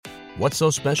What's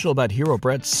so special about Hero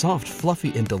Bread's soft,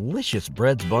 fluffy, and delicious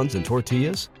breads, buns, and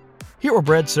tortillas? Hero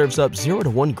Bread serves up 0 to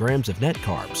 1 grams of net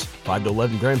carbs, 5 to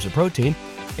 11 grams of protein,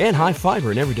 and high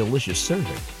fiber in every delicious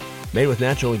serving. Made with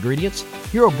natural ingredients,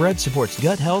 Hero Bread supports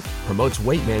gut health, promotes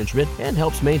weight management, and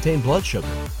helps maintain blood sugar.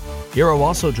 Hero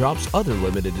also drops other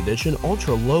limited edition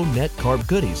ultra-low net carb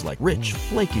goodies like rich,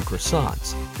 flaky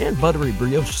croissants and buttery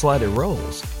brioche slider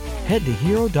rolls. Head to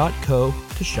hero.co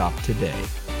to shop today.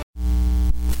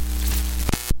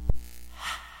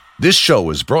 This show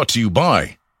is brought to you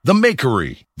by The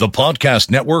Makery, the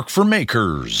podcast network for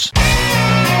makers.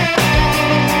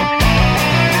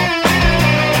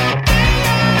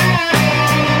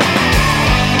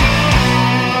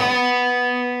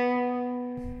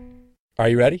 Are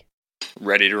you ready?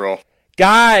 Ready to roll.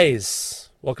 Guys,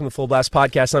 welcome to Full Blast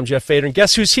Podcast. I'm Jeff Fader, and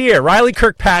guess who's here? Riley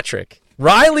Kirkpatrick.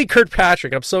 Riley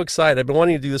Kirkpatrick. I'm so excited. I've been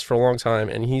wanting to do this for a long time,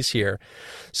 and he's here.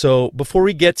 So before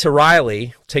we get to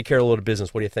Riley, take care of a little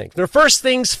business. What do you think? The first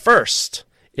things first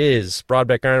is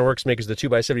Broadbeck Ironworks, makers of the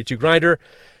 2x72 grinder,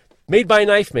 made by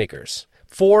knife makers,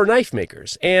 for knife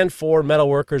makers, and for metal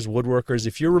workers, woodworkers.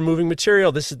 If you're removing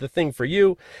material, this is the thing for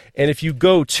you. And if you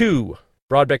go to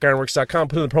BroadbeckIronworks.com,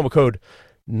 put in the promo code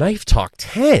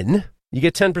KNIFETALK10, you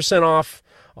get 10% off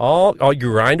all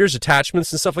your grinders, attachments,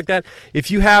 and stuff like that.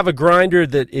 If you have a grinder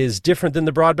that is different than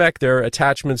the Broadbeck, their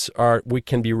attachments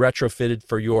can be retrofitted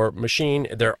for your machine.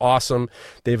 They're awesome.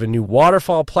 They have a new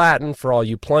waterfall platen for all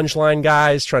you plunge line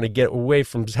guys trying to get away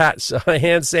from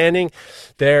hand sanding.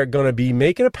 They're going to be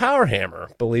making a power hammer,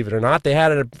 believe it or not. They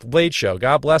had it at a blade show.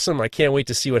 God bless them. I can't wait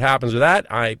to see what happens with that.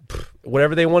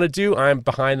 Whatever they want to do, I'm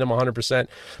behind them 100%.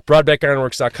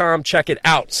 BroadbeckIronworks.com. Check it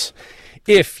out.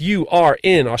 If you are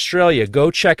in Australia, go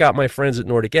check out my friends at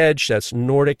Nordic Edge. That's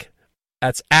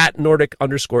at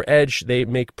Nordic_Edge. They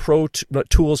make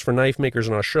tools for knife makers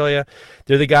in Australia.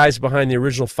 They're the guys behind the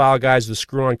original file guides with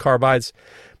screw-on carbides.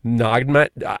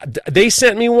 They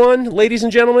sent me one, ladies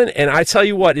and gentlemen, and I tell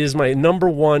you what, it is my number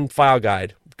one file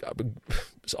guide.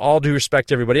 All due respect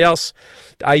to everybody else,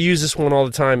 I use this one all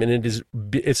the time, and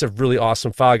it's a really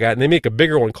awesome file guide. And they make a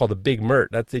bigger one called the Big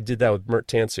Mert. They did that with Mert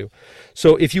Tansu.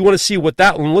 So if you want to see what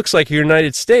that one looks like in the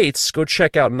United States, go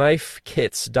check out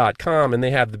knifekits.com, and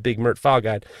they have the Big Mert file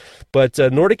guide. But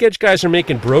Nordic Edge guys are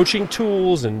making broaching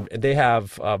tools, and they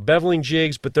have beveling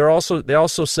jigs, but they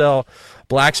also sell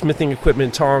blacksmithing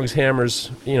equipment, tongs,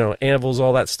 hammers, anvils,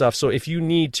 all that stuff. So if you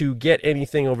need to get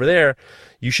anything over there,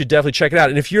 you should definitely check it out.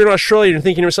 And if you're in Australia and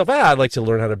thinking to yourself, I'd like to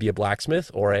learn how to be a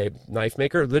blacksmith or a knife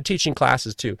maker, they're teaching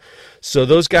classes too. So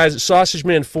those guys, Sausage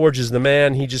Man Forge is the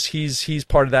man. He's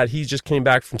part of that. He just came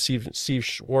back from Steve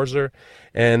Schwarzer,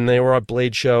 and they were at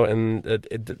Blade Show. And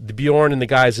the Bjorn and the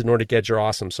guys at Nordic Edge are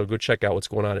awesome. So go check out what's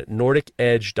going on at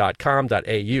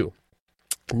nordicedge.com.au.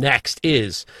 Next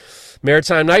is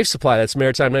Maritime Knife Supply. That's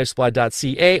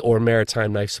maritimeknifesupply.ca or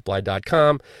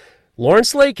maritimeknifesupply.com.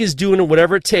 Lawrence Lake is doing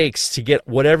whatever it takes to get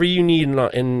whatever you need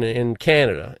in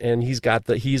Canada, and he's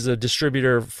a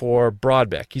distributor for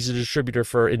Broadbeck. He's a distributor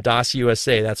for Indasi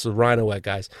USA. That's the Rhino-Wet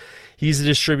guys. He's a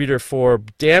distributor for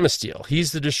Damasteel.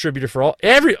 He's the distributor for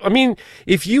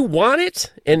if you want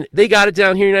it and they got it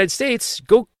down here in the United States,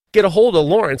 go get a hold of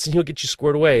Lawrence and he'll get you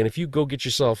squared away. And if you go get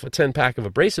yourself a 10-pack of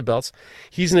abrasive belts,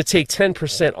 he's going to take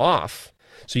 10% off.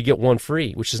 So you get one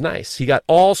free, which is nice. He got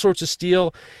all sorts of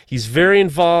steel. He's very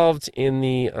involved in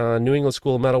the New England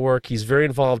School of Metalwork. He's very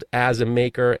involved as a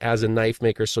maker, as a knife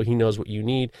maker, so he knows what you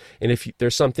need. And if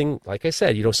there's something, like I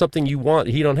said, something you want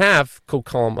he don't have, go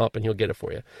call him up and he'll get it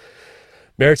for you.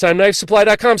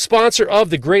 MaritimeKnifeSupply.com, sponsor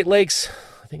of the Great Lakes.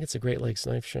 I think it's a Great Lakes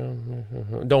Knife Show.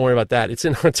 Don't worry about that. It's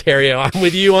in Ontario. I'm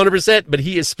with you 100%, but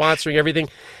he is sponsoring everything.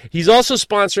 He's also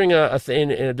sponsoring a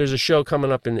thing. There's a show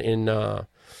coming up in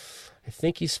I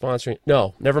think he's sponsoring.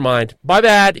 No, never mind. My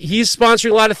bad. He's sponsoring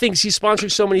a lot of things. He's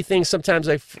sponsoring so many things. Sometimes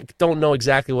I don't know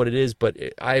exactly what it is, but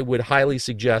I would highly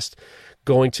suggest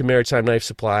going to Maritime Knife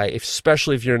Supply,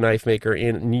 especially if you're a knife maker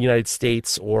in the United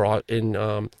States or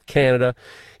in Canada.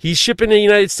 He's shipping to the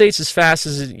United States as fast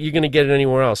as you're going to get it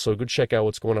anywhere else. So go check out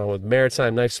what's going on with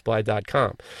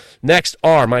maritimeknifesupply.com. Next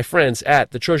are my friends at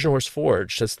the Trojan Horse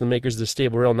Forge. That's the makers of the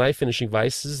stable rail knife finishing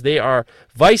vices. They are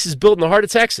vices built in the heart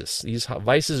of Texas. These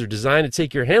vices are designed to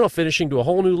take your handle finishing to a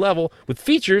whole new level with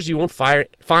features you won't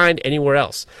find anywhere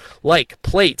else, like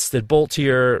plates that bolt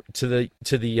to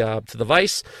the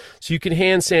vise, so you can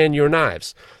hand sand your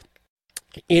knives.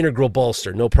 Integral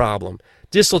bolster, no problem.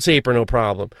 Distal taper, no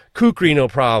problem. Kukri, no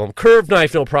problem. Curved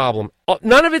knife, no problem.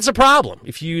 None of it's a problem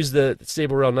if you use the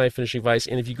stable rail knife finishing vise.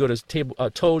 And if you go to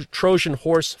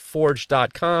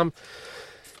TrojanHorseForge.com,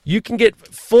 you can get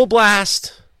Full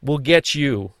Blast will get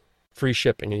you free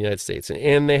shipping in the United States.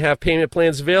 And they have payment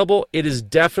plans available. It is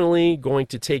definitely going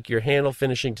to take your handle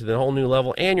finishing to the whole new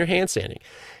level and your hand sanding.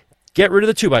 Get rid of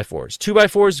the 2x4s.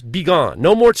 2x4s, be gone.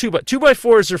 No more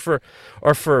 2x4s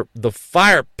are for the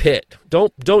fire pit.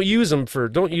 Don't use them for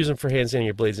hand sanding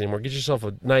your blades anymore. Get yourself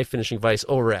a knife finishing vise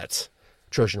over at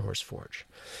Trojan Horse Forge.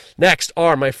 Next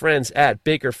are my friends at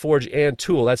Baker Forge and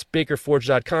Tool. That's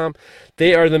bakerforge.com.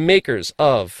 They are the makers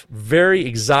of very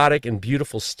exotic and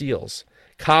beautiful steels.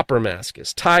 Copper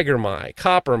Mascus, Tiger Mai,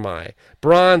 Copper Mai,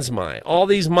 Bronze Mai, all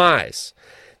these Mais.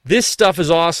 This stuff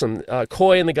is awesome.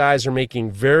 Coy and the guys are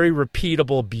making very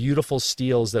repeatable, beautiful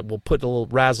steels that will put a little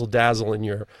razzle-dazzle in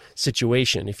your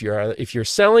situation. If you're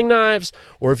selling knives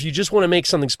or if you just want to make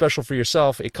something special for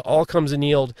yourself, it all comes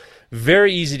annealed.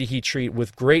 Very easy to heat treat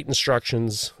with great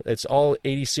instructions. It's all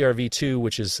 80 CRV2,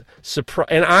 which is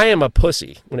and I am a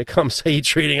pussy when it comes to heat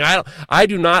treating. I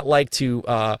do not like to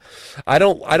I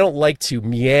don't like to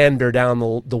meander down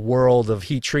the world of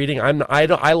heat treating.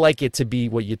 I like it to be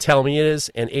what you tell me it is,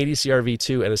 and 80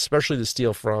 CRV2 and especially the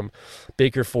steel from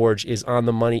Baker Forge is on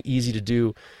the money, easy to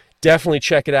do. Definitely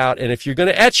check it out. And if you're going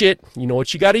to etch it, you know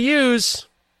what you got to use?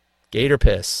 Gator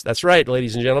piss. That's right,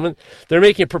 ladies and gentlemen. They're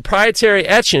making a proprietary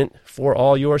etchant for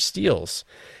all your steels.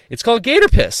 It's called gator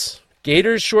piss.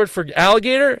 Gator is short for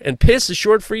alligator, and piss is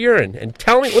short for urine. And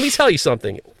let me tell you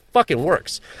something. It fucking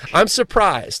works. I'm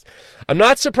surprised. I'm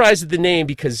not surprised at the name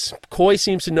because Coy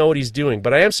seems to know what he's doing,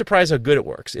 but I am surprised how good it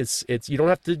works. It's you don't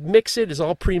have to mix it. It's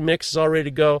all pre-mixed. It's all ready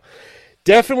to go.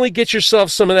 Definitely get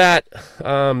yourself some of that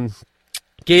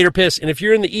gator piss. And if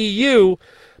you're in the EU,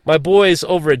 my boys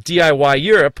over at DIY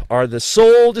Europe are the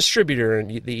sole distributor in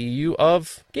the EU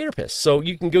of gator piss. So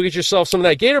you can go get yourself some of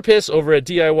that gator piss over at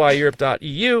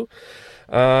DIYEurope.eu.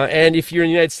 And if you're in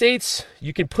the United States,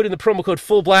 you can put in the promo code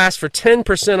FULLBLAST for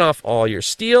 10% off all your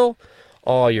steel,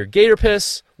 all your gator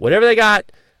piss, whatever they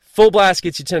got. Full Blast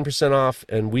gets you 10% off,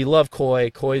 and we love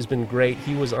Coy. Coy's been great.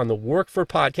 He was on the Workford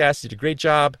podcast. He did a great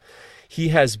job. He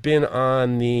has been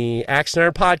on the Axe and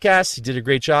Iron podcast. He did a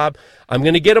great job. I'm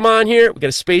going to get him on here. We've got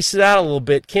to space it out a little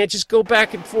bit. Can't just go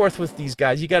back and forth with these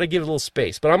guys. You got to give it a little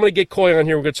space. But I'm going to get Coy on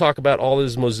here. We're going to talk about all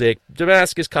this mosaic,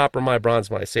 Damascus, Copper Mai,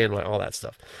 Bronze Mai, Sand Mai, all that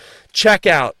stuff. Check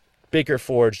out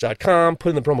bakerforge.com. Put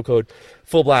in the promo code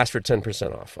FULLBLAST for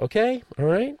 10% off. Okay? All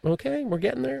right? Okay? We're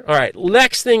getting there. All right.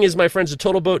 Next thing is my friends at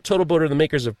Total Boat. Total Boat are the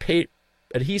makers of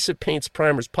adhesive paints,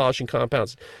 primers, polishing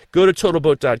compounds. Go to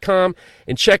totalboat.com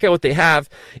and check out what they have.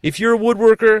 If you're a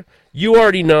woodworker, you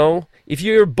already know. If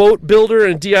you're a boat builder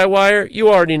and DIYer, you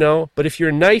already know. But if you're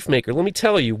a knife maker, let me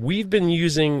tell you, we've been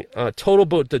using Total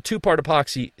Boat, the two-part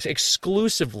epoxy,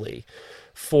 exclusively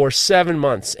for 7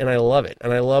 months, and I love it.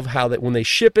 And I love how that when they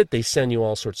ship it, they send you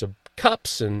all sorts of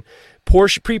cups and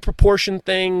pre-proportioned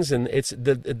things, and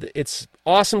it's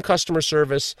awesome customer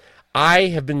service. I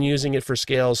have been using it for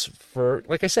scales for,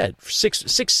 like I said, 6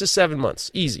 to 7 months,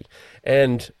 easy,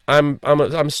 and I'm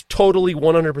totally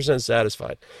 100%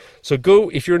 satisfied. So go,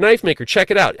 if you're a knife maker, check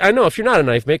it out. I know if you're not a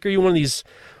knife maker, you're one of these,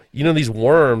 these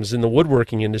worms in the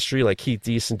woodworking industry like Keith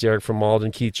Deason, Derek from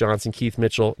Malden, Keith Johnson, Keith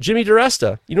Mitchell, Jimmy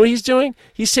DiResta. You know what he's doing?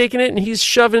 He's taking it and he's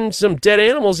shoving some dead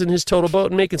animals in his Total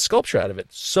Boat and making sculpture out of it.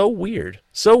 So weird,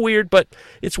 but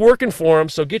it's working for him.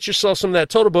 So get yourself some of that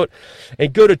Total Boat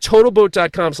and go to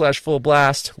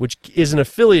totalboat.com/fullblast, which is an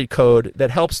affiliate code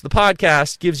that helps the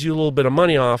podcast, gives you a little bit of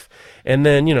money off, and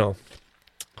then,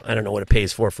 I don't know what it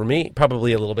pays for me.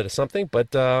 Probably a little bit of something,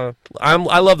 but I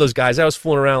love those guys. I was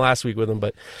fooling around last week with them,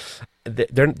 but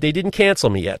they didn't cancel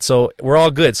me yet, so we're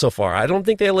all good so far. I don't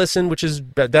think they listen,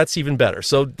 that's even better.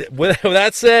 So with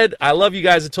that said, I love you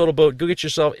guys at Total Boat. Go get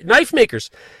yourself knife makers.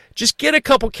 Just get a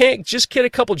couple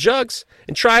jugs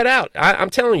and try it out. I'm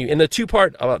telling you, and the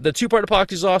two-part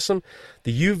epoxy is awesome.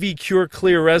 The UV Cure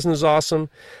Clear resin is awesome.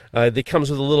 It comes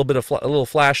with a little bit of a little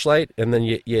flashlight, and then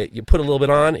you put a little bit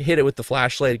on, hit it with the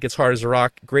flashlight. It gets hard as a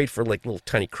rock. Great for like little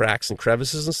tiny cracks and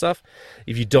crevices and stuff.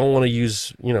 If you don't want to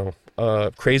use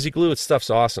crazy glue, stuff's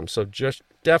awesome. So just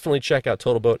definitely check out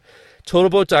Total Boat.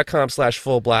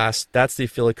 Totalboat.com/fullblast. That's the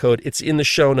affiliate code. It's in the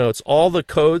show notes. All the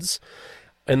codes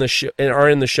and are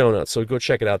in the show notes, so go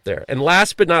check it out there. And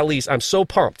last but not least, I'm so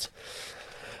pumped.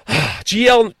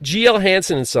 GL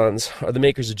Hansen and Sons are the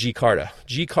makers of G-Carta.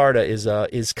 G-Carta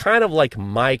is kind of like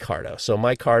micarta. So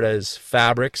micarta is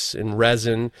fabrics and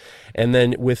resin, and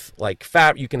then with like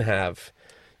you can have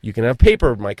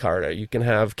paper micarta, you can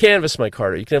have canvas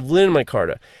micarta, you can have linen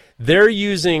micarta. They're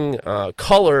using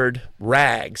colored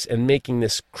rags and making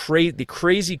this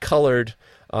crazy colored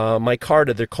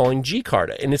micarta they're calling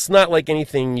G-Carta. And it's not like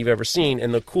anything you've ever seen.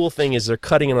 And the cool thing is they're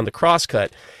cutting it on the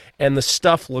crosscut. and the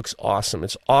stuff looks awesome.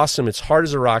 It's awesome. It's hard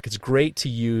as a rock. It's great to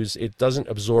use. It doesn't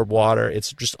absorb water.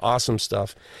 It's just awesome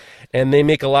stuff. And they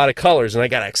make a lot of colors. And I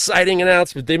got an exciting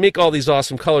announcement. They make all these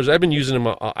awesome colors. I've been using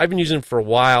them. I've been using them for a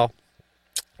while.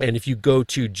 And if you go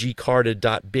to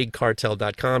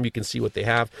gcarta.bigcartel.com, you can see what they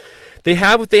have. They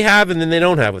have what they have, and then they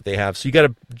don't have what they have. So you got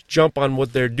to jump on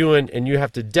what they're doing, and you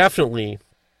should definitely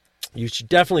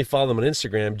follow them on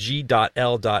Instagram,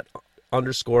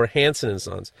 g.l._Hansen &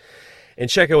 Sons, and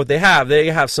check out what they have.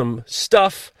 They have some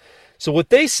stuff. So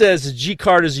what they says is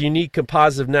G-Card is a unique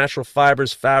composite of natural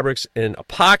fibers, fabrics, and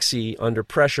epoxy under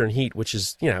pressure and heat, which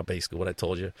is, basically what I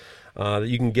told you.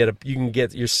 You can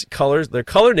get your colors. Their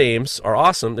color names are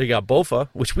awesome. They got BOFA,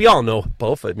 which we all know what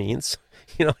BOFA means.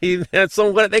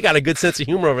 They got a good sense of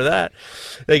humor over that.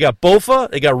 They got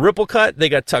BOFA, they got Ripple Cut, they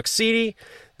got Tuxedo,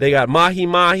 they got Mahi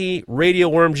Mahi, Radio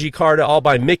Worm G-Carta, all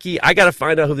by Mickey. I got to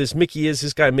find out who this Mickey is.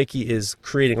 This guy Mickey is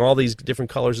creating all these different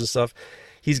colors and stuff.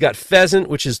 He's got Pheasant,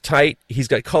 which is tight. He's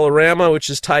got Colorama, which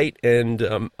is tight, and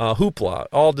Hoopla,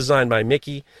 all designed by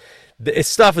Mickey. This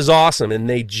stuff is awesome, and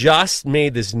they just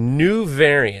made this new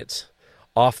variant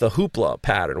off the Hoopla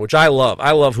pattern, which I love.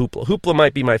 I love Hoopla. Hoopla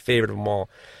might be my favorite of them all.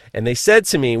 And they said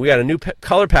to me, we got a new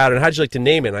color pattern. How'd you like to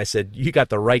name it? And I said, you got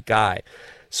the right guy.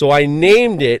 So I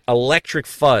named it Electric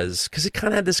Fuzz because it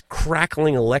kind of had this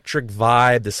crackling electric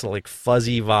vibe, this like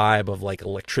fuzzy vibe of like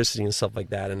electricity and stuff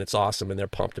like that. And it's awesome, and they're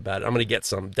pumped about it. I'm going to get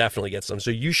some, definitely get some.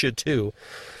 So you should too.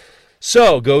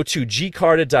 So go to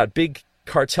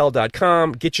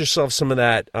gcarta.bigcartel.com, get yourself some of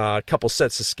that, couple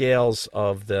sets of scales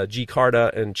of the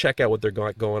G-Carta, and check out what they're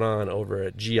got going on over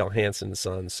at GL Hansen &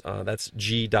 Sons. That's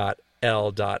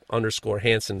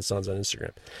g.l._Hansen & Sons on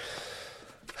Instagram.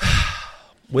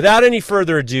 Without any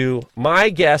further ado, my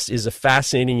guest is a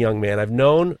fascinating young man. I've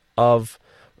known of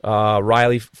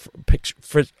Riley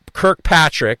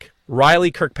Kirkpatrick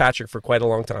for quite a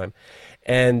long time.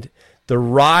 And the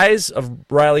rise of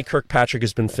Riley Kirkpatrick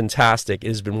has been fantastic. It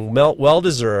has been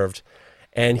well-deserved.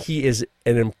 And he is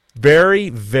a very,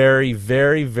 very,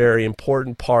 very, very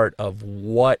important part of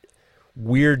what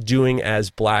we're doing as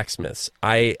blacksmiths.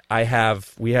 We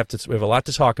have a lot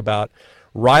to talk about.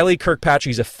 Riley Kirkpatrick,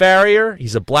 he's a farrier,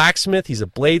 he's a blacksmith, he's a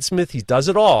bladesmith, he does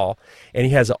it all, and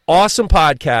he has an awesome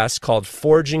podcast called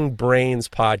Forging Brains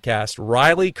Podcast.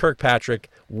 Riley Kirkpatrick,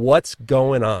 what's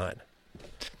going on?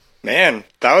 Man,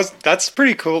 that's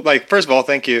pretty cool. Like, first of all,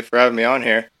 thank you for having me on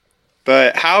here.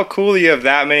 But how cool you have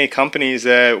that many companies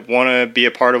that want to be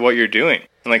a part of what you're doing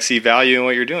and like see value in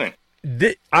what you're doing.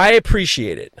 I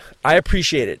appreciate it.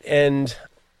 And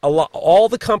all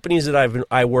the companies that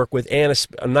I work with, and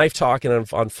a Knife Talk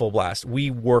and on Full Blast,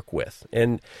 we work with.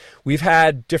 And we've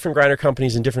had different grinder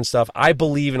companies and different stuff. I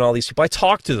believe in all these people. I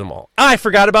talk to them all. I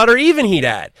forgot about our Even Heat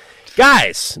ad.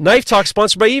 Guys, Knife Talk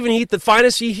sponsored by Even Heat, the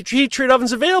finest heat treat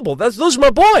ovens available. Those are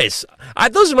my boys.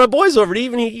 Those are my boys over at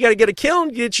Even Heat. You got to get a kiln,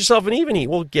 get yourself an Even Heat.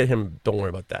 We'll get him. Don't worry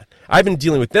about that. I've been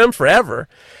dealing with them forever.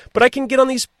 But I can get on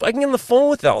the phone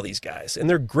with all these guys, and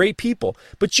they're great people.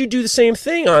 But you do the same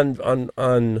thing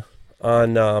on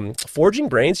Forging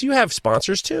Brains. You have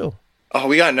sponsors too. Oh,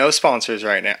 we got no sponsors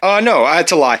right now. Oh no,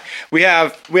 that's a lie. We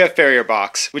have Farrier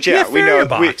Box, which we know. We know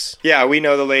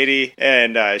the lady,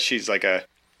 and she's like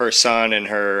her son and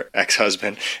her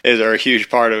ex-husband are a huge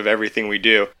part of everything we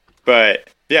do. But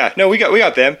yeah, no, we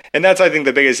got them, and that's I think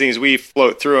the biggest thing is we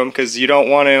float through them because you don't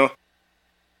want to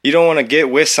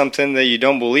get with something that you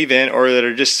don't believe in or that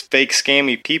are just fake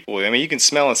scammy people. I mean, you can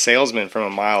smell a salesman from a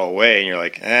mile away, and you're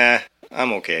like,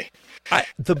 I'm okay.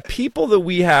 The people that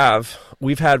we've had,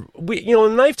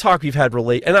 in Knife Talk, we've had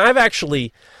and I've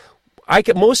actually, a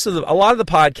lot of the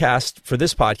podcasts for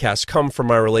this podcast come from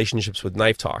my relationships with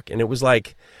Knife Talk, and it was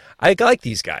like, I like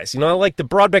these guys. I like the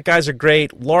Broadbeck guys are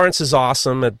great. Lawrence is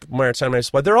awesome at Maritime Knife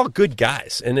Supply. They're all good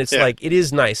guys, and it's like it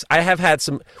is nice.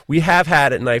 We have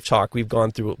had at Knife Talk. We've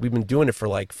gone through it. We've been doing it for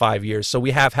like 5 years, so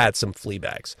we have had some flea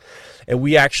bags, and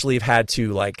we actually have had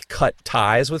to like cut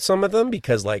ties with some of them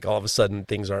because like all of a sudden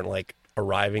things aren't like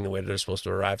arriving the way they're supposed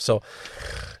to arrive. So,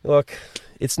 look,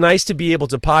 it's nice to be able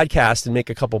to podcast and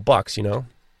make a couple bucks.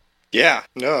 Yeah,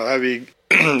 no,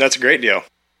 that's a great deal.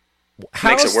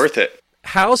 Makes it worth it.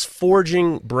 How's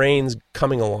Forging Brains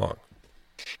coming along?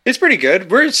 It's pretty good.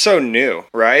 We're so new,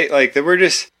 right? Like we're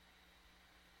just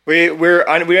we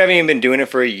haven't even been doing it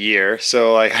for a year,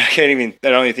 so like I don't even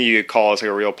think you could call us like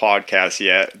a real podcast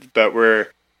yet. But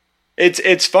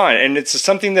it's fun, and it's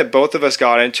something that both of us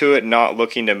got into it not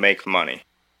looking to make money.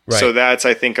 Right. So that's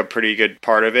I think a pretty good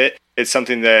part of it. It's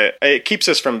something that it keeps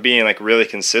us from being like really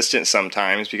consistent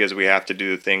sometimes because we have to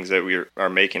do the things that are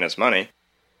making us money,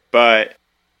 but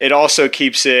it also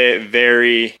keeps it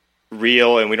very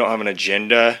real, and we don't have an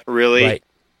agenda really. Right.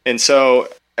 And so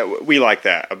we like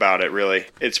that about it, really.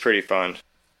 It's pretty fun.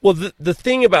 Well, the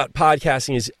thing about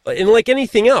podcasting is, and like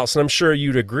anything else, and I'm sure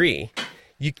you'd agree,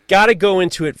 you got to go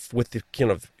into it with the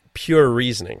kind of pure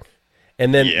reasoning,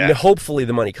 and then hopefully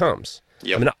the money comes.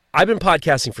 Yep. I mean, I've been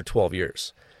podcasting for 12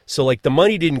 years, so like the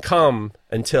money didn't come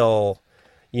until,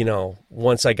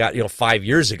 once I got 5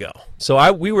 years ago. So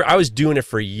I was doing it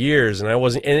for years, and I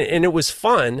wasn't, and it was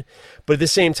fun, but at the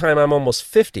same time, I'm almost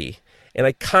 50, and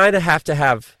I kind of have to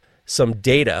have some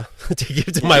data to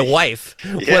give to my wife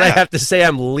when I have to say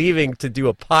I'm leaving to do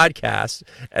a podcast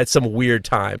at some weird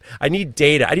time. I need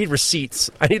data. I need receipts.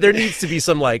 There needs to be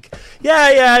some like,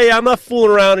 I'm not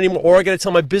fooling around anymore. Or I got to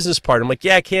tell my business partner, I'm like,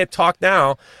 I can't talk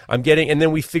now. And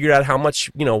then we figured out how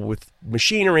much, with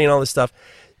machinery and all this stuff,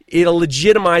 it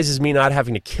legitimizes me not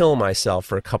having to kill myself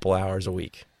for a couple hours a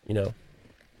week,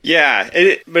 Yeah,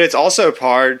 but it's also a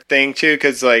hard thing too,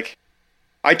 because like,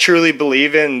 I truly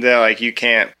believe in that, like, you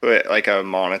can't put like a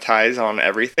monetize on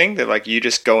everything, that like you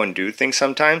just go and do things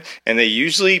sometimes and they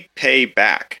usually pay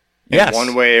back in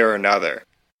one way or another.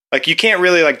 Like you can't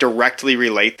really like directly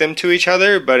relate them to each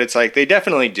other, but it's like they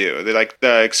definitely do. They like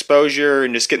the exposure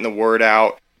and just getting the word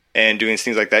out and doing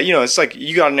things like that. It's like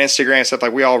you got an Instagram stuff,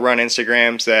 like we all run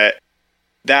Instagrams,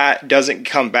 that doesn't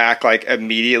come back like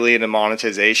immediately into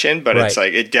monetization, but it's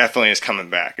like it definitely is coming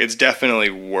back. It's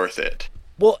definitely worth it.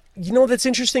 Well, that's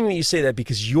interesting that you say that,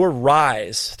 because your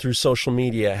rise through social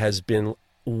media has been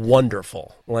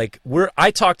wonderful. Like I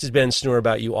talk to Ben Snur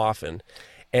about you often,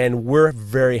 and we're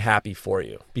very happy for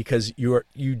you because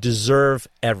you deserve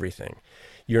everything.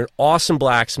 You're an awesome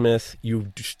blacksmith.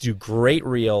 You do great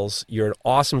reels. You're an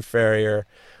awesome farrier.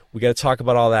 We got to talk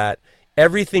about all that.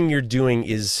 Everything you're doing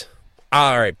is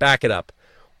all right. Back it up.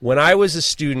 When I was a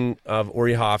student of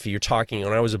Ori Hoffe,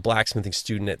 when I was a blacksmithing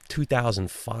student at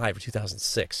 2005 or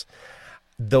 2006,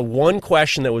 the one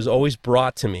question that was always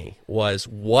brought to me was,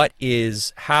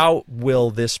 how will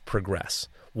this progress?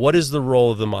 What is the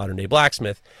role of the modern day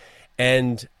blacksmith?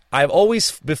 And I've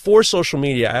always, before social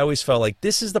media, I always felt like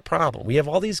this is the problem. We have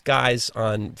all these guys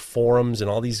on forums and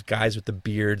all these guys with the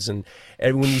beards. And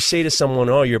when you say to someone,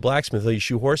 oh, you're a blacksmith, you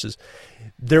shoe horses,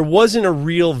 there wasn't a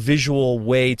real visual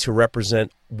way to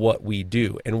represent what we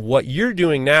do. And what you're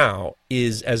doing now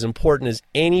is as important as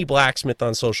any blacksmith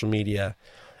on social media.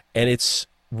 And it's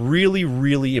really,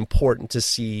 really important to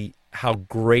see how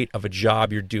great of a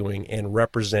job you're doing and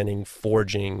representing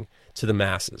forging to the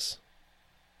masses.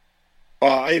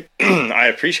 Well, I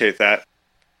appreciate that.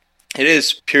 It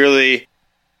is purely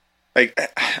like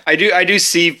I do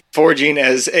see forging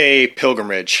as a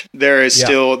pilgrimage. There's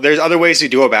other ways to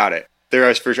do about it. There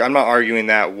is for sure. I'm not arguing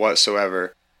that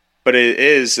whatsoever, but it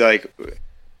is like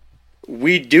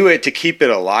we do it to keep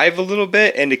it alive a little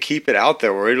bit and to keep it out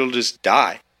there where it'll just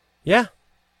die. Yeah.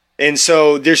 And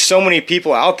so there's so many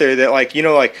people out there that like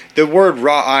the word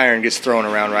wrought iron gets thrown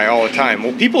around all the time.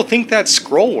 Well, people think that's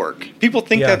scroll work. People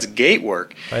think that's gate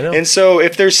work. I know. And so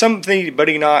if there's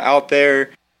somebody not out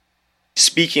there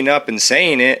speaking up and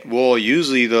saying it, well,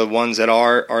 usually the ones that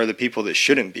are the people that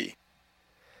shouldn't be.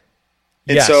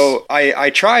 And so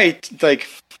I try like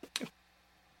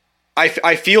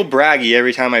I feel braggy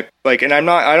every time I like, and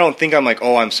I don't think I'm like,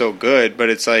 oh, I'm so good, but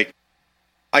it's like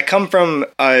I come from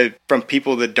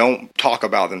people that don't talk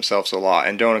about themselves a lot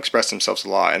and don't express themselves a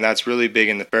lot, and that's really big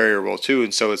in the farrier world too.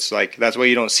 And so it's like that's why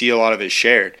you don't see a lot of it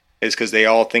shared, is because they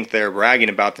all think they're bragging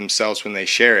about themselves when they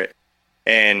share it.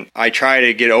 And I try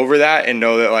to get over that and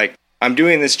know that like I'm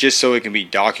doing this just so it can be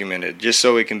documented, just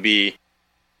so it can be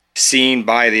seen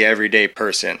by the everyday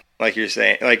person, like you're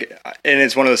saying. Like, and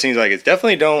it's one of those things like it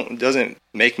definitely doesn't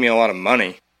make me a lot of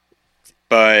money,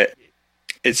 but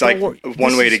it's like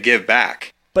one way to give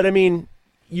back. But I mean,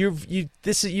 you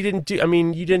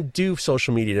didn't do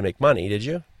social media to make money, did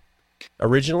you?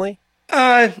 Originally?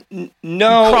 No. It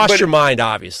crossed your mind,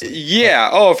 obviously. Yeah.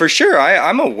 Oh, for sure.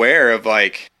 I'm aware of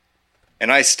like,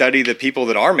 and I study the people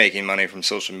that are making money from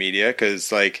social media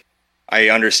because like I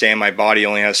understand my body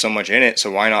only has so much in it,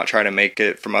 so why not try to make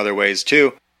it from other ways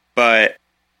too? But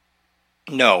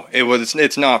no,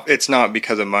 it's not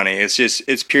because of money.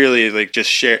 It's purely like just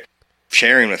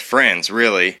sharing with friends,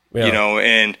 really. Yeah.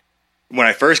 And when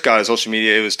I first got to social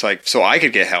media, it was like so I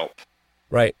could get help.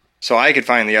 Right. So I could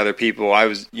find the other people.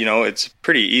 It's a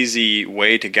pretty easy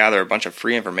way to gather a bunch of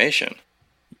free information.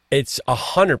 It's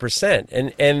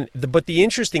 100%. But the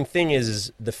interesting thing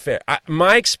is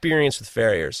my experience with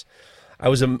farriers. I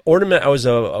was a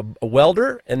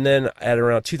welder, and then at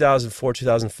around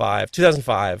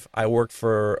 2005, I worked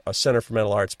for a Center for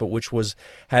Metal Arts, but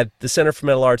had the Center for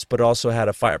Metal Arts, but also had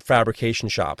a fabrication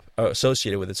shop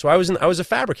associated with it. So I was a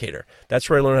fabricator. That's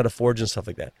where I learned how to forge and stuff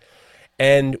like that.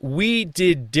 And we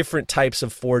did different types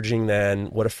of forging than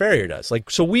what a farrier does. Like,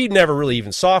 so we never really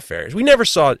even saw farriers. We never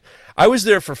saw. I was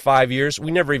there for 5 years.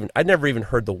 I'd never even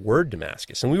heard the word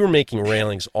Damascus, and we were making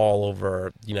railings all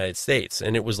over the United States.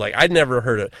 And it was like I'd never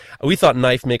heard of. We thought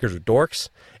knife makers were dorks,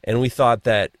 and we thought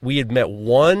that we had met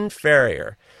one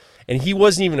farrier, and he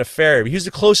wasn't even a farrier. But he was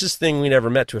the closest thing we'd ever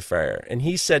met to a farrier. And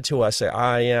he said to us, yeah,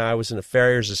 I was a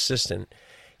farrier's assistant.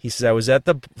 He says, I was at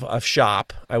a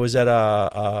shop. I was at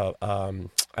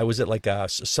like a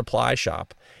supply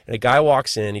shop. And a guy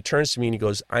walks in, he turns to me and he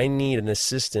goes, I need an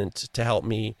assistant to help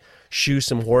me shoe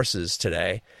some horses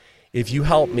today. If you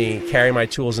help me carry my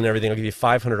tools and everything, I'll give you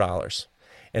 $500.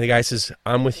 And the guy says,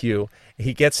 I'm with you.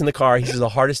 He gets in the car. He says, the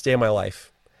hardest day of my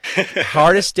life. The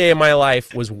hardest day of my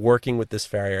life was working with this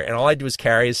farrier. And all I do is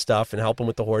carry his stuff and help him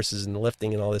with the horses and the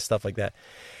lifting and all this stuff like that.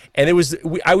 And it was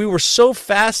we were so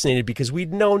fascinated because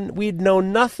we'd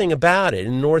known nothing about it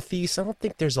in the Northeast. I don't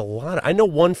think there's a lot. I know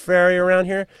one farrier around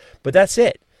here, but that's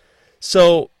it.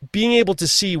 So being able to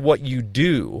see what you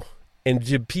do and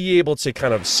to be able to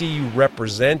kind of see you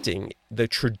representing the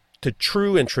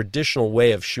true and traditional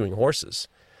way of shoeing horses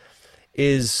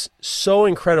is so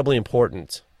incredibly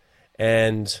important.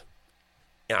 And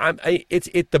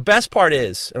the best part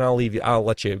is, and I'll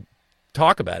let you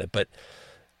talk about it, but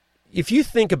if you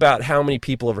think about how many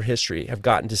people over history have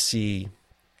gotten to see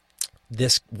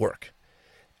this work,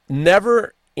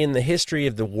 never in the history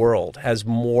of the world has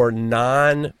more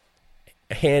non-handy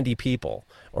people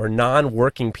or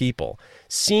non-working people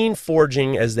seen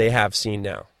forging as they have seen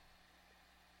now.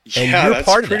 And yeah,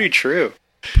 that's pretty true.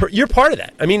 You're part of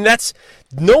that. I mean,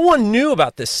 no one knew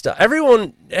about this stuff.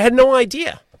 Everyone had no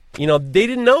idea. They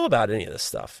didn't know about any of this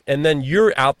stuff. And then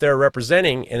you're out there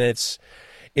representing, and it's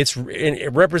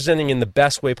representing in the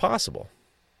best way possible.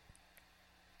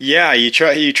 Yeah, you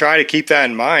try to keep that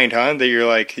in mind, huh?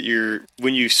 That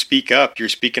when you speak up, you're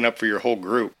speaking up for your whole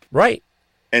group. Right.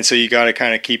 And so you got to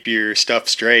kind of keep your stuff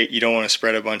straight. You don't want to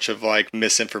spread a bunch of like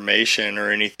misinformation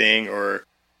or anything, or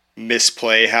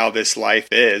misplay how this life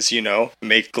is,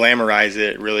 glamorize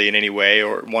it really in any way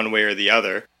or one way or the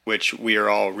other, which we are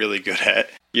all really good at,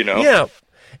 Yeah.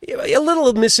 A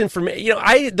little misinformation.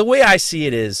 The way I see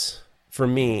it is, for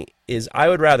me, is I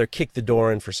would rather kick the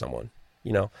door in for someone,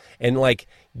 and like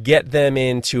get them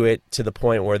into it to the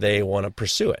point where they want to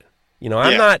pursue it.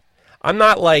 I'm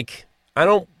not like, I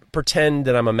don't pretend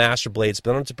that I'm a master bladesmith.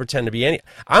 I don't have to pretend to be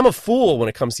I'm a fool when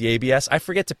it comes to ABS. I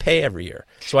forget to pay every year.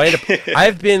 So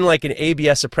I've been like an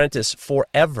ABS apprentice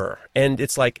forever. And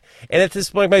it's like, and at this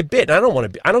point, my bit, and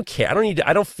I don't care.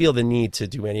 I don't feel the need to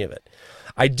do any of it.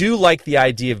 I do like the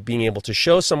idea of being able to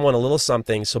show someone a little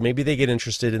something so maybe they get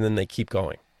interested and then they keep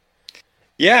going.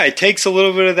 Yeah, it takes a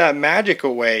little bit of that magic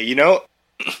away,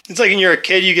 It's like when you're a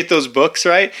kid, you get those books,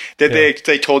 right? That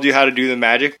they told you how to do the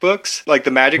magic books, like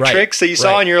the magic tricks that you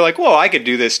saw, and you're like, whoa, I could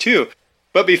do this too.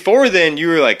 But before then, you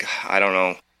were like, I don't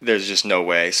know, there's just no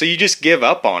way. So you just give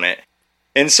up on it.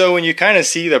 And so when you kind of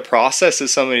see the process that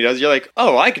somebody does, you're like,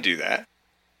 oh, I could do that.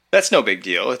 That's no big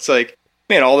deal. It's like,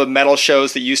 man, all the metal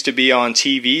shows that used to be on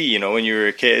TV, when you were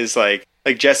a kid, is like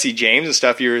Jesse James and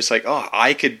stuff. You were just like, oh,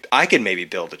 I could maybe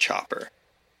build a chopper.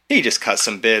 He just cut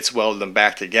some bits, welded them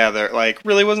back together. Like,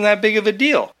 really wasn't that big of a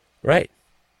deal. Right.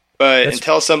 But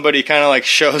until somebody kind of like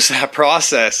shows that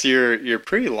process, you're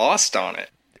pretty lost on it.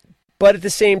 But at the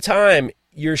same time,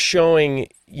 you're showing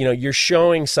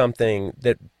something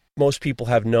that most people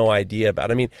have no idea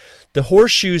about. I mean, the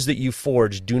horseshoes that you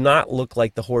forge do not look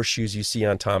like the horseshoes you see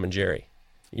on Tom and Jerry.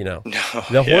 No,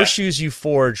 horseshoes you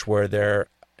forge where they're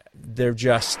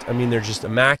just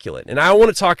immaculate. And I want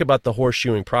to talk about the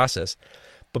horseshoeing process.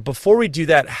 But before we do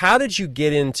that, how did you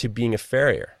get into being a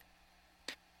farrier?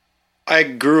 I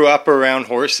grew up around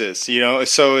horses,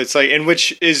 so it's like, and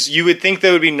which is, you would think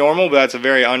that would be normal, but that's a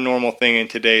very unnormal thing in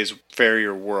today's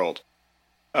farrier world.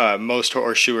 Most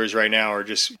horseshoers right now are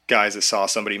just guys that saw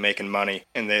somebody making money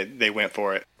and they went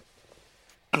for it.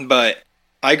 But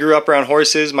I grew up around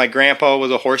horses. My grandpa was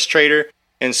a horse trader,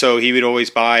 and so he would always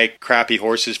buy crappy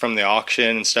horses from the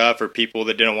auction and stuff, or people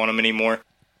that didn't want them anymore.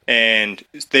 And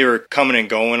they were coming and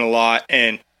going a lot.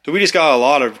 And so we just got a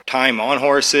lot of time on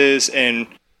horses. And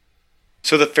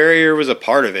so the farrier was a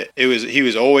part of it. He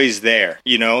was always there.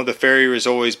 The farrier was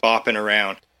always bopping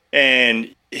around.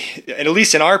 And at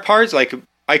least in our parts, like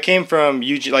I came from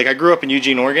Eugene, like I grew up in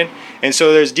Eugene, Oregon. And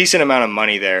so there's a decent amount of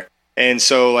money there. And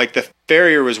so like the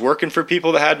farrier was working for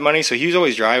people that had money. So he was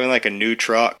always driving like a new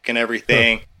truck and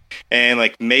everything and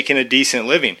like making a decent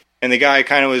living. And the guy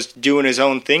kind of was doing his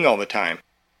own thing all the time.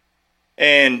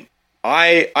 And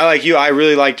I like you. I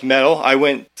really liked metal. I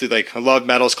went to I loved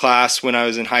metals class when I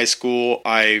was in high school.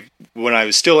 When I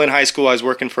was still in high school, I was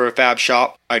working for a fab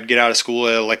shop. I'd get out of school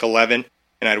at like 11,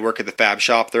 and I'd work at the fab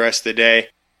shop the rest of the day.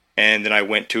 And then I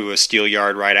went to a steel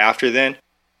yard right after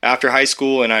high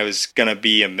school, and I was gonna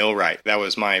be a millwright. That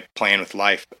was my plan with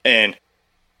life. And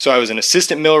so I was an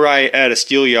assistant millwright at a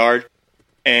steel yard,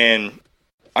 and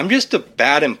I'm just a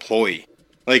bad employee.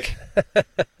 Like,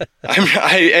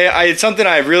 it's something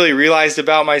I really realized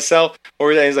about myself.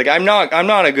 Or is like I'm not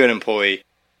a good employee.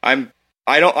 I'm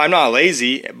not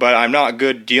lazy, but I'm not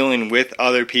good dealing with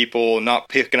other people, not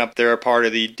picking up their part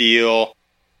of the deal,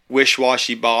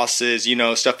 wish-washy bosses,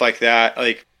 stuff like that.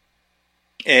 Like,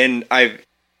 and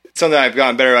something I've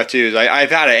gotten better at too is I've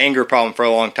had an anger problem for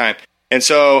a long time, and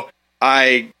so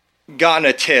I got in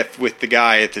a tiff with the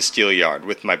guy at the steel yard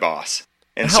with my boss,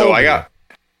 and so I got.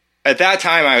 At that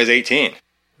time, I was 18.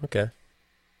 Okay.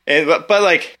 And but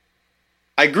like,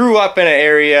 I grew up in an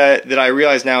area that I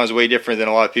realize now is way different than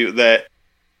a lot of people. That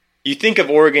you think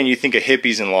of Oregon, you think of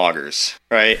hippies and loggers,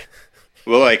 right?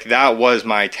 Well, like that was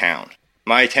my town.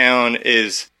 My town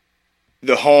is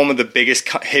the home of the biggest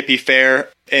hippie fair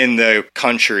in the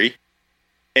country,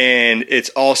 and it's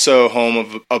also home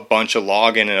of a bunch of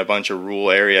logging and a bunch of rural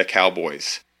area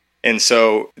cowboys. And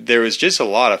so there was just a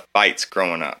lot of fights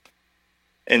growing up.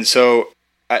 And so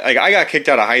I got kicked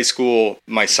out of high school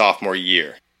my sophomore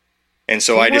year. And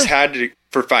so I just had to,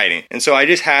 for fighting. And so I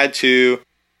just had to,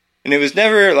 and it was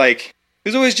never like, it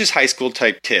was always just high school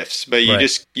type tiffs, but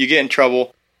you get in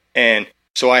trouble. And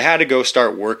so I had to go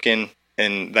start working.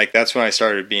 And like, that's when I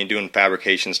started doing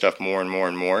fabrication stuff more and more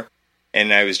and more.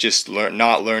 And I was just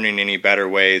not learning any better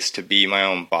ways to be my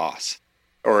own boss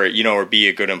or be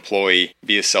a good employee,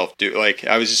 be a self-do. Like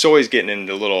I was just always getting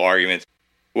into little arguments.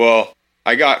 Well,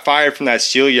 I got fired from that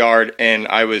steel yard, and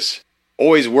I was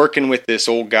always working with this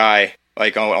old guy,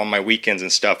 like on my weekends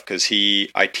and stuff, because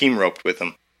I team roped with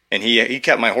him, and he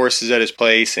kept my horses at his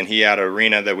place, and he had an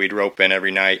arena that we'd rope in every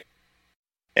night.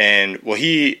 And well,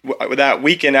 that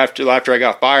weekend after I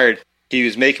got fired, he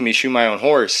was making me shoe my own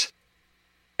horse,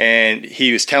 and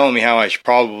he was telling me how I should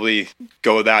probably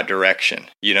go that direction,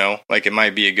 like it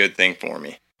might be a good thing for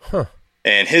me. Huh.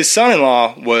 And his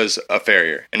son-in-law was a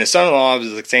farrier. And his son-in-law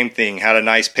was the same thing. Had a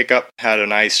nice pickup, had a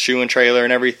nice shoeing trailer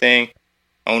and everything.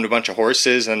 Owned a bunch of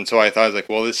horses. And so I thought,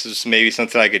 well, this is maybe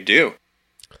something I could do.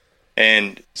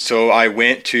 And so I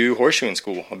went to horseshoeing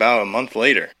school about a month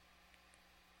later.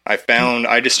 I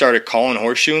just started calling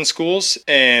horseshoeing schools.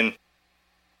 And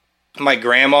my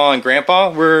grandma and grandpa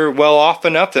were well off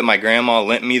enough that my grandma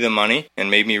lent me the money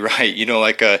and made me write,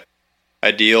 like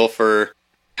a deal for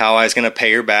how I was going to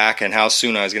pay her back and how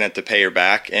soon I was going to have to pay her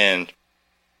back. And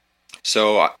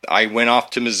so I went off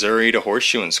to Missouri to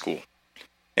horseshoeing school.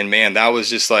 And man, that was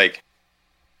just like,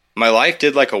 my life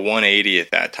did like a 180 at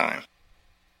that time.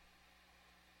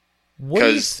 What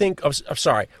do you think, I'm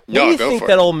sorry, what do you think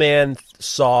that old man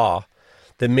saw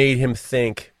that made him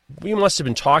think, you must have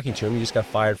been talking to him, you just got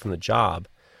fired from the job.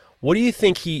 What do you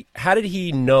think how did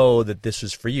he know that this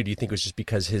was for you? Do you think it was just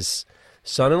because his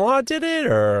son-in-law did it,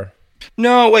 or?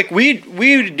 No, like we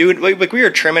do it like we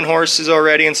were trimming horses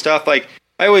already and stuff. Like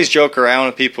I always joke around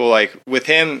with people, like with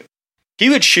him, he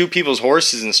would shoot people's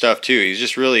horses and stuff too. He's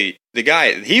just really the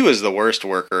guy. He was the worst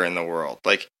worker in the world.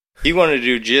 Like he wanted to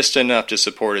do just enough to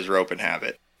support his roping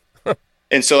habit.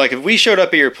 And so like if we showed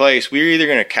up at your place, we were either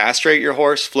going to castrate your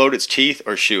horse, float its teeth,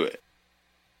 or shoe it.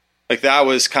 Like that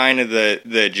was kind of the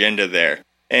agenda there.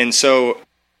 And so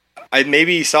I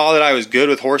maybe saw that I was good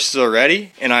with horses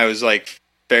already, and I was like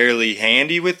fairly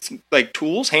handy with like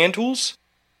hand tools.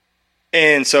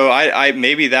 And so I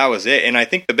maybe that was it. And I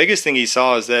think the biggest thing he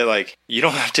saw is that like you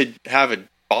don't have to have a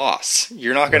boss.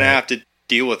 You're not going to have to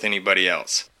deal with anybody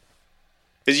else.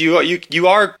 Because you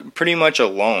are pretty much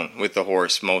alone with the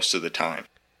horse most of the time.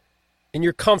 And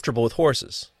you're comfortable with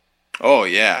horses. Oh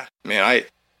yeah. Man,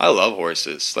 I love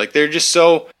horses. Like they're just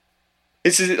so,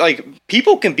 this is like,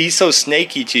 people can be so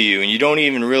snaky to you and you don't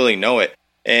even really know it.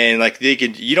 And like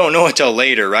you don't know it till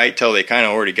later, right? Till they kind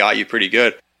of already got you pretty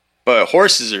good. But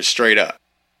horses are straight up.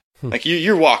 Like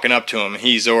you're walking up to him,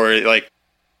 he's already like,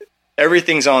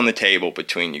 everything's on the table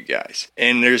between you guys.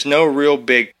 And there's no real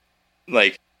big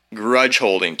like grudge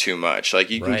holding too much. Like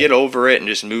you can get over it and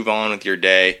just move on with your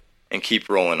day and keep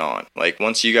rolling on. Like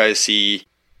once you guys see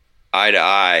eye to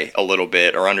eye a little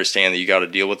bit or understand that you got to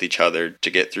deal with each other to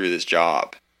get through this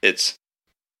job,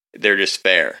 they're just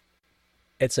fair.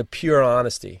 It's a pure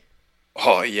honesty.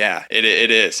 Oh yeah, it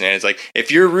is. And it's like, if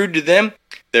you're rude to them,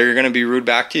 they're going to be rude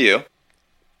back to you.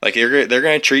 Like they're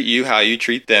going to treat you how you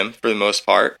treat them for the most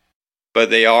part, but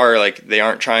they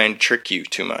aren't trying to trick you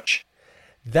too much.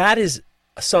 That is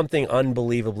something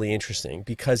unbelievably interesting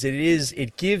because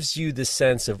it gives you the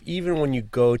sense of even when you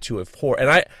go to a horse,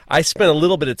 and I spent a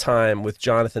little bit of time with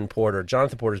Jonathan Porter.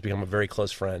 Jonathan Porter's become a very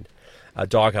close friend,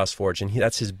 Doghouse Forge, and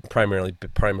that's his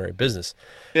primary business.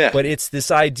 Yeah. But it's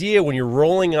this idea when you're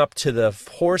rolling up to the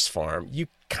horse farm, you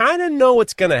kind of know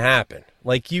what's going to happen.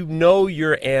 Like, you know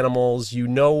your animals, you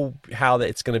know how that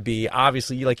it's going to be.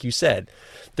 Obviously, like you said,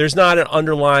 there's not an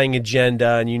underlying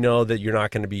agenda, and you know that you're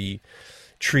not going to be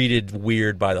treated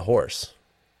weird by the horse.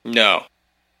 No,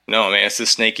 man, it's the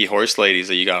snaky horse ladies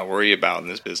that you got to worry about in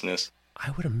this business. I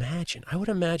would imagine.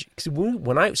 Because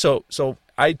when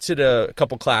I did a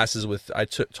couple classes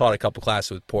taught a couple classes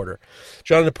with Porter,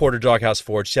 Jonathan Porter, Doghouse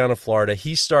Forge, down in Florida.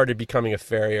 He started becoming a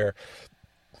farrier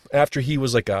after he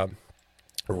was like a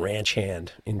ranch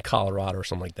hand in Colorado or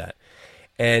something like that.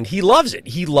 And he loves it.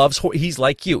 He's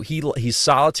like you. He's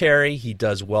solitary. He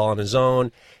does well on his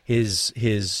own. His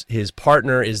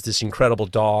partner is this incredible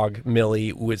dog,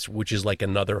 Millie, which is like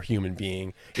another human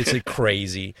being. It's like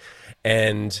crazy.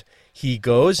 And he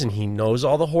goes and he knows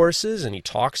all the horses and he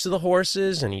talks to the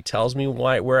horses and he tells me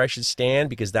where I should stand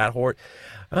because that horse.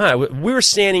 We were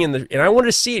standing and I wanted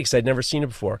to see it because I'd never seen it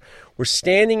before. We're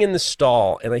standing in the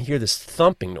stall and I hear this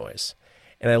thumping noise.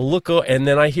 And I look, and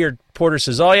then I hear Porter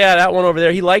says, "Oh yeah, that one over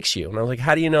there, he likes you." And I was like,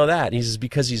 "How do you know that?" And he says,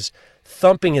 "Because he's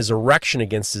thumping his erection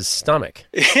against his stomach."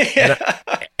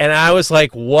 and I was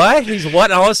like, "What? He's what?"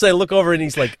 And all of a sudden I look over and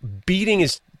he's like beating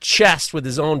his chest with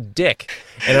his own dick.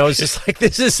 And I was just like,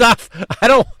 this is not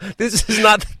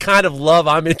the kind of love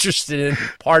I'm interested in.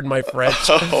 Pardon my French.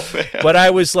 Oh, man. But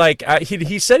I was like,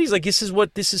 he said, he's like, this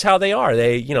is how they are.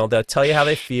 They'll tell you how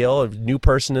they feel, a new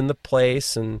person in the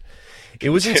place. And it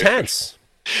was intense.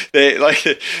 They like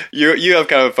you have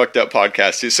kind of a fucked up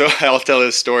podcast too. So I'll tell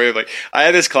this story of like, I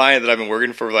had this client that I've been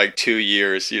working for like 2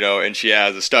 years, and she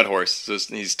has a stud horse. So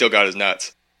he's still got his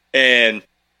nuts. And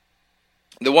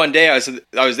the one day I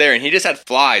was there and he just had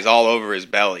flies all over his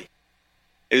belly.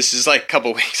 It was just like a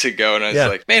couple weeks ago. And I was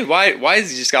like, man, why has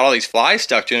he just got all these flies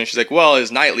stuck to him? And she's like, well,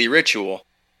 his nightly ritual.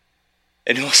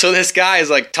 And so this guy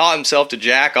has like taught himself to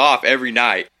jack off every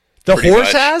night. The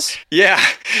horse has? Yeah.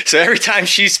 So every time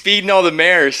she's feeding all the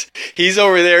mares, he's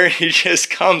over there and he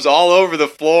just comes all over the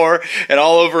floor and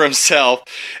all over himself.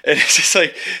 And it's just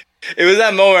like, it was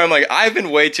that moment where I'm like, I've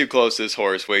been way too close to this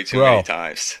horse way too many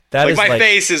times. My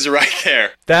face is right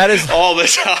there. That is all the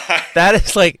time.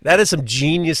 That is some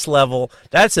genius level.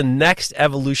 That's a next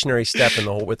evolutionary step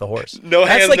with the horse. No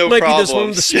hands, no problems. Might be one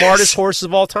of the smartest horses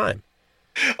of all time.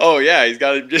 Oh yeah, he's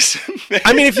got to just.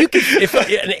 I mean, if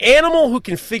an animal who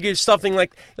can figure something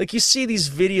like you see these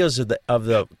videos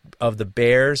of the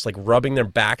bears like rubbing their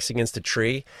backs against a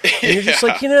tree, and you're just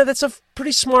like, that's a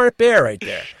pretty smart bear right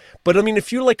there. But I mean,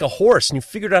 if you're like a horse and you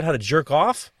figured out how to jerk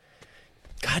off,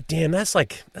 god damn, that's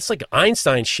like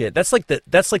Einstein shit. That's like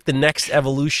the next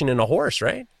evolution in a horse,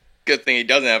 right? Good thing he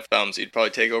doesn't have thumbs. He'd probably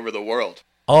take over the world.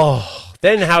 Oh,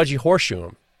 then how'd you horseshoe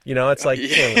him? It's like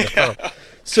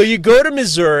So you go to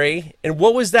Missouri, and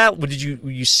what was that? Did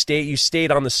you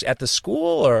stayed at the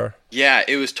school or? Yeah,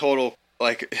 it was total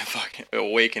like fucking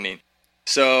awakening.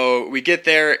 So we get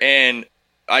there and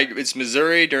it's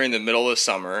Missouri during the middle of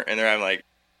summer, and they're having like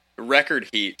record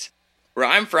heat. Where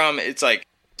I'm from, it's like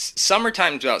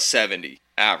summertime's about 70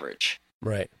 average.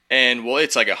 Right. And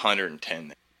it's like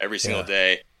 110 every single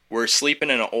day. We're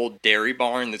sleeping in an old dairy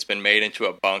barn that's been made into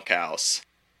a bunkhouse.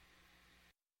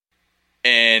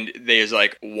 And there's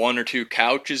like 1 or 2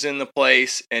 couches in the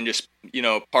place and just,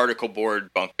 particle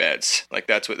board bunk beds. Like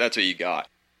that's what you got.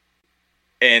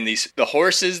 And the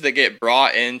horses that get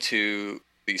brought into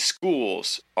these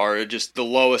schools are just the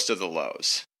lowest of the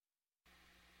lows.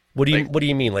 What do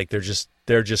you mean? Like they're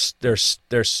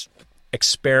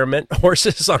experiment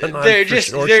horses they're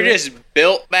just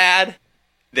built bad.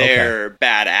 They're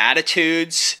bad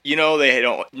attitudes.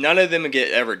 None of them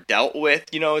get ever dealt with.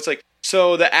 It's like,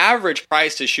 so the average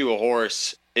price to shoe a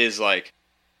horse is like,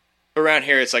 around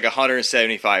here it's like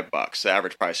 $175. The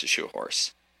average price to shoe a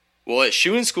horse. Well, at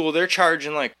shoeing school they're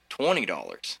charging like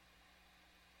 $20.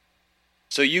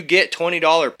 So you get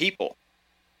 $20 people.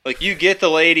 Like, you get the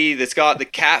lady that's got the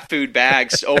cat food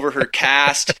bags over her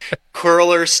cast,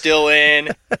 curler still in,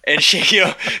 and she,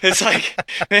 it's like,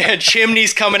 man,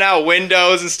 chimneys coming out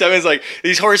windows and stuff. It's like,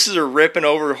 these horses are ripping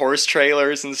over horse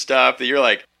trailers and stuff that you're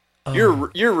like,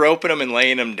 you're roping them and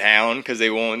laying them down because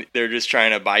they're just trying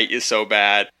to bite you so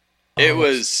bad. It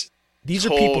was These are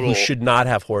people who should not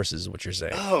have horses, is what you're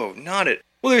saying. Oh, not it.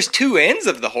 Well, there's two ends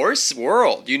of the horse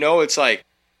world. It's like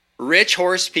rich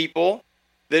horse people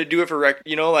that do it for like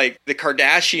the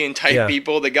Kardashian type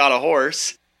people that got a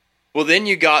horse, Well, then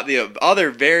you got the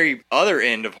other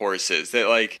end of horses that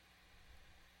like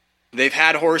they've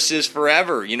had horses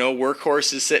forever, work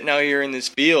horses sitting out here in this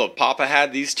field. Papa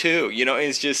had these too,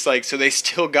 it's just like, so they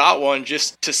still got one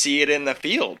just to see it in the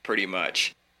field pretty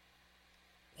much.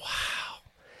 Wow.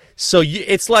 So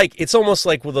it's almost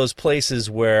like one of those places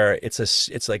where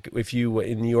it's like if you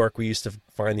in New York, we used to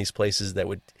find these places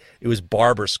it was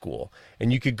barber school,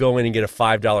 and you could go in and get a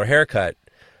 $5 haircut,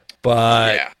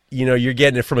 but you're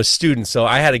getting it from a student. So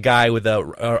I had a guy with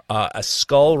a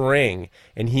skull ring,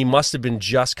 and he must have been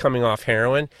just coming off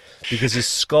heroin, because his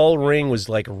skull ring was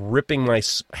like ripping my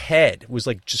head. It was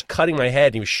like just cutting my head.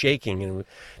 And he was shaking, and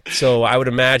so I would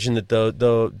imagine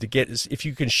that if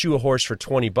you can shoe a horse for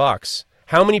 $20,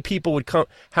 how many people would come?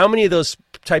 How many of those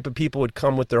type of people would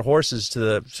come with their horses to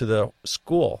the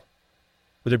school?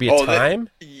 Would there be a time?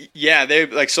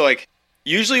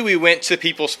 Usually we went to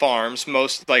people's farms, 4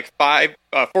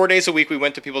 days a week we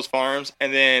went to people's farms,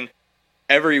 and then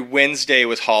every Wednesday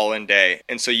was hauling day.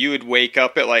 And so you would wake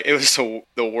up at it was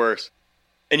the worst.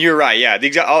 And you're right, yeah.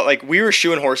 We were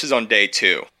shoeing horses on day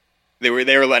 2. They were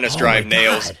letting us drive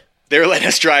nails. God. They were letting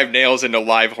us drive nails into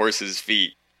live horses'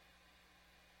 feet.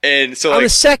 And so on the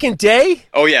second day?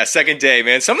 Oh yeah, second day,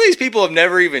 man. Some of these people have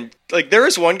never even there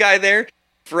was one guy there,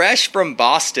 fresh from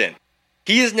Boston.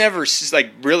 He has never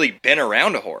really been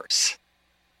around a horse.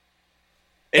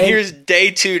 And here's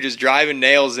day 2 just driving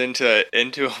nails into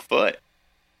a foot.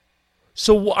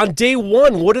 So on day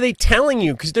 1, what are they telling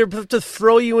you? Because they're about to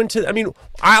throw you into... I mean,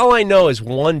 all I know is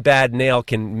one bad nail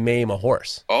can maim a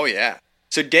horse. Oh, yeah.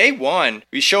 So day 1,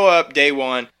 we show up day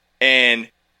 1, and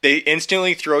they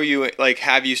instantly throw you,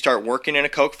 have you start working in a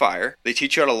coke fire. They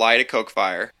teach you how to light a coke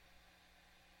fire.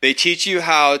 They teach you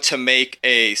how to make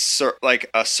a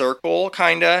circle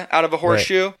kind of out of a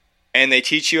horseshoe, right. And they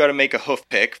teach you how to make a hoof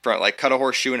pick, cut a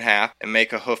horseshoe in half and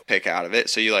make a hoof pick out of it.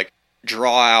 So you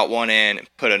draw out one end and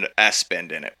put an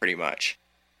S-bend in it, pretty much.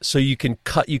 So you can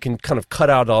kind of cut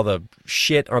out all the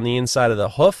shit on the inside of the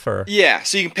hoof, or yeah.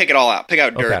 So you can pick it all out, pick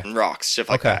out dirt and rocks, stuff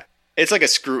like that. It's like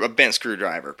a bent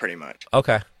screwdriver, pretty much.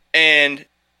 Okay. And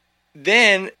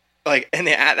then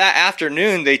that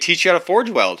afternoon, they teach you how to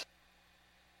forge weld.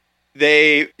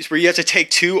 Where you have to take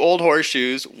 2 old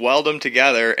horseshoes, weld them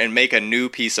together, and make a new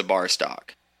piece of bar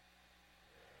stock.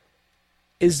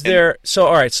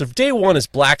 All right, so day 1 is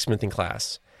blacksmithing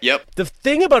class. Yep. The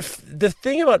thing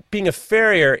about being a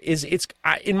farrier is it's,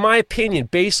 in my opinion,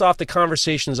 based off the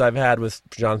conversations I've had with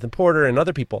Jonathan Porter and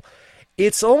other people,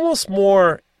 it's almost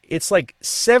more, it's like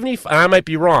 75, I might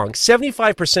be wrong,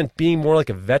 75% being more like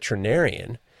a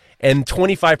veterinarian and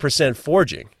 25%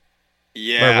 forging.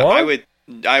 Yeah,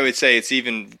 I would say it's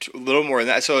even a little more than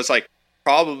that. So it's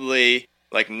probably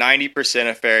 90%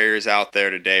 of farriers out there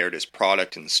today are just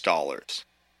product installers.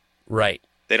 Right.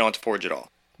 They don't have to forge at all.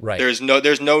 Right. There's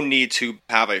no need to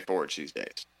have a forge these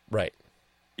days. Right.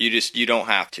 You don't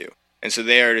have to. And so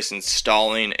they are just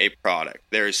installing a product.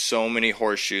 There's so many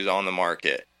horseshoes on the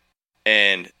market.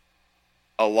 And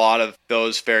a lot of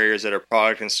those farriers that are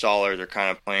product installers are kind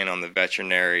of playing on the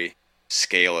veterinary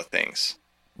scale of things.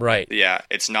 Right. Yeah,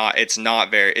 it's not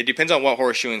very... It depends on what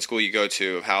horseshoeing school you go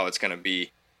to, of how it's going to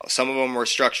be. Some of them were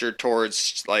structured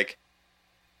towards,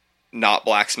 not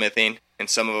blacksmithing, and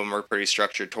some of them are pretty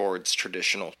structured towards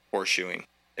traditional horseshoeing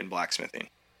and blacksmithing.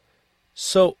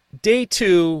 So, day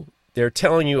 2, they're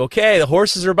telling you, okay, the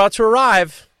horses are about to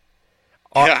arrive.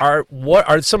 Are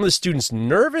some of the students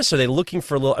nervous? Are they looking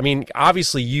for a little... I mean,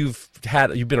 obviously you've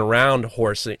been around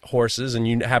horses and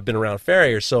you have been around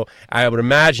farriers, so I would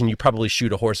imagine you probably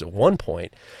shoot a horse at one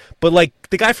point. But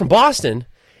the guy from Boston,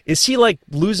 is he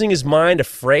losing his mind,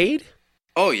 afraid?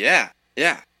 Oh yeah.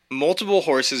 Yeah. Multiple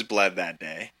horses bled that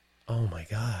day. Oh my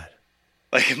God.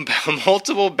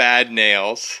 Multiple bad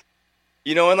nails.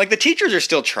 And the teachers are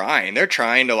still trying. They're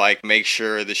trying to make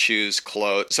sure the shoes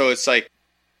close. So it's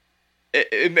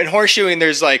in horseshoeing,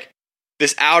 there's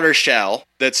this outer shell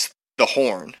that's the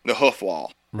horn, the hoof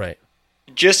wall. Right.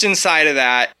 Just inside of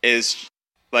that is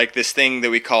this thing that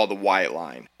we call the white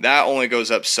line. That only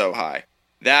goes up so high.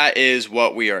 That is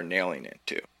what we are nailing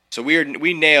into. So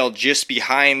we nail just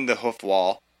behind the hoof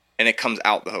wall, and it comes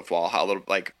out the hoof wall, a little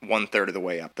 1/3 of the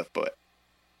way up the foot.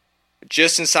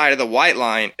 Just inside of the white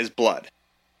line is blood.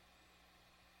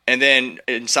 And then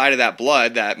inside of that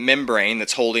blood, that membrane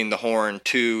that's holding the horn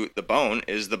to the bone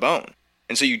is the bone.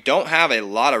 And so you don't have a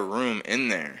lot of room in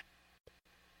there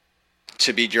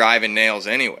to be driving nails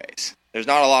anyways. There's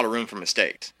not a lot of room for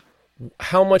mistakes.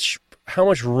 How much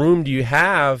room do you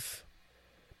have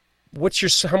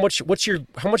how much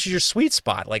is your sweet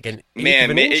spot? Like an eighth of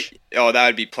an inch?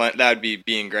 That would be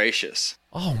being gracious.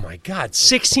 Oh my God,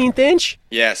 16th inch?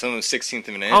 Yeah, someone's 16th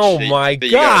of an inch. Oh my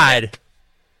God.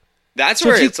 That's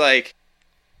where it's like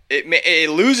it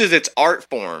loses its art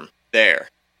form there.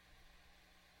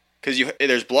 Because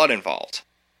there's blood involved.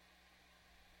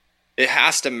 It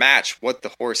has to match what the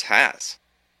horse has.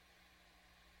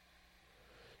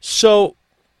 So,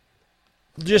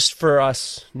 just for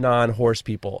us non-horse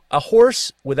people, a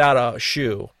horse without a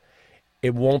shoe,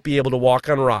 it won't be able to walk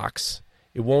on rocks.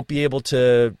 It won't be able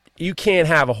to... You can't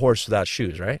have a horse without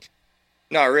shoes, right?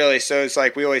 Not really. So it's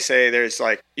like we always say there's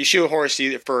like, you shoe a horse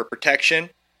either for protection,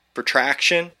 for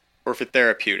traction, or for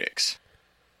therapeutics.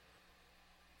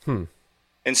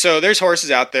 And so there's horses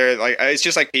out there, like it's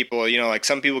just like people, like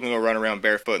some people can go run around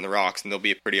barefoot in the rocks and they'll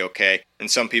be pretty okay.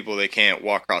 And some people, they can't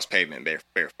walk across pavement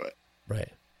barefoot. Right.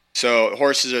 So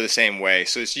horses are the same way.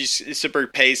 So it's a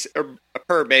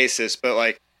per basis, but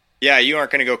like, yeah, you aren't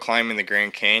going to go climbing the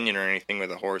Grand Canyon or anything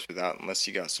with a horse unless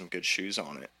you got some good shoes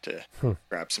on it to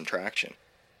grab some traction.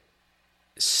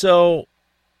 So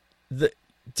the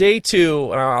day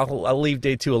 2, I'll leave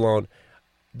day 2 alone.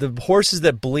 The horses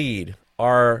that bleed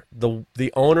are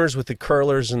the owners with the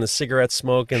curlers and the cigarette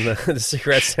smoke and the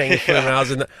cigarettes hanging from their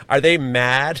mouths. And are they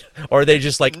mad, or are they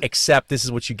just like, accept this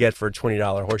is what you get for a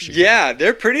 $20 horseshoe? Yeah,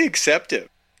 they're pretty acceptive.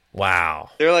 Wow.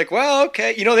 They're like, well,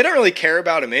 okay. They don't really care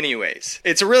about him anyways.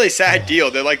 It's a really sad deal.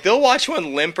 They're like, they'll watch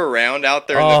one limp around out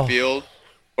there in the field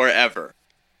forever.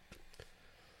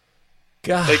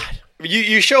 God. Like,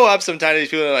 you show up sometimes, these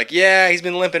people are like, yeah, he's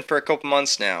been limping for a couple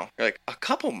months now. You're like, a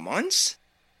couple months?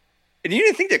 And you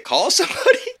didn't think to call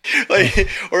somebody? Like,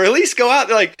 or at least go out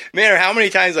there, like, man, how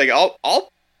many times, like,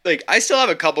 I still have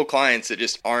a couple clients that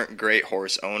just aren't great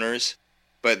horse owners,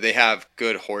 but they have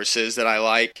good horses that I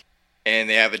like, and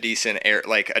they have a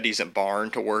decent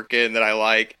barn to work in that I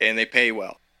like, and they pay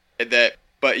well.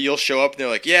 But you'll show up and they're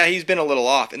like, yeah, he's been a little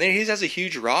off, and then he has a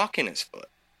huge rock in his foot.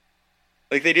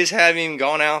 Like, they just haven't even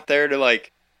gone out there to,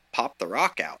 like, pop the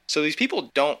rock out. So these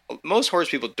people most horse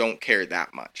people don't care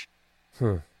that much.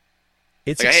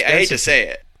 It's like, I hate to say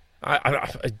it.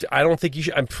 I don't think you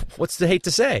should. What's the hate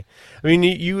to say? I mean,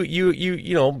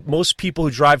 you most people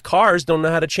who drive cars don't know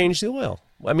how to change the oil.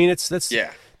 I mean, that's the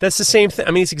same thing.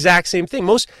 I mean, it's the exact same thing.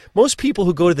 Most people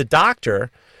who go to the doctor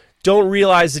don't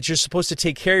realize that you're supposed to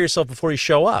take care of yourself before you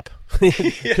show up.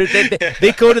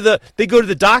 they go to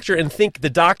the doctor and think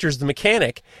the doctor's the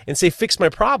mechanic and say, fix my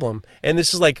problem. And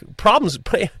this is like, problems.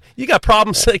 You got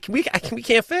problems like we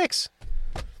can't fix.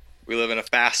 We live in a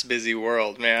fast, busy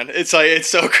world, man. It's like, it's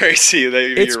so crazy that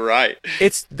you're right.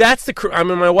 I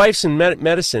mean, my wife's in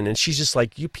medicine, and she's just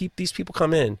like, these people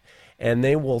come in, and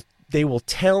they will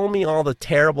tell me all the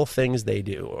terrible things they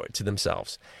do to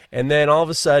themselves. And then all of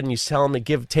a sudden you tell them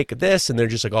to take this, and they're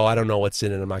just like, oh, I don't know what's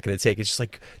in it, I'm not going to take it. It's just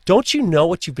like, don't you know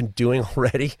what you've been doing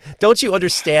already? Don't you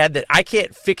understand that I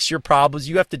can't fix your problems?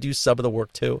 You have to do some of the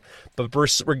work too. But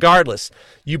regardless,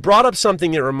 you brought up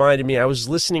something that reminded me. I was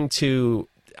listening to...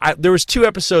 there was 2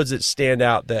 episodes that stand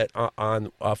out that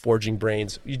on Forging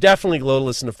Brains. You definitely go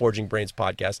listen to Forging Brains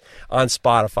podcast on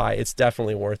Spotify. It's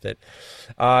definitely worth it.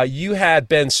 You had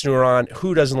Ben Snur on.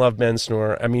 Who doesn't love Ben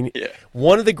Snur? I mean,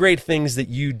 One of the great things that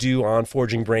you do on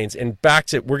Forging Brains, and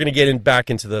we're going to get back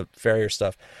into the farrier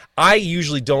stuff. I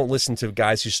usually don't listen to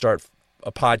guys who start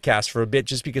a podcast for a bit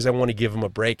just because I want to give them a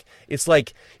break. It's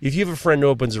like if you have a friend who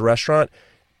opens a restaurant,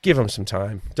 give them some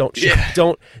time.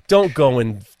 Don't go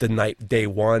in day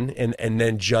one and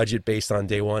then judge it based on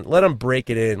day one. Let them break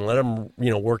it in. Let them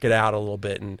work it out a little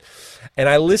bit. And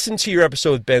I listened to your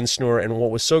episode with Ben Snur, and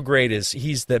what was so great is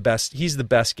he's the best. He's the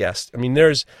best guest. I mean,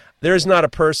 there's not a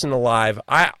person alive.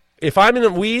 If I'm in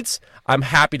the weeds, I'm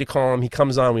happy to call him. He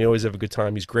comes on. We always have a good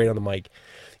time. He's great on the mic.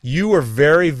 You are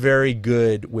very, very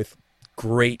good with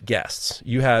great guests.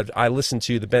 I listened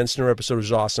to the Ben Snur episode,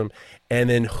 was awesome, and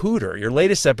then Hooter, your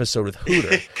latest episode with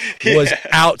Hooter was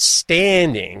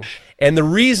outstanding. And the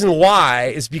reason why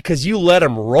is because you let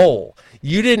him roll.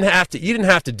 You didn't have to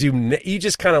you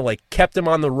just kind of like kept him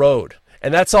on the road,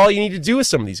 and that's all you need to do with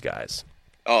some of these guys.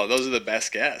 Oh, those are the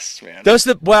best guests, man.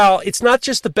 It's not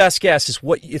just the best guest.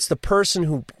 It's the person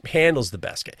who handles the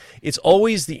best guest. It's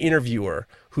always the interviewer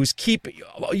who's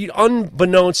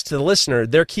unbeknownst to the listener,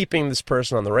 they're keeping this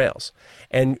person on the rails.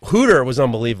 And Hooter was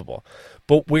unbelievable.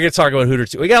 But we're going to talk about Hooter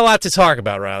too. We got a lot to talk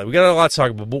about, Riley. We got a lot to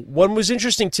talk about. But what was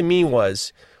interesting to me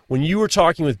was when you were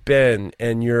talking with Ben,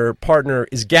 and your partner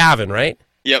is Gavin, right?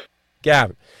 Yep.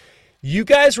 Gavin. You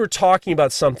guys were talking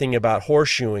about something about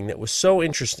horseshoeing that was so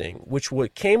interesting, which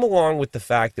came along with the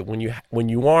fact that when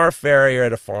you are a farrier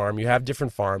at a farm, you have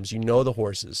different farms, you know the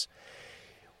horses.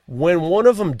 when one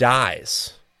of them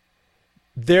dies,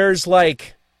 there's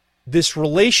like this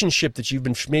relationship that you've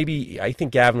been, maybe, I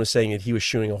think Gavin was saying that he was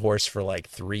shoeing a horse for like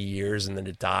 3 years and then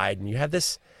it died. And you have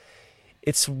this,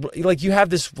 it's like you have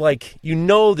this, like, you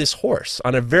know, this horse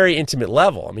on a very intimate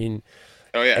level. I mean,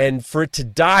 oh yeah. And for it to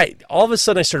die, all of a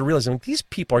sudden I started realizing, like, these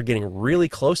people are getting really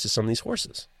close to some of these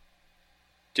horses.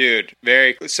 Dude,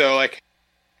 so like,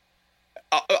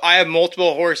 I have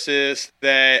multiple horses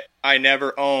that I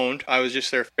never owned. I was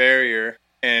just their farrier,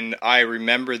 and I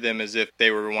remember them as if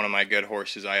they were one of my good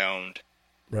horses I owned.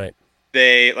 Right.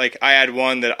 I had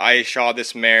one that I shod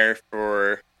this mare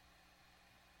for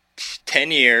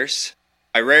 10 years.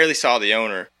 I rarely saw the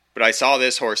owner, but I saw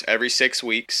this horse every 6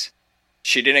 weeks.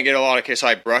 She didn't get a lot of care, so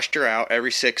I brushed her out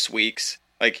every 6 weeks.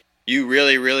 Like, you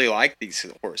really, really like these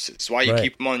horses. That's why you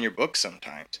keep them on your book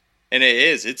sometimes. And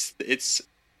it's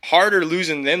harder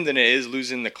losing them than it is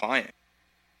losing the client.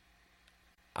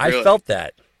 Really. I felt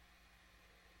that.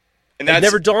 And that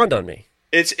never dawned on me.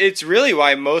 It's really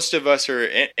why most of us are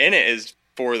in it is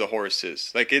for the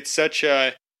horses. Like, it's such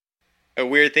a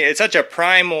weird thing. It's such a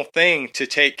primal thing to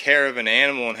take care of an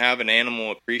animal and have an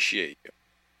animal appreciate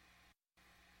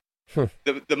you.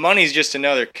 The money's just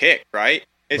another kick, right?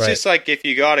 It's just like if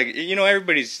you got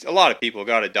a lot of people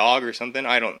got a dog or something.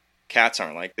 Cats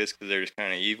aren't like this because they're just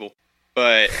kind of evil.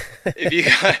 But if you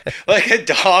got like a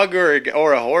dog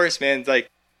or a horse, man, it's like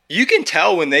you can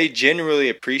tell when they genuinely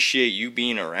appreciate you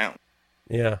being around.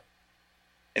 Yeah.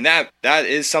 And that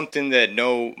is something that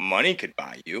no money could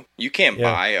buy you. You can't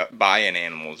buy an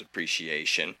animal's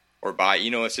appreciation or buy,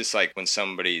 it's just like when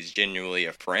somebody's genuinely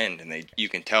a friend and you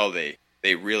can tell they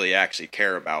really actually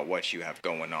care about what you have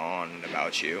going on and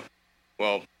about you.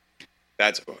 Well,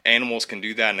 animals can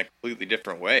do that in a completely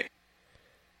different way.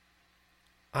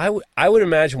 I would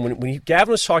imagine when Gavin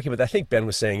was talking about that, I think Ben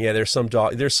was saying, there's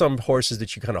some horses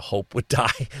that you kind of hope would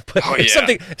die. But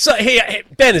hey,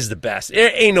 Ben is the best.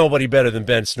 Ain't nobody better than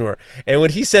Ben Snore. And when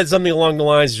he said something along the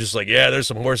lines, just like, there's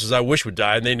some horses I wish would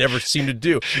die, and they never seem to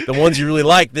do. The ones you really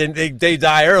like, they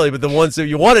die early, but the ones that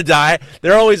you want to die,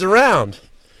 they're always around.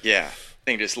 Yeah.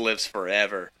 Thing just lives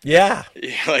forever. Yeah.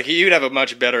 Like, you'd have a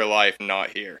much better life not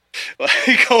here.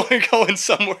 Like, going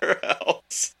somewhere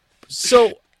else.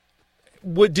 So,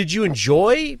 did you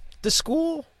enjoy the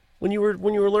school when you were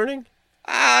learning?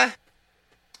 Not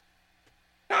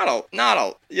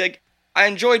like, I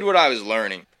enjoyed what I was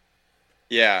learning.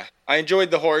 Yeah, I enjoyed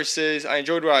the horses. I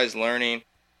enjoyed what I was learning.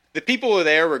 The people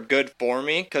there were good for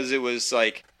me because it was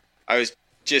like I was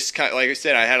just kind of, like I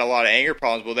said, I had a lot of anger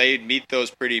problems. Well, they'd meet those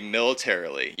pretty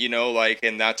militarily,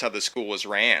 and that's how the school was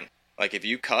ran. Like, if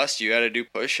you cussed, you had to do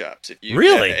push-ups.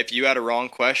 If you had a wrong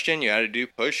question, you had to do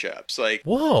push-ups. Like,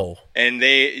 whoa. And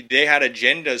they had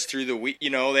agendas through the week.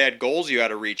 They had goals you had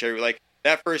to reach. Like,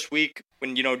 that first week,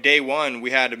 when, day one,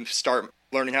 we had to start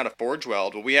learning how to forge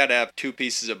weld. Well, we had to have 2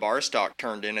 pieces of bar stock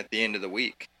turned in at the end of the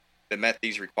week that met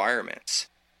these requirements.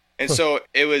 And so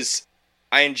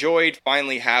I enjoyed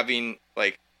finally having,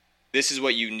 like, this is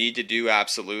what you need to do,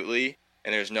 absolutely,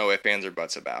 and there's no ifs, ands, or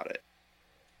buts about it.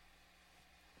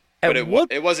 But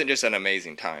it wasn't just an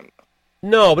amazing time.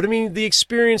 No, but I mean, the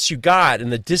experience you got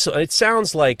and it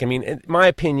sounds like, I mean, my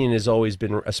opinion has always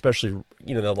been, especially,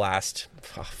 the last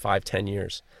 5-10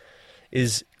 years,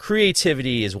 is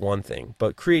creativity is one thing,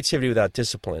 but creativity without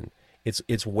discipline,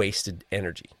 it's wasted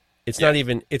energy. It's not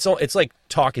even, it's like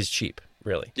talk is cheap,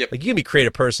 really. Yep. Like, you can be a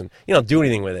creative person, you don't do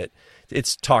anything with it.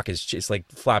 It's like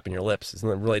flapping your lips. It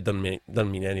really doesn't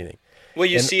mean anything. Well,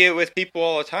 you see it with people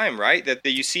all the time, right? That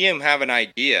you see them have an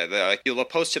idea. Like, you'll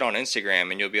post it on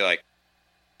Instagram, and you'll be like,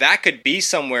 that could be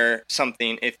something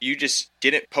if you just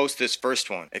didn't post this first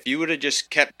one. If you would have just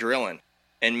kept drilling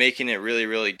and making it really,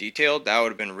 really detailed, that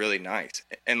would have been really nice.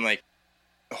 And, like,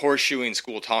 horseshoeing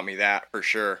school taught me that for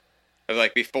sure.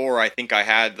 Like, before, I think I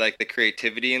had, like, the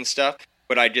creativity and stuff,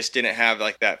 but I just didn't have,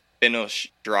 like, that finish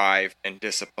drive and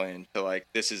discipline to, like,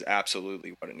 this is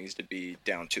absolutely what it needs to be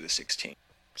down to the 16.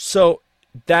 So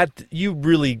do you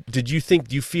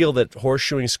feel that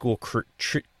horseshoeing school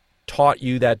taught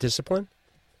you that discipline?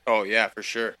 Oh yeah, for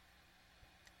sure.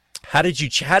 How did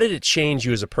it change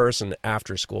you as a person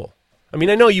after school? I mean,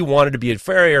 I know you wanted to be a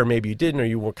farrier, or maybe you didn't, or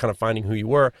you were kind of finding who you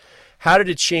were. How did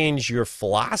it change your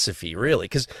philosophy, really?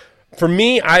 Because for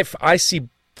me, I see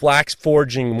black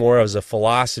forging more as a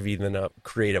philosophy than a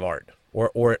creative art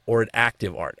or an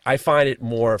active art. I find it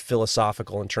more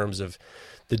philosophical in terms of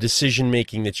the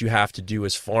decision-making that you have to do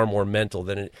is far more mental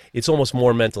than it's almost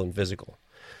more mental and physical.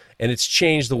 And it's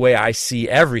changed the way I see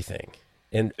everything.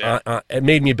 And it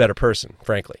made me a better person,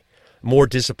 frankly. More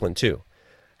disciplined, too.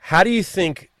 How do you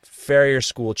think farrier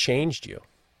school changed you?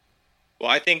 Well,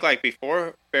 I think like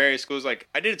before farrier schools, like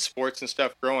I did sports and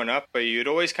stuff growing up, but you'd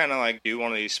always kind of like do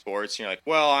one of these sports, and you're like,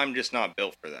 well, I'm just not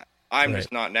built for that. I'm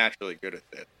just not naturally good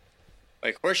at this.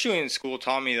 Like horseshoeing school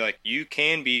taught me like you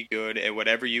can be good at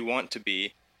whatever you want to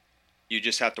be. You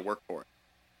just have to work for it.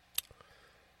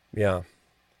 Yeah.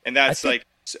 And that's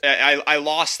I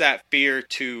lost that fear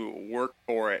to work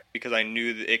for it because I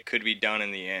knew that it could be done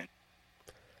in the end.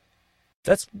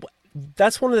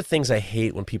 That's one of the things I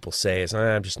hate when people say is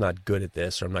I'm just not good at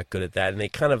this or I'm not good at that. And they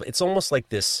kind of, it's almost like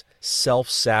this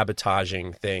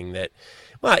self-sabotaging thing that,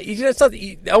 well, it's not,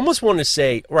 I almost want to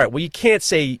say, right, well, you can't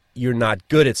say you're not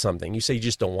good at something. You say you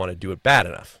just don't want to do it bad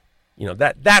enough. You know,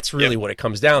 that's really what it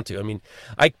comes down to. I mean,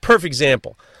 perfect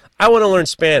example. I want to learn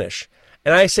Spanish,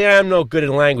 and I say I'm no good at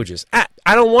languages. I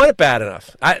don't want it bad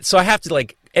enough. So I have to,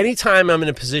 like, anytime I'm in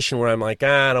a position where I'm like,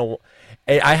 I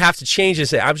have to change and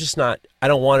say, I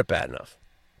don't want it bad enough.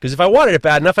 Because if I wanted it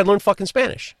bad enough, I'd learn fucking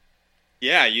Spanish.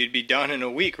 Yeah, you'd be done in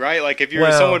a week, right? Like, if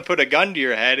someone put a gun to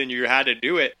your head and you had to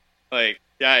do it, like,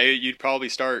 yeah, you'd probably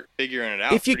start figuring it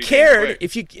out. If you cared,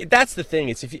 that's the thing.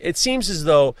 It seems as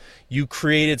though you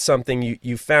created something,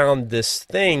 you found this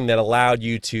thing that allowed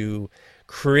you to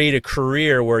create a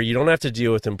career where you don't have to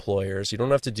deal with employers, you don't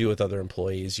have to deal with other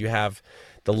employees, you have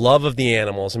the love of the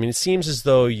animals. I mean, it seems as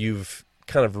though you've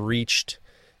kind of reached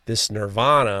this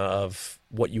nirvana of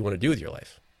what you want to do with your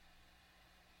life.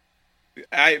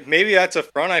 Maybe that's a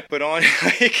front I put on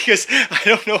because I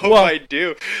don't know if I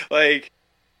do. Like,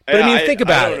 but I mean, think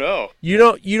about it. You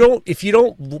don't. If you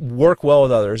don't work well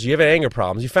with others, you have anger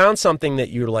problems. You found something that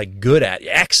you're like good at,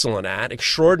 excellent at,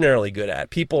 extraordinarily good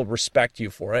at. People respect you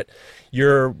for it.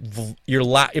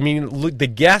 I mean, look, the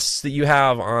guests that you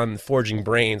have on Forging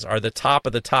Brains are the top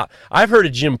of the top. I heard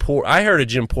of Jim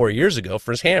Poor years ago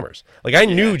for his hammers. Like I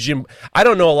knew Jim. I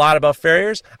don't know a lot about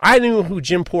farriers. I knew who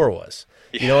Jim Poor was.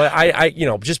 Yeah. You know, I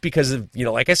just because of, you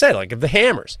know, like I said, like of the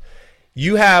hammers.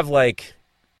 You have like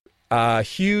a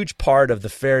huge part of the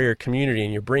farrier community,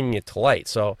 and you're bringing it to light.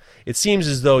 So it seems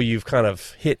as though you've kind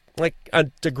of hit like a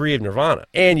degree of nirvana,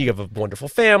 and you have a wonderful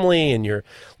family, and you're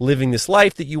living this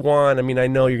life that you want. I mean, I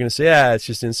know you're going to say, yeah, it's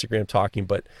just Instagram talking,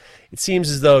 but it seems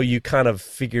as though you kind of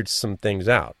figured some things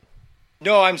out.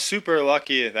 No, I'm super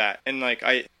lucky at that. And like,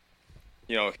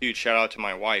 huge shout out to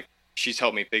my wife. She's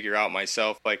helped me figure out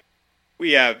myself. Like,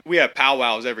 we have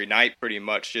powwows every night, pretty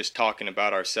much, just talking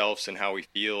about ourselves and how we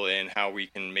feel and how we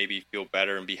can maybe feel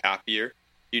better and be happier,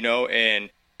 you know, and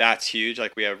that's huge.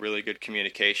 Like, we have really good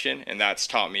communication, and that's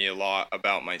taught me a lot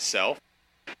about myself.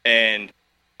 And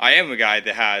I am a guy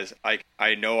that has,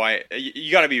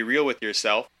 you got to be real with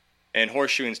yourself, and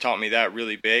horseshoeing's taught me that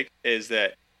really big, is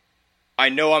that I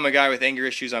know I'm a guy with anger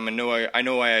issues. I know I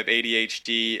have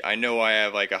ADHD. I know I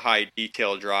have like a high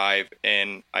detail drive,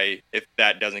 and if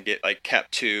that doesn't get like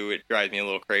kept to, it drives me a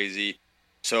little crazy.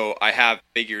 So I have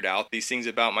figured out these things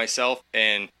about myself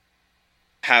and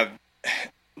have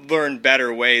learned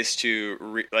better ways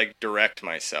to direct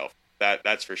myself.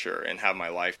 That's for sure, and have my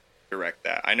life direct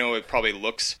that. I know it probably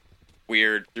looks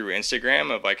weird through Instagram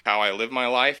of like how I live my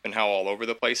life and how all over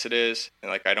the place it is,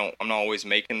 and like I'm not always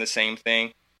making the same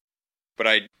thing. But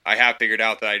I have figured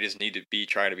out that I just need to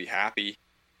try to be happy,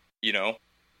 you know?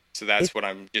 So that's what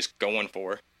I'm just going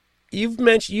for.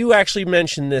 You actually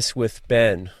mentioned this with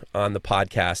Ben on the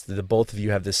podcast, that the both of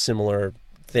you have this similar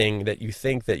thing that you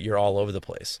think that you're all over the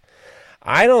place.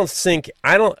 I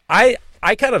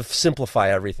kind of simplify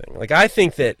everything. Like I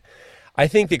think that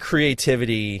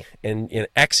creativity and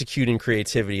executing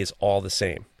creativity is all the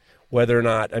same. Whether or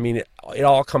not, I mean, it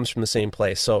all comes from the same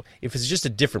place. So if it's just a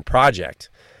different project,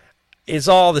 it's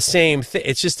all the same thing.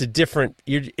 It's just a different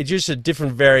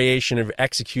variation of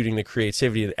executing the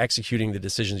creativity and executing the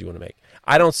decisions you want to make.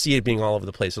 I don't see it being all over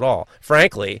the place at all.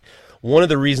 Frankly, one of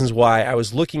the reasons why I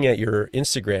was looking at your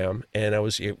Instagram, and I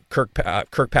was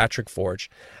Kirkpatrick Forge,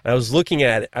 and I was looking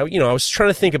at it, I was trying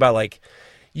to think about, like,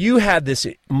 you had this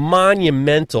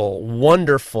monumental,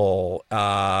 wonderful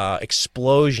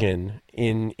explosion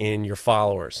in your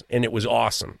followers, and it was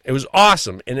awesome. It was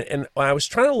awesome, and when I was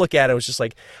trying to look at it, I was just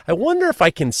like, I wonder if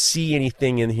I can see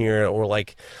anything in here, or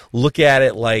like look at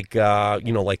it like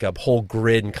like a whole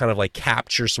grid and kind of like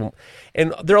capture some.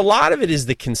 And a lot of it is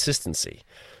the consistency.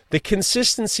 The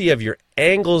consistency of your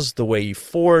angles, the way you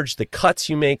forge, the cuts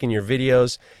you make in your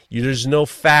videos. There's no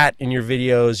fat in your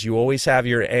videos. You always have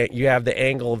you have the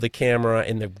angle of the camera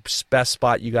in the best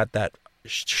spot. You got that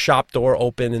shop door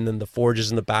open, and then the forge is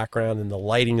in the background, and the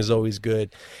lighting is always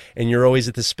good, and you're always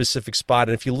at the specific spot.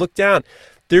 And if you look down,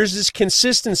 there's this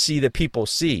consistency that people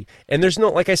see. And there's no,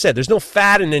 like I said, there's no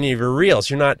fat in any of your reels.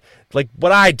 You're not like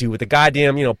what I do with the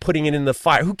goddamn, putting it in the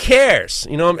fire. Who cares?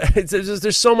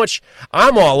 There's so much.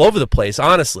 I'm all over the place,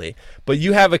 honestly. But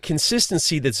you have a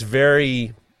consistency that's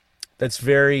very,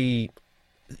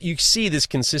 you see this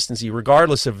consistency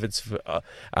regardless of it's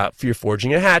if you're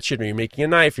forging a hatchet or you're making a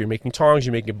knife, you're making tongs,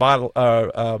 you're making a bottle,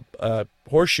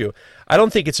 horseshoe. I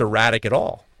don't think it's erratic at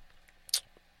all.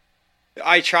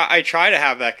 I try to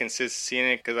have that consistency in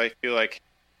it because I feel like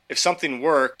if something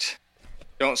worked,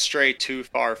 don't stray too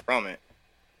far from it.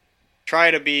 Try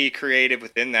to be creative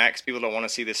within that because people don't want to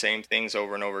see the same things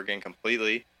over and over again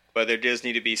completely. But there does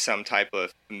need to be some type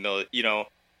of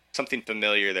something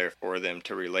familiar there for them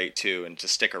to relate to and to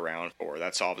stick around for.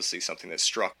 That's obviously something that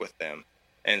struck with them.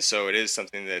 And so it is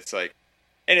something that's like,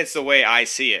 and it's the way I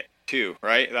see it too,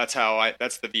 right? That's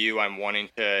the view I'm wanting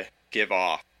to give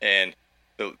off. And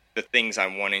the things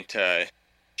I'm wanting to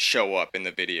show up in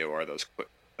the video are those quick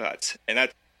cuts. And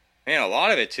that, man, a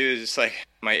lot of it too is just like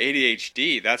my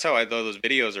ADHD. That's how those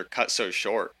videos are cut so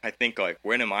short. I think like,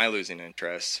 when am I losing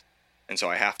interest? And so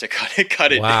I have to cut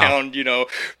it down,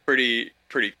 pretty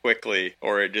quickly,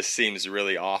 or it just seems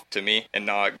really off to me and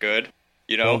not good,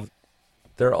 Well,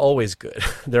 they're always good.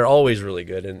 They're always really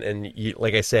good. And you,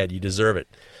 like I said, you deserve it.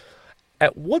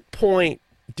 At what point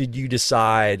did you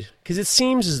decide, because it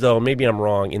seems as though, maybe I'm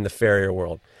wrong, in the farrier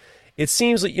world, it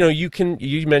seems like,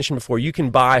 you mentioned before, you can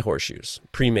buy horseshoes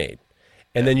pre-made,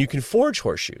 and then you can forge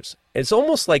horseshoes. It's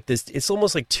almost like this. It's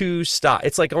almost like two stock.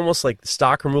 It's like almost like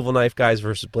stock removal knife guys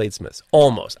versus bladesmiths.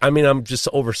 Almost. I mean, I'm just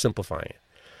oversimplifying it.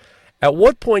 At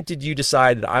what point did you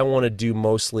decide that I want to do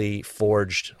mostly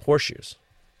forged horseshoes?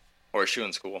 Horseshoe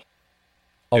in school.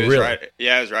 Oh, really?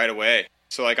 It was right away.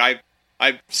 So like I've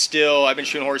been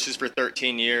shooting horses for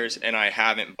 13 years, and I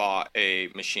haven't bought a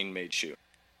machine-made shoe.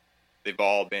 They've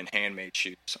all been handmade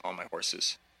shoes on my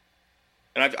horses.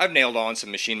 And I've nailed on some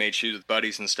machine-made shoes with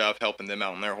buddies and stuff, helping them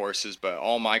out on their horses, but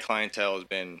all my clientele has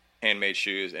been handmade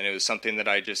shoes, and it was something that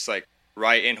I just, like,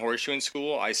 right in horseshoeing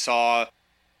school, I saw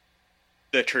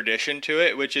the tradition to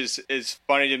it, which is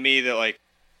funny to me that, like,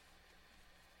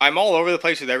 I'm all over the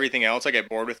place with everything else. I get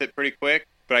bored with it pretty quick,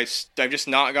 but I've just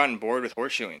not gotten bored with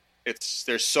horseshoeing.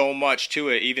 There's so much to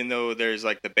it, even though there's,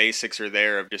 like, the basics are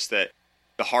there of just that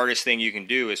the hardest thing you can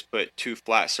do is put two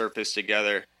flat surfaces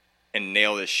together and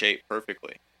nail this shape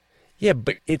perfectly. Yeah,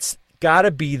 but it's got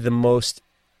to be the most,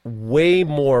 way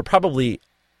more, probably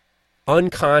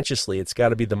unconsciously, it's got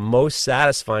to be the most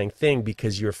satisfying thing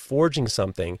because you're forging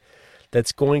something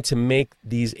that's going to make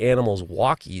these animals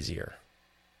walk easier.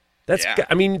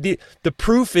 I mean, the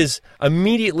proof is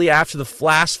immediately after the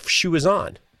last shoe is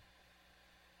on.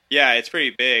 Yeah, it's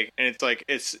pretty big, and it's like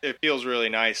it feels really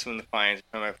nice when the clients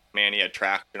come up, man, he had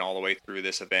traction all the way through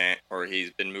this event, or he's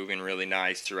been moving really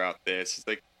nice throughout this. It's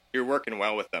like you're working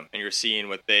well with them, and you're seeing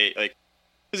what they like,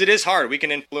 because it is hard. We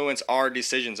can influence our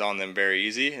decisions on them very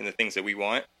easy and the things that we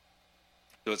want.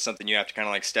 So it's something you have to kind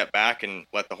of like step back and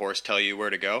let the horse tell you where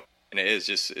to go. And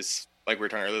it's like we were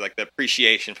talking earlier, like the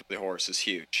appreciation for the horse is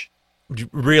huge.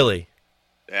 Really?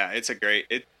 Yeah, and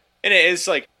it is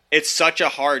like. It's such a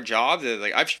hard job that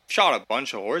like I've shot a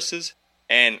bunch of horses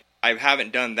and I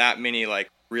haven't done that many like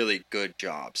really good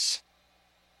jobs.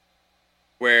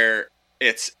 Where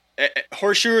it's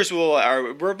horseshoers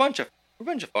we're a bunch of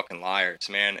fucking liars,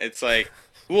 man. It's like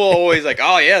we'll always like,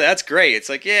 oh yeah, that's great. It's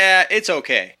like, yeah, it's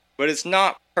okay, but it's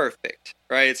not perfect,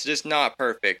 right? It's just not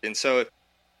perfect. And so,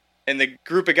 and the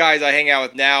group of guys I hang out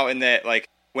with now, and that like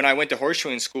when I went to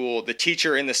horseshoeing school, the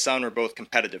teacher and the son were both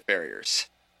competitive farriers.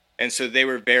 And so they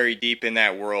were very deep in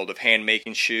that world of hand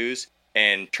making shoes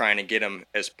and trying to get them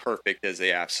as perfect as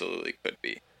they absolutely could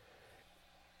be.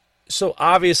 So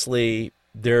obviously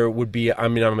there would be, I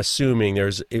mean, I'm assuming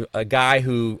there's a guy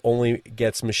who only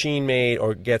gets machine made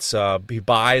or he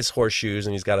buys horseshoes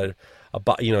and he's got a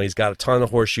ton of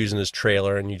horseshoes in his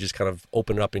trailer and you just kind of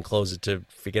open it up and close it to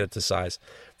get it to size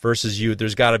versus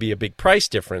there's got to be a big price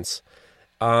difference.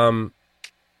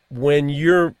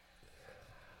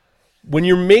 When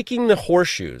you're making the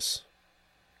horseshoes,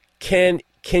 can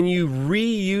you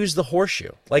reuse the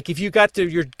horseshoe? Like if you got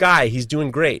your guy, he's doing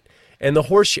great, and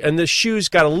the shoes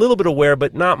got a little bit of wear,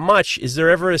 but not much. Is there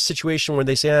ever a situation where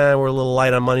they say, we're a little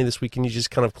light on money this week, and you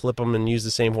just kind of clip them and use the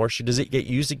same horseshoe? Does it get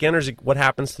used again, or what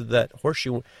happens to that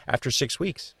horseshoe after 6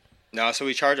 weeks? No, so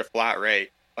we charge a flat rate,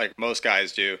 like most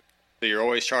guys do. So you're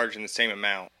always charging the same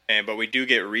amount, but we do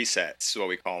get resets, is what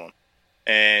we call them,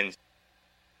 and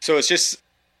so it's just.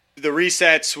 The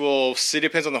resets it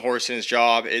depends on the horse and his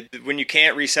job. When you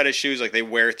can't reset his shoes, like they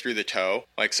wear through the toe.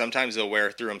 Like sometimes they'll wear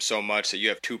through them so much that you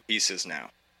have two pieces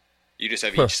now. You just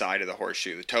have each side of the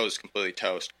horseshoe. The toe is completely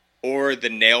toast. Or the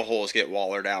nail holes get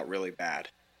wallered out really bad,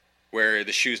 where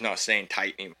the shoe's not staying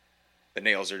tight anymore. The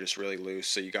nails are just really loose,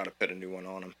 so you got to put a new one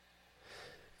on them.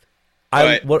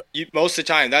 Most of the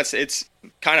time, it's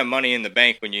kind of money in the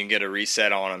bank when you can get a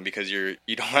reset on them, because you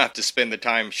don't have to spend the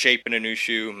time shaping a new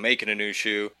shoe, making a new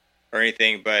shoe, or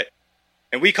anything.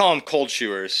 And we call them cold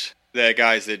shoers, the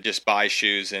guys that just buy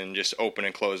shoes and just open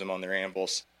and close them on their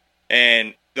anvils.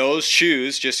 And those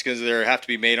shoes, just because they have to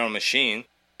be made on a machine,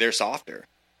 they're softer,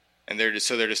 and they're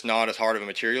just not as hard of a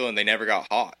material, and they never got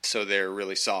hot, so they're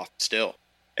really soft still.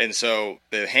 And so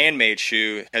the handmade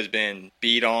shoe has been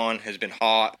beat on, has been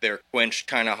hot, they're quenched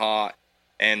kind of hot,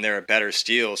 and they're a better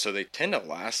steel, so they tend to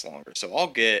last longer. So I'll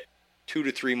get 2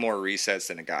 to 3 more resets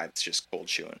than a guy that's just cold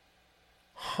shoeing.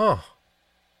 Huh.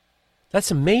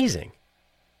 That's amazing.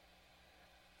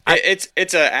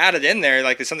 It's added in there,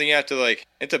 like it's something you have to, like,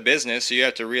 it's a business, so you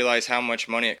have to realize how much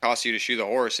money it costs you to shoe the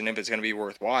horse, and if it's going to be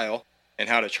worthwhile, and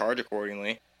how to charge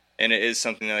accordingly. And it is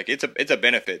something like, it's a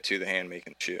benefit to the hand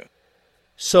making the shoe.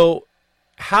 So,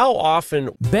 how often...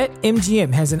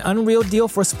 BetMGM has an unreal deal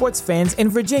for sports fans in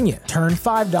Virginia. Turn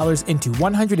 $5 into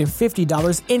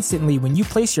 $150 instantly when you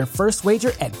place your first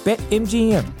wager at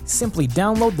BetMGM. Simply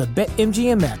download the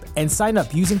BetMGM app and sign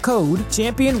up using code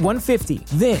Champion150.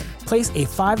 Then, place a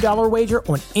 $5 wager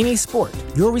on any sport.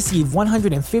 You'll receive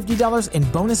 $150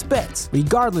 in bonus bets,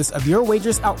 regardless of your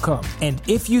wager's outcome. And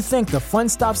if you think the fun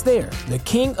stops there, the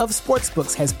king of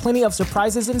sportsbooks has plenty of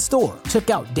surprises in store.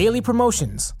 Check out daily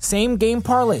promotions, same-game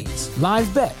parlays,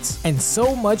 live bets, and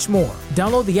so much more.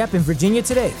 Download the app in Virginia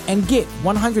today and get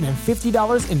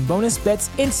 $150 in bonus bets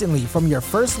instantly from your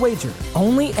first wager.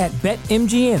 Only at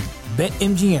BetMGM.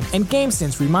 BetMGM and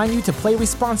GameSense remind you to play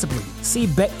responsibly. See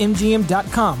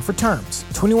BetMGM.com for terms.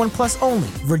 21 plus only.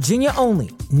 Virginia only.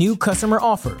 New customer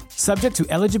offer. Subject to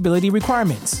eligibility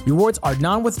requirements. Rewards are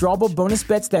non-withdrawable bonus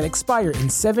bets that expire in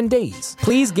 7 days.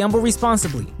 Please gamble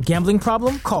responsibly. Gambling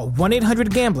problem? Call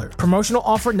 1-800-GAMBLER. Promotional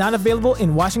offer not available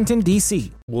in Washington,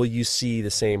 D.C. Will you see the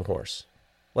same horse?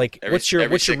 Like, every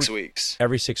 6 weeks.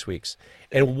 Every 6 weeks.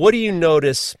 And what do you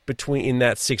notice in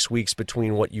that 6 weeks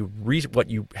between what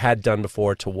you had done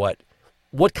before to what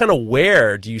kind of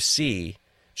wear do you see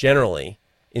generally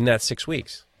in that 6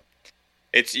 weeks?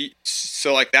 It's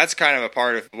so, like, that's kind of a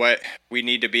part of what we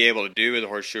need to be able to do as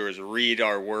horseshoers, read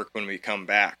our work when we come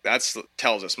back. That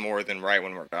tells us more than right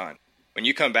when we're done. When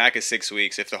you come back at 6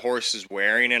 weeks, if the horse is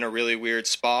wearing in a really weird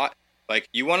spot, like,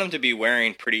 you want him to be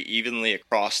wearing pretty evenly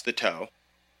across the toe,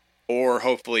 or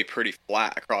hopefully pretty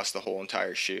flat across the whole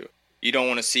entire shoe. You don't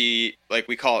want to see, like,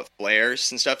 we call it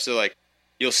flares and stuff. So, like,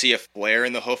 you'll see a flare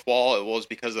in the hoof wall. It was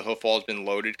because the hoof wall has been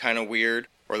loaded kind of weird,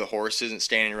 or the horse isn't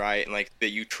standing right, and, like, that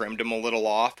you trimmed him a little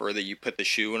off, or that you put the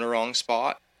shoe in the wrong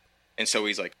spot. And so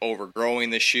he's, like,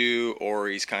 overgrowing the shoe, or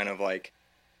he's kind of, like,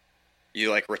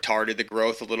 you, like, retarded the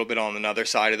growth a little bit on another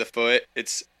side of the foot.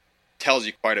 It's tells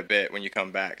you quite a bit when you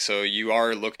come back. So you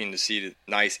are looking to see the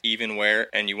nice even wear,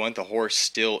 and you want the horse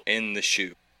still in the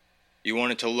shoe. You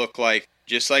want it to look like,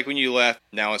 just like when you left,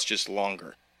 now it's just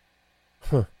longer.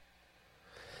 Huh.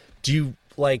 Do you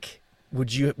make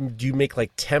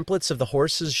like templates of the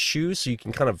horse's shoes so you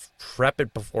can kind of prep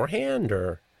it beforehand?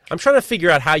 Or I'm trying to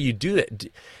figure out how you do that. Do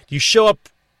you show up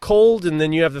cold and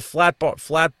then you have the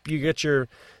flat, you get your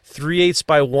 3/8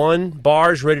 by 1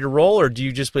 bars ready to roll, or do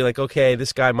you just be like, okay,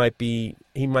 this guy might need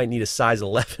a size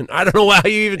 11? I don't know how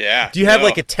you even. Yeah, do you have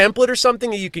like a template or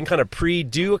something that you can kind of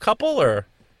pre-do a couple, or?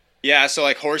 Yeah, so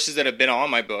like horses that have been on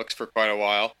my books for quite a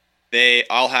while,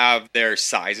 I'll have their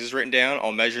sizes written down.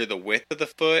 I'll measure the width of the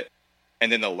foot,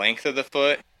 and then the length of the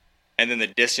foot, and then the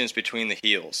distance between the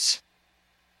heels.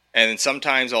 And then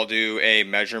sometimes I'll do a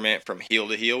measurement from heel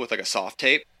to heel with like a soft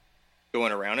tape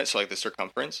going around it, so like the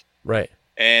circumference. Right.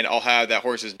 And I'll have that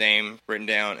horse's name written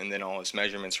down, and then all his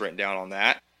measurements written down on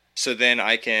that. So then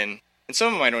I can, and some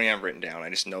of them I don't even have written down. I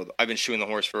just know, I've been shoeing the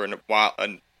horse for a while,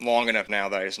 long enough now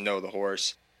that I just know the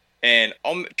horse. And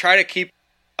I'll try to keep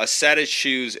a set of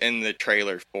shoes in the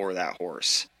trailer for that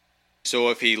horse. So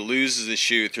if he loses the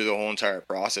shoe through the whole entire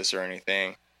process or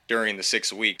anything during the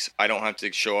 6 weeks, I don't have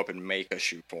to show up and make a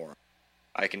shoe for him.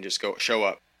 I can just show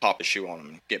up, pop a shoe on him,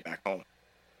 and get back home.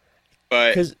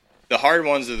 But the hard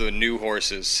ones are the new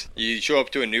horses. You show up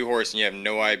to a new horse and you have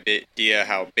no idea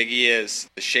how big he is,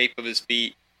 the shape of his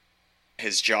feet,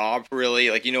 his job,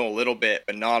 really. Like, you know a little bit,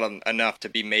 but not enough to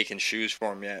be making shoes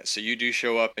for him yet. So you do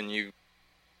show up and you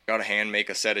got to hand make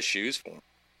a set of shoes for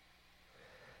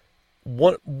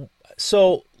him.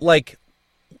 So, like,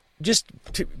 just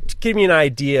to give me an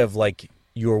idea of, like,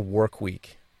 your work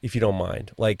week, if you don't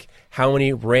mind. Like, how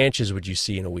many ranches would you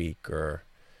see in a week? Or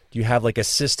Do you have like a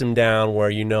system down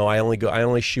where I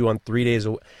only shoe on 3 days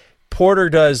a week? Porter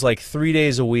does like 3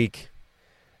 days a week,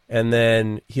 and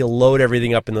then he'll load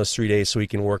everything up in those 3 days so he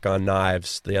can work on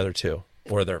knives the other 2,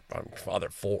 or their other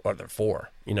 4.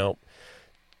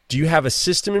 Do you have a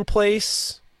system in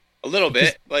place? A little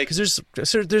bit, because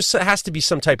there's has to be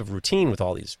some type of routine with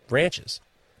all these ranches.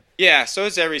 Yeah, so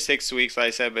it's every 6 weeks, like I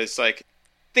said, but it's like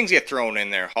things get thrown in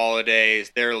there.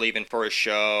 Holidays, they're leaving for a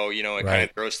show, it kind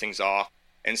of throws things off.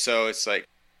 And so it's like,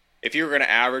 if you were going to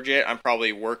average it, I'm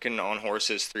probably working on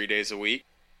horses 3 days a week,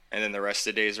 and then the rest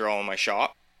of the days are all in my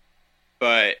shop.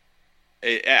 But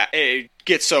it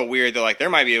gets so weird that, like, there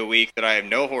might be a week that I have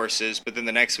no horses, but then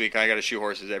the next week I got to shoe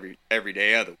horses every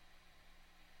day of the week.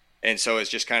 And so it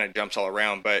just kind of jumps all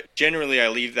around. But generally I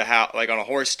leave the house, like on a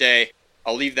horse day,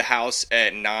 I'll leave the house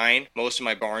at 9. Most of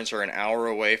my barns are an hour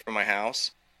away from my house.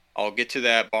 I'll get to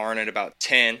that barn at about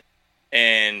 10,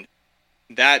 and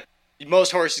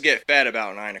most horses get fed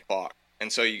about 9 o'clock.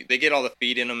 And so they get all the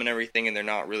feed in them and everything, and they're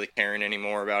not really caring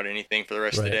anymore about anything for the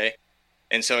rest of the day.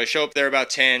 And so I show up there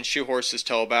about 10, shoe horses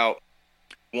till about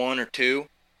 1 or 2,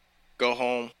 go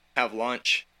home, have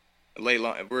lunch, late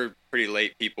lunch. We're pretty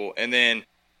late people. And then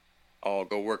I'll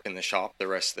go work in the shop the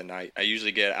rest of the night. I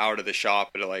usually get out of the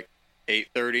shop at like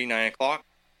 8:30, 9 o'clock.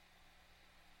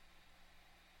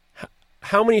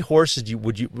 How many horses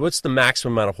what's the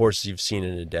maximum amount of horses you've seen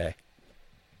in a day?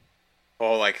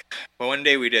 Oh, like one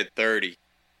day we did 30.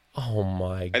 Oh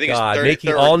my God. I think it's 30,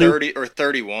 making all 30 new, or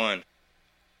 31.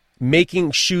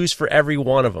 Making shoes for every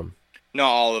one of them. Not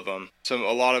all of them. A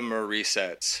lot of them are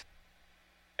resets.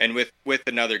 And with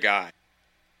another guy.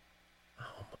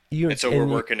 And so we're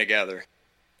working together.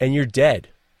 And you're dead.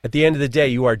 At the end of the day,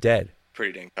 you are dead.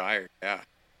 Pretty dang tired, yeah.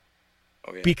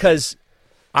 Oh, yeah. Because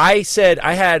I said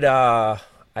I had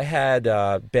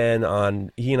Ben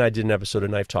on. He and I did an episode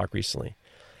of Knife Talk recently,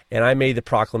 and I made the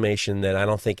proclamation that I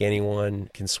don't think anyone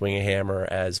can swing a hammer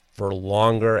for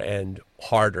longer and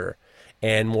harder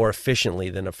and more efficiently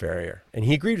than a farrier. And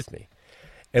he agreed with me.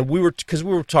 And we were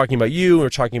talking about you, we were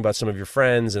talking about some of your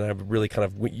friends, and I really kind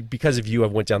of, because of you, I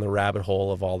went down the rabbit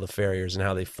hole of all the farriers and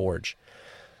how they forge.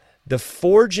 The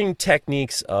forging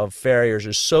techniques of farriers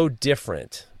are so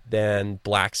different than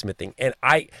blacksmithing. And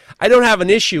I don't have an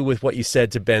issue with what you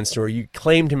said to Ben Stewart. You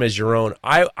claimed him as your own.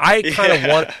 I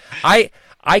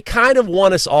kind of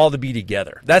want us all to be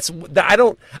together.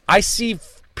 I see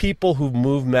people who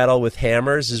move metal with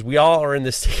hammers as we're all in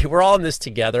this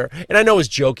together. And I know I was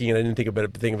joking and I didn't think of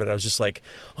it. I was just like,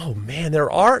 oh man, there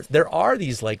are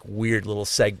these like weird little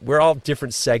we're all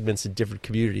different segments in different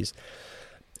communities.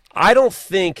 I don't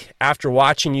think after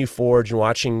watching you forge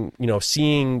and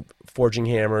seeing forging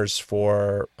hammers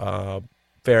for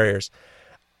farriers,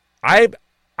 I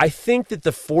think that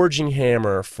the forging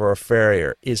hammer for a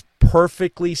farrier is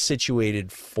perfectly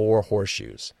situated for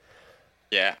horseshoes.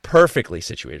 Yeah. Perfectly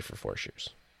situated for horseshoes.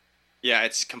 Yeah,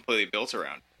 it's completely built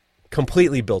around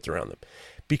them.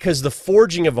 Because the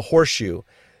forging of a horseshoe,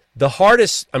 not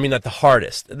the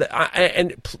hardest,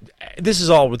 and this is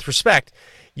all with respect,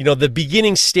 the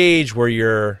beginning stage where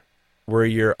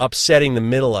you're upsetting the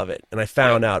middle of it. And I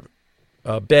found out,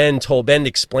 Ben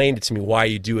explained it to me why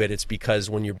you do it. It's because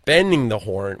when you're bending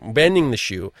the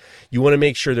shoe, you want to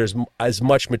make sure there's as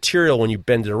much material when you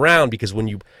bend it around, because when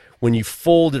you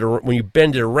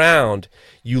bend it around,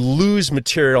 you lose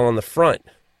material on the front.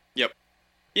 Yep.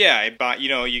 Yeah,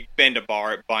 you bend a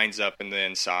bar, it binds up in the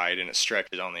inside and it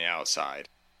stretches on the outside.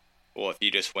 Well, if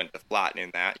you just went to flattening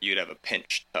that, you'd have a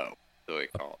pinched toe. So we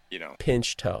call it,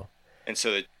 Pinched toe. And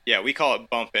so, we call it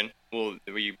bumping.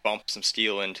 Where you bump some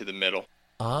steel into the middle.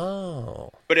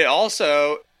 Oh. But it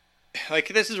also,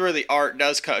 this is where the art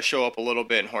does show up a little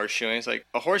bit in horseshoeing. It's like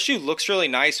a horseshoe looks really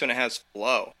nice when it has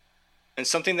flow. And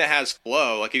something that has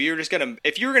flow, like if you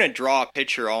were gonna draw a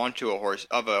picture onto a horse,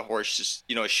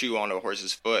 a shoe onto a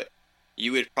horse's foot,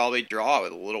 you would probably draw it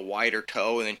with a little wider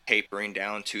toe and then tapering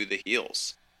down to the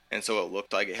heels. And so it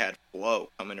looked like it had flow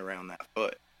coming around that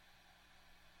foot.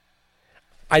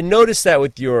 I noticed that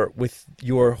with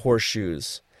your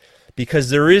horseshoes, because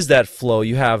there is that flow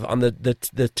you have on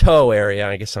the toe area.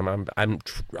 I guess I'm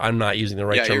not using the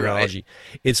right terminology.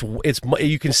 Right. It's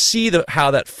you can see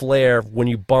how that flare when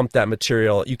you bump that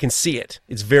material. You can see it.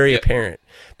 It's very apparent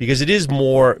because it is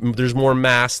more. There's more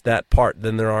mass that part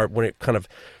than there are when it kind of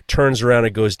turns around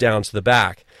and goes down to the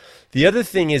back. The other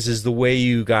thing is the way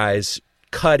you guys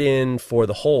cut in for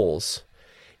the holes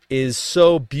is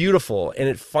so beautiful, and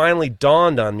it finally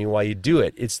dawned on me why you do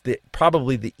it. It's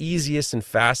probably the easiest and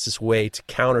fastest way to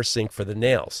countersink for the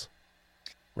nails,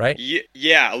 right?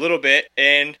 Yeah, a little bit,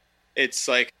 and it's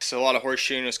like, so a lot of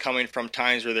horseshoeing was coming from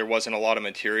times where there wasn't a lot of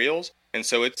materials, and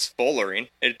so it's fullering.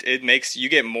 It makes you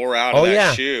get more out of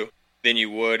that shoe than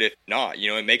you would if not.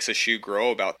 It makes a shoe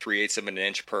grow about 3/8 of an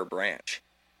inch per branch,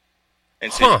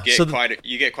 and so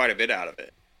you get quite a bit out of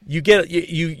it.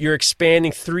 You're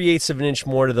expanding 3/8 of an inch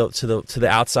more to the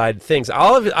outside things.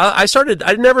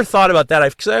 I never thought about that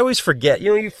because I always forget.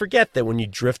 You forget that when you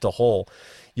drift a hole,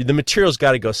 the material's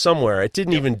got to go somewhere. It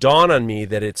didn't even dawn on me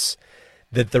that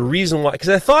the reason why, because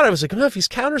I thought, I was like, if he's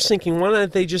countersinking, why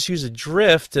don't they just use a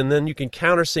drift and then you can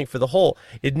countersink for the hole?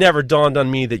 It never dawned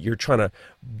on me that you're trying to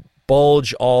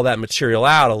bulge all that material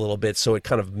out a little bit so it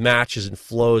kind of matches and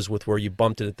flows with where you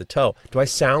bumped it at the toe. Do I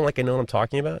sound like I know what I'm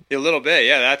talking about? A little bit,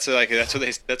 yeah. That's what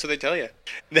they tell you.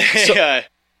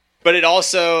 But it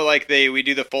also, we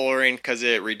do the fullering because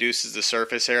it reduces the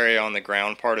surface area on the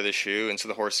ground part of the shoe, and so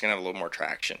the horse is gonna have a little more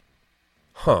traction.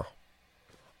 Huh.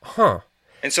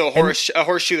 And so a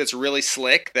horseshoe that's really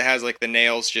slick, that has the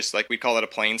nails just we call it a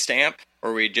plane stamp,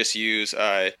 or we just use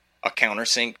a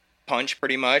countersink punch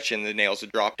pretty much, and the nails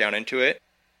would drop down into it.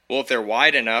 Well, if they're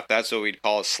wide enough, that's what we'd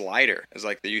call a slider. It's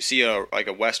you see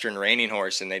a Western reining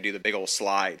horse, and they do the big old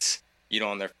slides,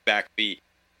 on their back feet.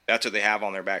 That's what they have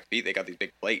on their back feet. They got these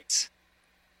big plates.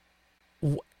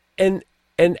 And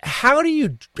how do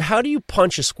you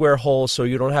punch a square hole so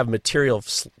you don't have material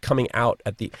coming out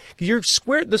at the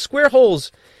square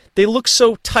holes? They look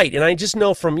so tight, and I just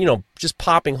know from just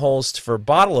popping holes for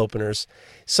bottle openers,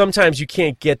 sometimes you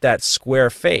can't get that square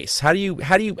face. How do you?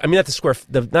 I mean, not the square.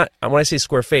 Not when I say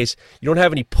square face, you don't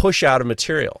have any push out of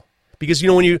material, because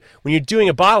when you're doing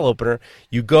a bottle opener,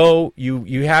 you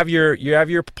have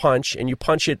your punch, and you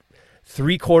punch it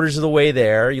 3/4 of the way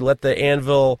there. You let the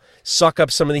anvil suck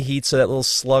up some of the heat so that little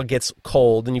slug gets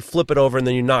cold, and you flip it over, and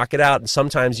then you knock it out. And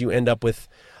sometimes you end up with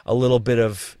a little bit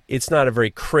of, it's not a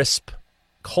very crisp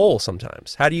hole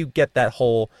sometimes. How do you get that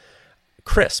hole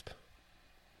crisp? Does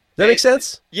that make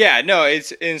sense? Yeah, no,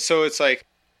 it's you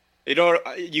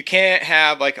can't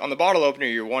have, on the bottle opener,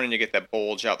 you're wanting to get that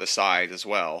bulge out the side as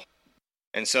well.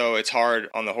 And so it's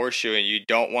hard on the horseshoe, and you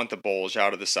don't want the bulge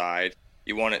out of the side.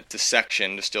 You want it to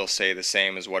section to still stay the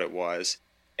same as what it was.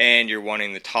 And you're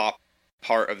wanting the top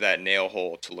part of that nail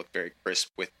hole to look very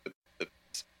crisp with the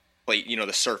plate,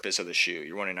 the surface of the shoe.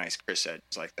 You're wanting nice crisp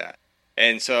edges like that.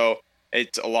 And so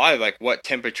it's a lot of what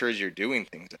temperatures you're doing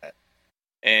things at,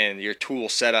 and your tool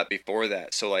set up before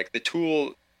that. So the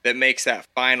tool that makes that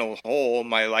final hole,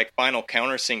 my final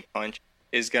countersink punch,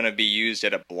 is going to be used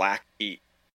at a black heat.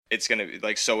 It's going to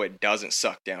be so it doesn't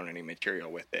suck down any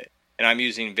material with it. And I'm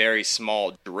using very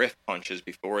small drift punches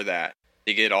before that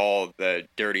to get all the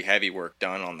dirty, heavy work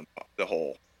done on the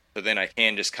hole. So then I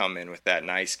can just come in with that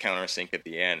nice countersink at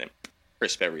the end and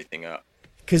crisp everything up.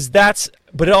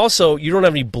 But also you don't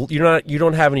have any blowout. You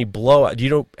don't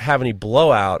have any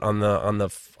blowout on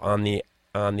the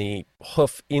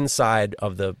hoof inside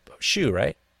of the shoe,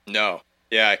 right? No,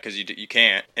 yeah, because you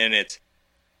can't, and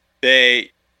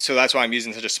so that's why I'm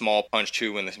using such a small punch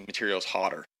too when the material's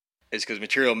hotter. Is because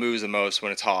material moves the most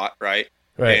when it's hot, right?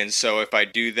 Right. And so if I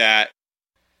do that,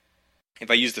 if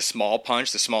I use the small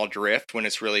punch, the small drift when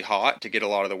it's really hot to get a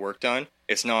lot of the work done,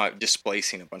 it's not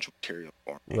displacing a bunch of material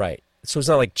for me. Right. So it's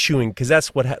not like chewing, because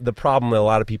that's what the problem that a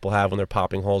lot of people have when they're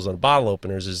popping holes on bottle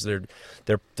openers is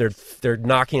they're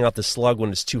knocking out the slug when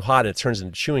it's too hot and it turns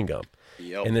into chewing gum.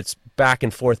 Yep. And it's back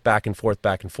and forth,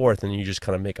 and you just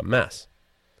kind of make a mess.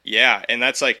 Yeah, and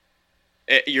that's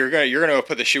you're gonna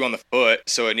put the shoe on the foot,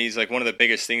 so it needs one of the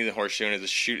biggest things in horseshoeing is the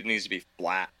shoe needs to be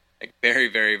flat, very,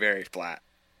 very, very flat.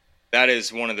 That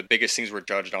is one of the biggest things we're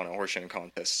judged on at horseshoeing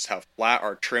contests: is how flat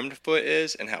our trimmed foot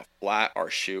is and how flat our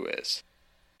shoe is.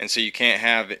 And so you can't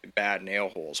have bad nail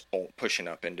holes pushing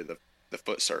up into the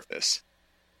foot surface.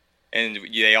 And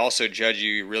they also judge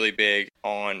you really big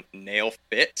on nail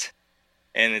fit,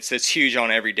 and it's huge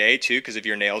on every day too, because if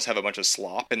your nails have a bunch of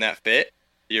slop in that fit,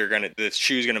 the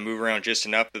shoe's gonna move around just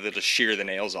enough that it'll shear the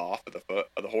nails off of the foot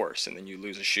of the horse, and then you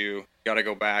lose a shoe. You gotta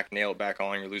go back, nail it back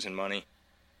on. You're losing money,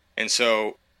 and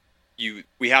so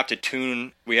we have to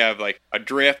tune. We have a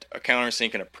drift, a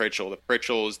countersink, and a pritchel. The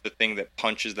pritchel is the thing that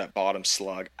punches that bottom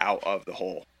slug out of the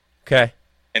hole. Okay.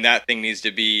 And that thing needs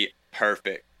to be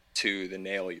perfect to the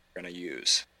nail you're gonna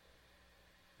use.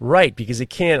 Right, because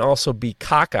it can't also be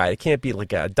cockeyed. It can't be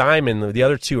like a diamond. The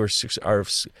other two are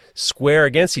square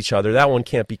against each other. That one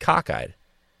can't be cockeyed.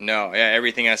 No, yeah,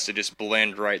 everything has to just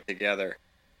blend right together.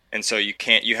 And so you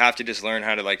have to just learn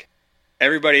how to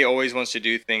everybody always wants to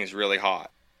do things really hot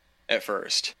at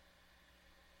first.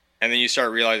 And then you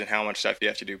start realizing how much stuff you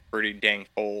have to do pretty dang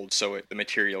cold so the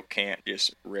material can't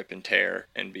just rip and tear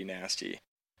and be nasty.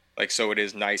 So it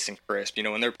is nice and crisp.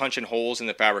 When they're punching holes in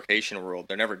the fabrication world,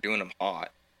 they're never doing them hot.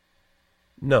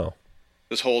 No.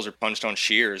 those holes are punched on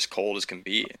shears, cold as can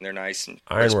be, and they're nice and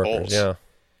ironworkers. holes.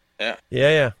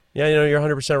 Yeah. You're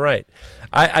 100% right.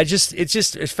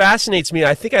 It fascinates me.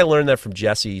 I think I learned that from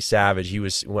Jesse Savage.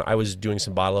 When I was doing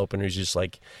some bottle openers, just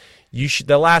like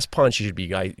the last punch, you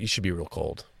should be real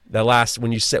cold. That last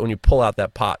when you pull out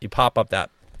that pot, you pop up that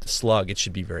slug, it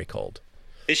should be very cold.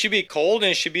 It should be cold,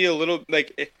 and it should be a little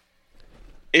like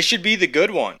it should be the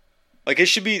good one. Like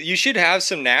you should have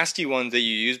some nasty ones that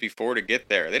you use before to get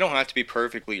there. They don't have to be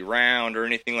perfectly round or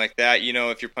anything like that.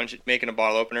 If you're making a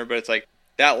bottle opener, but it's like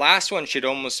that last one should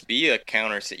almost be a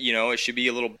counter. It should be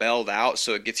a little belled out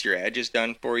so it gets your edges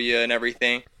done for you and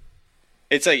everything.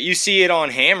 It's like you see it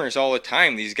on hammers all the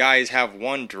time. These guys have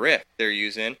one drift they're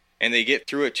using, and they get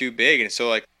through it too big, and so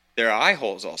like their eye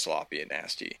hole's all sloppy and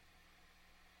nasty.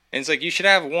 And it's like you should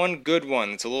have one good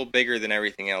one that's a little bigger than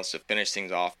everything else to finish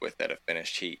things off with at a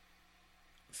finished heat.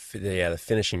 Yeah, the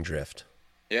finishing drift.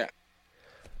 Yeah.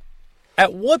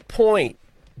 At what point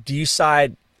do you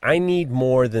decide I need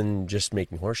more than just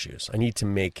making horseshoes? I need to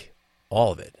make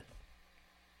all of it.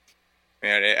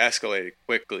 Man, it escalated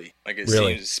quickly. Like it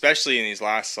really? Seems, especially in these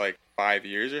last 5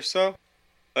 years or so.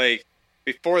 Like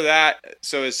before that,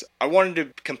 I wanted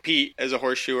to compete as a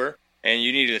horseshoer. And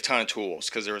you needed a ton of tools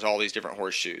because there was all these different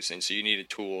horseshoes. And so you needed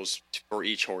tools for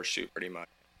each horseshoe pretty much.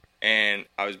 And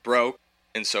I was broke.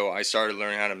 And so I started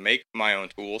learning how to make my own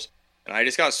tools. And I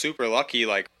just got super lucky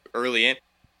early in.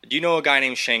 Do you know a guy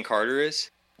named Shane Carter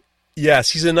is? Yes,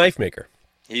 he's a knife maker.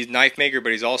 He's a knife maker,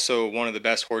 but he's also one of the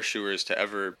best horseshoers to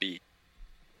ever be.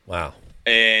 Wow.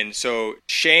 And so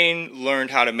Shane learned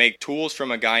how to make tools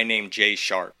from a guy named Jay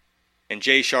Sharp. And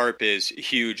Jay Sharp is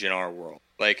huge in our world.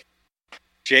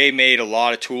 Jay made a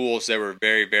lot of tools that were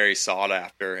very, very sought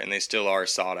after, and they still are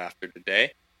sought after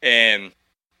today. And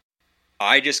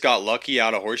I just got lucky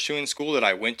out of horseshoeing school that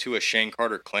I went to a Shane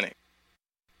Carter clinic.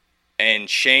 And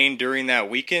Shane, during that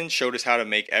weekend, showed us how to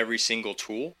make every single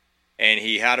tool. And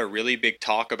he had a really big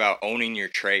talk about owning your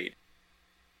trade.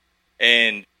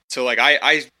 And so,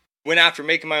 I went after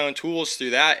making my own tools through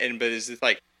that. But it's just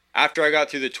after I got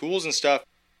through the tools and stuff,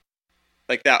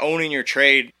 that owning your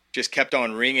trade just kept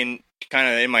on ringing kind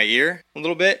of in my ear a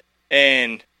little bit.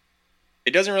 And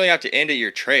it doesn't really have to end at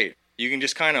your trade. You can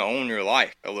just kind of own your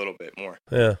life a little bit more.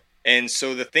 Yeah. And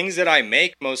so the things that I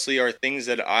make mostly are things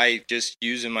that I just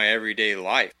use in my everyday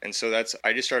life. And so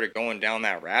I just started going down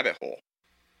that rabbit hole.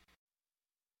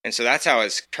 And so that's how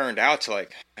it's turned out to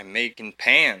I'm making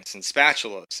pans and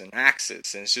spatulas and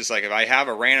axes. And it's just if I have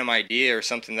a random idea or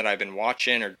something that I've been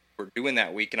watching or doing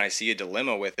that week and I see a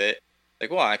dilemma with it,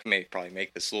 I can probably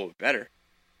make this a little better.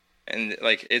 And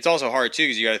it's also hard too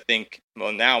because you got to think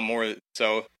now more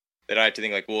so that I have to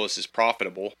think this is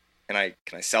profitable. Can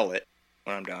I sell it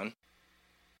when I'm done?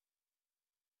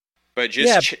 But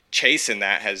just chasing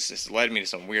that has led me to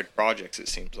some weird projects. It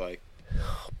seems like.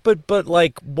 But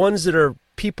ones that are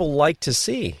people like to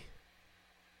see.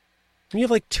 You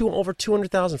have over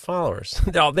 200,000 followers.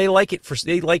 No, they like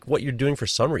what you're doing for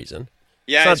some reason.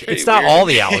 Yeah, it's not all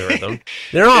the algorithm.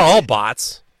 They're not all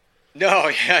bots. No,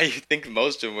 yeah, you think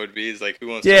most of them would be. It's who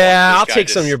wants to Yeah, I'll take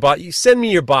some of your bots. You send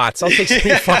me your bots. I'll take some of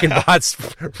your fucking bots,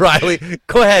 Riley.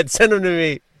 Go ahead, send them to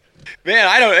me. Man,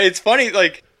 it's funny,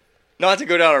 not to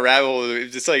go down a rabbit hole.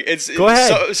 It's go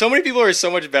ahead. So many people are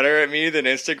so much better at me than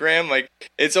Instagram.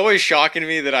 It's always shocking to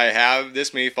me that I have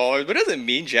this many followers, but it doesn't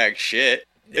mean jack shit.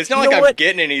 It's not I'm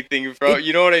getting anything from,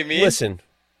 you know what I mean? Listen,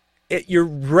 you're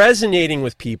resonating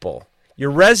with people. You're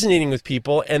resonating with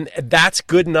people, and that's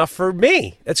good enough for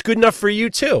me. That's good enough for you,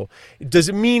 too. Does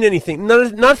it mean anything?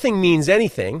 Nothing means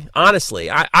anything, honestly.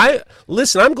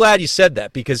 Listen, I'm glad you said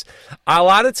that, because a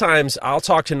lot of times I'll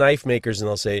talk to knife makers, and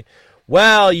they'll say,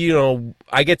 well,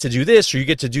 I get to do this, or you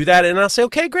get to do that, and I'll say,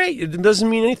 okay, great. It doesn't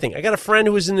mean anything. I got a friend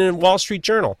who was in the Wall Street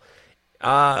Journal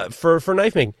for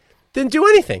knife making. Didn't do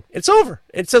anything. It's over.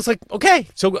 It's just okay,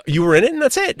 so you were in it, and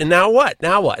that's it. And now what?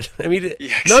 I mean,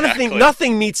 yeah,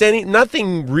 exactly.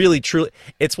 nothing really truly.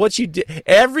 It's what you do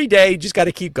every day. You just got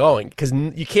to keep going because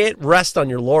you can't rest on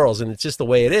your laurels, and it's just the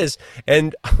way it is.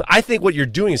 And I think what you're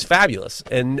doing is fabulous,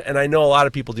 and I know a lot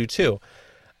of people do too.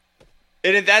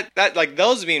 And that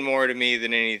those mean more to me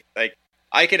than any.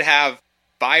 I could have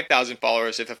 5,000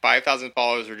 followers. If the 5,000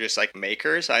 followers were just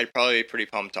makers, I'd probably be pretty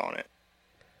pumped on it.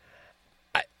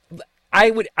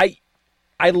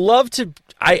 I'd love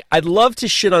to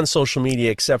shit on social media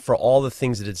except for all the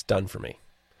things that it's done for me.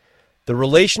 The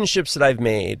relationships that I've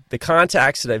made, the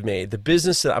contacts that I've made, the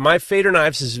business that my Fader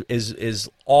Knives is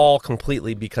all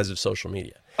completely because of social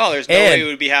media. Oh, there's no way we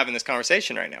would be having this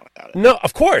conversation right now without it. No,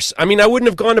 of course. I mean, I wouldn't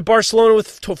have gone to Barcelona with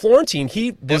Florentine.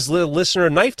 He was a listener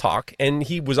of Knife Talk, and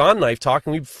he was on Knife Talk,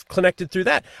 and we've connected through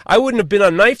that. I wouldn't have been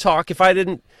on Knife Talk if I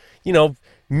didn't,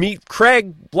 meet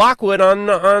Craig Blockwood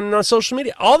on social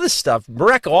media. All this stuff,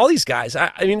 Mareko, all these guys.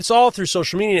 I mean, it's all through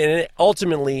social media, and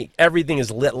ultimately everything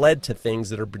has led to things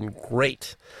that have been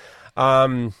great.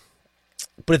 But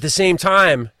at the same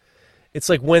time, it's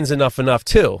like, when's enough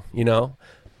too, Yeah.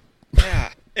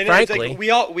 And frankly, it's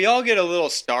like we all get a little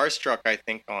starstruck, I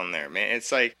think, on there, man.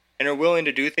 It's like, and are willing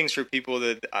to do things for people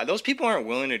that those people aren't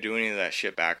willing to do any of that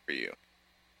shit back for you.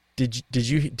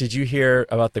 Did you hear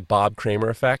about the Bob Kramer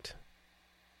effect?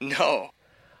 No.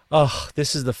 Oh,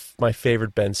 this is my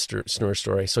favorite Ben Snur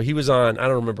story. So he was on, I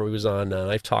don't remember, he was on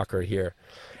Knife Talker here,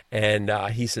 and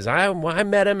he says, I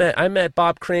met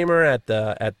Bob Kramer at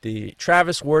the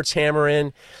Travis Wirtz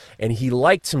Hammer-In, and he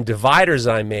liked some dividers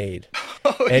I made.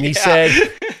 Oh, and he yeah.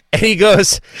 said, and he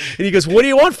goes, what do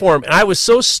you want for him? And I was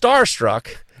so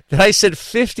starstruck that I said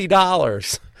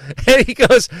 $50. And he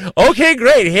goes, okay,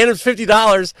 great. He handed him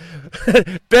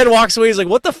 $50. Ben walks away. He's like,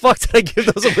 what the fuck did I give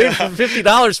those away for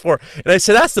 $50 for? And I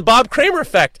said, that's the Bob Kramer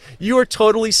effect. You were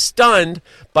totally stunned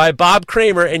by Bob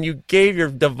Kramer, and you gave your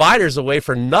dividers away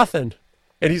for nothing.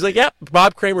 And he's like, yep,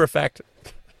 Bob Kramer effect.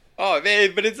 Oh,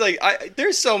 man, but it's like,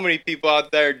 there's so many people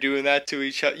out there doing that to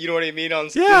each other. You know what I mean? On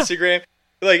Instagram.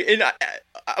 Like,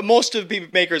 most of the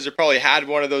makers have probably had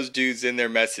one of those dudes in their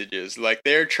messages. Like,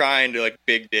 they're trying to, like,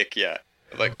 big dick you.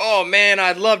 Like, oh, man,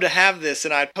 I'd love to have this,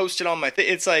 and I'd post it on my thing.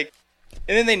 It's like,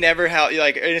 and then they never have,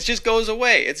 like, and it just goes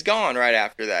away. It's gone right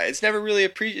after that. It's never really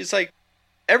appreciated. It's like,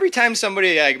 every time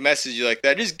somebody, like, messages you like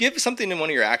that, just give something to one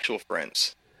of your actual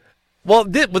friends. Well,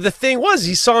 the thing was,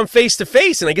 he saw him face to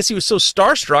face, and I guess he was so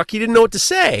starstruck, he didn't know what to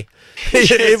say.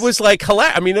 It was like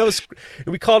hilarious. I mean,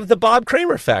 we called it the Bob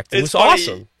Kramer effect. It was funny.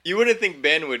 Awesome. You wouldn't think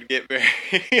Ben would get very,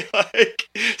 like,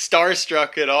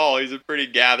 starstruck at all. He's a pretty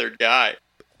gathered guy.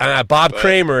 Bob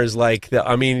Kramer is like,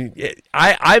 I'll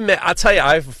tell you,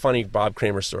 I have a funny Bob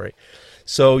Kramer story.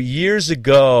 So years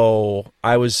ago,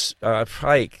 I was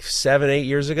probably 7-8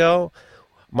 years ago,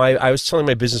 I was telling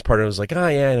my business partner, I was like, oh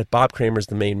yeah, Bob Kramer's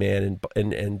the main man,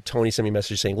 and Tony sent me a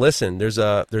message saying, listen, there's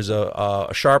a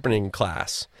sharpening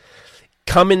class.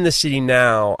 Come in the city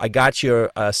now. I got you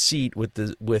a seat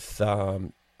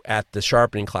at the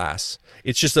sharpening class.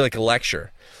 It's just like a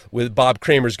lecture with Bob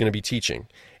Kramer's going to be teaching.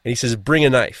 And he says, bring a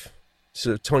knife.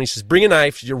 So Tony says, bring a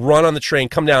knife. You run on the train.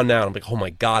 Come down now. And I'm like, oh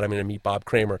my God, I'm going to meet Bob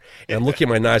Kramer. And I'm looking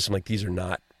at my knives. I'm like, these are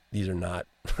not.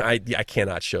 I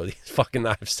cannot show these fucking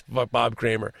knives to Bob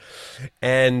Kramer.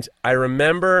 And I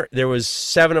remember there was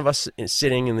 7 of us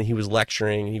sitting, and he was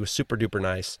lecturing. And he was super duper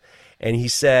nice. And he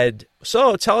said,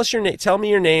 so tell me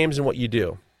your names and what you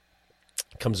do.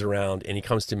 Comes around and he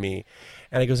comes to me,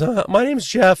 and he goes, my name's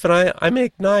Jeff, and I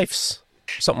make knives,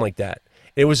 something like that.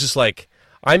 It was just like,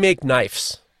 I make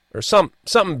knives, or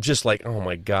something just like, oh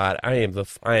my God, I am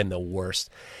the worst.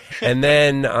 And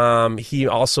then he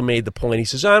also made the point. He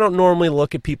says, I don't normally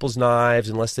look at people's knives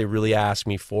unless they really ask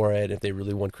me for it, if they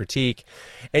really want critique.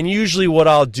 And usually what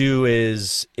I'll do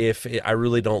is, if I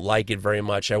really don't like it very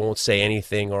much, I won't say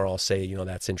anything, or I'll say,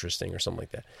 that's interesting or something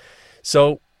like that.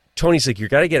 So Tony's like, you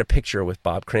got to get a picture with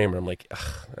Bob Kramer. I'm like,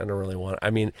 I don't really want. I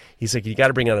mean, he's like, you got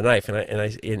to bring out a knife, and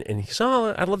he said,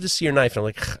 oh, I'd love to see your knife. And I'm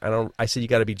like, I don't. I said, you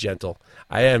got to be gentle.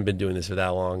 I haven't been doing this for that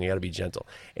long. You got to be gentle.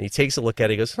 And he takes a look at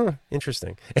it. He goes,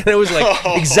 interesting. And it was like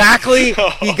exactly.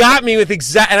 He got me with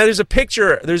exact. And there's a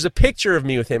picture. There's a picture of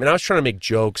me with him, and I was trying to make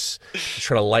jokes,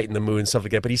 trying to lighten the mood and stuff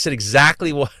like that. But he said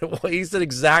exactly what he said.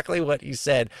 Exactly what he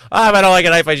said. Oh, if I don't like a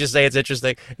knife, I just say it's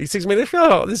interesting. He says to me,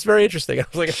 oh, this is very interesting. I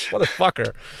was like,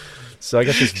 motherfucker. So I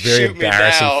got this very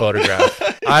embarrassing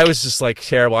photograph. I was just like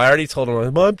terrible. I already told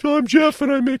him, I'm Jeff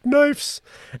and I make knives.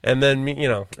 And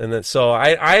then, so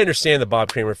I understand the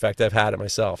Bob Kramer effect. I've had it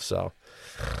myself. So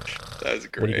that's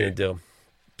great. What are you going to do?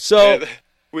 So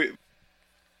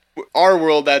our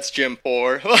world, that's Jim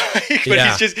Poor. But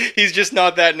yeah. he's just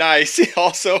not that nice.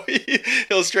 Also,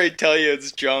 he'll straight tell you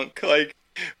it's junk. Like,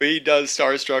 but he does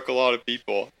starstruck a lot of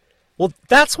people. Well,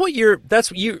 that's what you,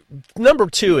 number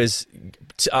 2 is,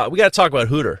 we got to talk about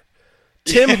Hooter.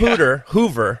 Tim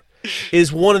Hoover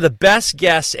is one of the best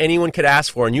guests anyone could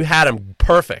ask for, and you had him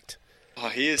perfect. Oh,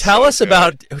 he is. Tell us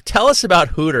about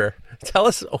Hooter. Tell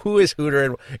us who is Hooter,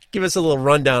 and give us a little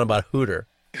rundown about Hooter.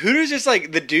 Hooter's just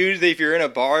like the dude that if you're in a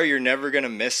bar, you're never gonna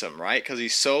miss him, right? Because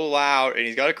he's so loud, and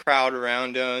he's got a crowd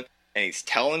around him, and he's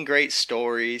telling great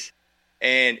stories,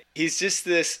 and he's just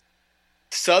this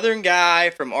Southern guy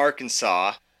from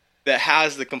Arkansas that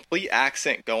has the complete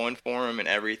accent going for him and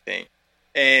everything.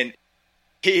 And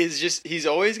he's just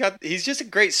a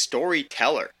great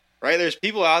storyteller, right? There's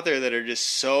people out there that are just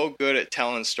so good at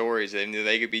telling stories, and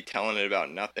they could be telling it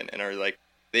about nothing, and are like,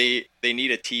 they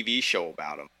need a TV show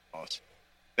about him almost.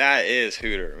 That is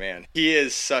Hooter, man. He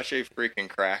is such a freaking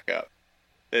crack up.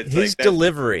 His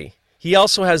delivery. He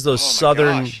also has those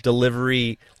southern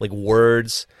delivery, like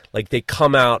words, like they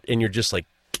come out and you're just like,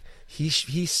 he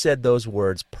said those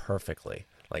words perfectly.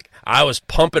 Like, I was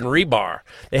pumping rebar.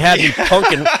 They had me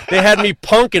punking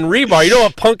rebar. You know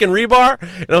what punk and rebar?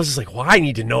 And I was just like, well, I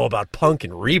need to know about punk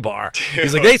and rebar.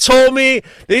 He's like, they told me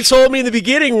in the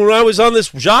beginning when I was on this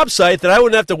job site that I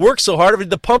wouldn't have to work so hard with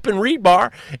the pump and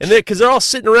rebar, and because they're all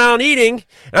sitting around eating.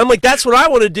 And I'm like, that's what I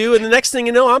want to do. And the next thing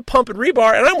you know, I'm pumping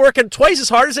rebar, and I'm working twice as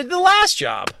hard as I did the last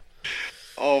job.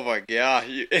 Oh my God.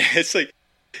 It's like,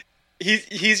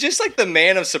 He's just like the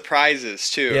man of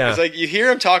surprises too. Yeah. It's like you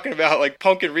hear him talking about like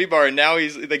punk and rebar, and now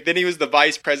he's like, then he was the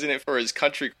vice president for his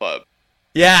country club.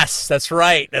 Yes, that's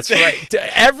right. That's right.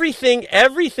 Everything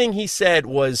he said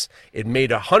it made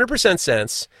 100%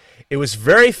 sense. It was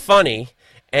very funny,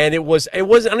 and it was. I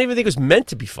don't even think it was meant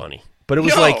to be funny, but it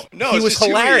was he was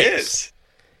hilarious.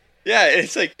 Yeah,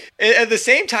 it's like at the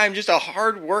same time, just a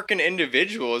hard-working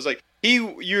individual. It's like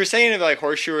you were saying that like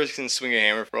horseshoers can swing a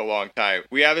hammer for a long time.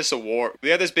 We have this award. We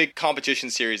have this big competition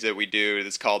series that we do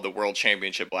that's called the World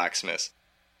Championship Blacksmiths,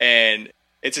 and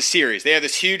it's a series. They have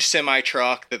this huge semi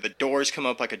truck that the doors come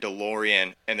up like a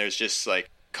DeLorean, and there's just like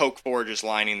coke forgers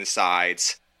lining the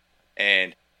sides,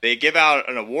 and they give out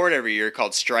an award every year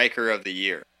called Striker of the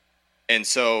Year. And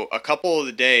so a couple of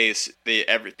the days,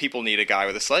 people need a guy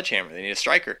with a sledgehammer. They need a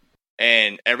striker.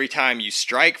 And every time you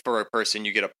strike for a person,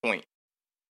 you get a point.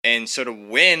 And so to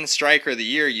win Striker of the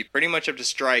Year, you pretty much have to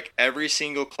strike every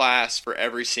single class for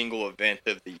every single event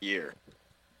of the year.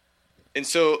 And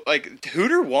so, like,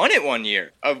 Hooter won it one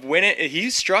year of winning.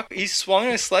 He swung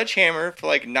a sledgehammer for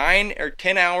like 9 or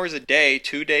 10 hours a day,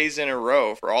 2 days in a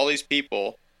row for all these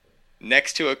people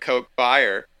next to a coke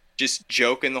fire, just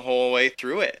joking the whole way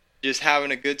through it, just having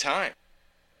a good time.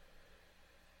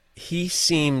 He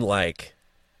seemed like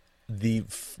the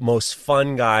most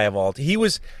fun guy of all. He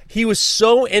was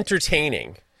so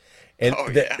entertaining, and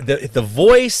the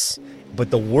voice, but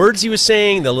the words he was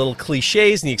saying, the little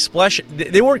cliches and the expression,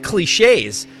 they weren't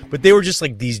cliches, but they were just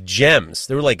like these gems.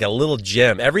 They were like a little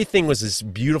gem. Everything was this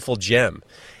beautiful gem,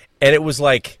 and it was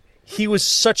like he was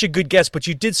such a good guest, but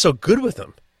you did so good with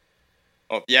him.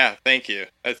 Oh yeah, thank you.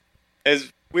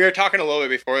 As we were talking a little bit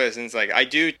before this, and it's like I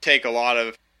do take a lot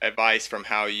of advice from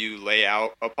how you lay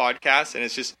out a podcast, and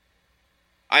it's just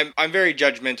I'm very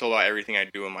judgmental about everything I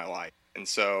do in my life, and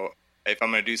so if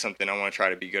I'm going to do something, I want to try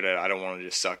to be good at it. I don't want to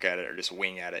just suck at it or just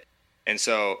wing at it. And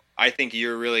so I think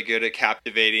you're really good at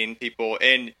captivating people,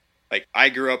 and like I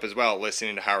grew up as well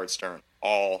listening to Howard Stern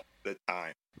all the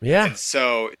time. Yeah. And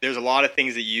so there's a lot of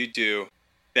things that you do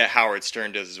that Howard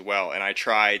Stern does as well, and I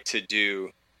try to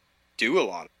do a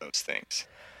lot of those things.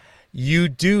 You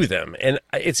do them, and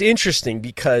it's interesting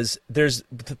because the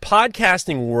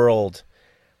podcasting world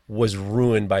was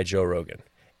ruined by Joe Rogan.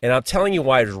 And I'm telling you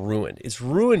why it's ruined. It's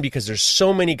ruined because there's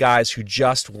so many guys who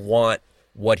just want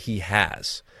what he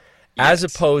has, as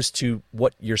opposed to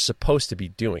what you're supposed to be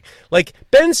doing. Like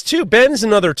Ben's too. Ben's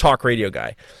another talk radio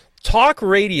guy. Talk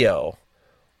radio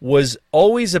was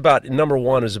always about, number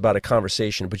one, is about a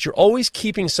conversation, but you're always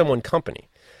keeping someone company.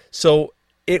 So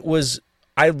it was,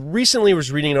 I recently was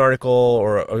reading an article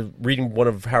or reading one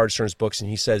of Howard Stern's books, and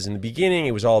he says in the beginning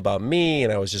it was all about me,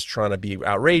 and I was just trying to be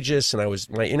outrageous, and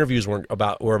my interviews were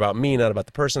about me, not about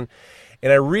the person.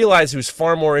 And I realized it was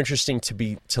far more interesting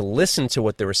to listen to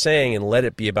what they were saying and let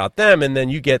it be about them, and then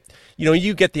you get the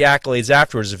accolades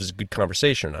afterwards if it's a good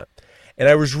conversation or not. And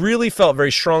I really felt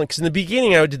very strong because in the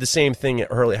beginning I did the same thing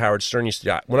that Howard Stern used to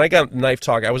do. When I got Knife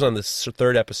Talk, I was on the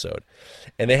third episode,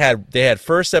 and they had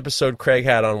first episode Craig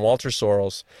had on Walter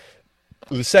Sorrells.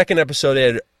 The second episode they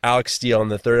had Alex Steele,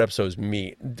 and the third episode was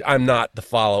me. I'm not the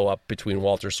follow-up between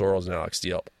Walter Sorrells and Alex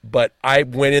Steele, but I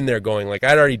went in there going like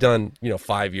I'd already done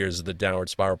 5 years of the Downward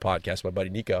Spiral podcast with my buddy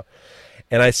Nico,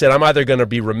 and I said I'm either going to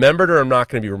be remembered or I'm not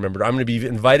going to be remembered. I'm going to be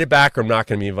invited back or I'm not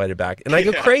going to be invited back, and I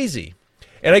go crazy.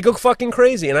 And I go fucking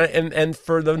crazy, and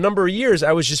for the number of years,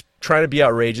 I was just trying to be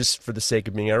outrageous for the sake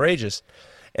of being outrageous.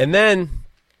 And then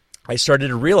I started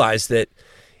to realize that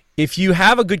if you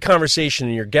have a good conversation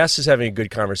and your guest is having a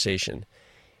good conversation,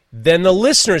 then the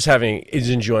listener is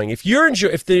enjoying it.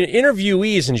 If the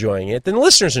interviewee is enjoying it, then the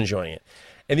listener's enjoying it.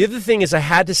 And the other thing is I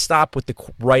had to stop with the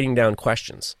writing down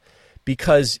questions.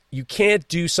 Because you can't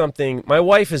do something. My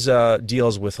wife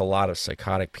deals with a lot of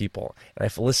psychotic people, and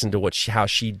I've listened to how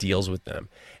she deals with them.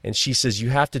 And she says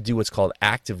you have to do what's called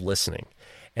active listening.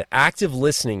 And active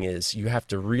listening is you have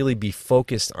to really be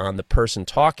focused on the person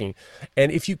talking.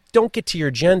 And if you don't get to your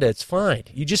agenda, it's fine.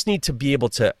 You just need to be able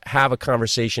to have a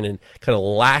conversation and kind of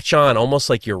latch on, almost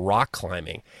like you're rock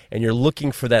climbing. And you're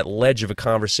looking for that ledge of a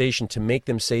conversation to make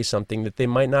them say something that they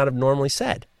might not have normally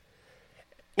said.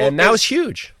 Well, and that was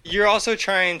huge. You're also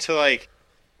trying to like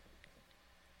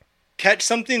catch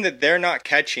something that they're not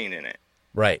catching in it.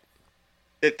 Right.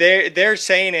 That they're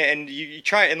saying it, and you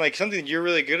try, and like something you're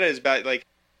really good at is about like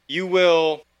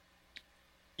you'll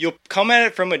come at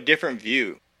it from a different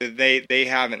view that they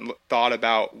haven't thought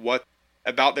about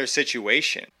about their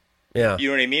situation. Yeah. You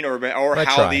know what I mean, or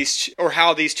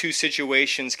how these two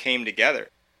situations came together.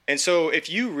 And so if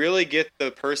you really get the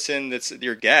person that's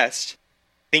your guest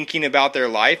thinking about their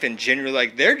life and generally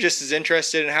like they're just as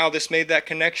interested in how this made that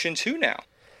connection too now.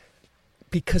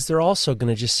 Because they're also going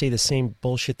to just say the same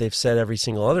bullshit they've said every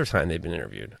single other time they've been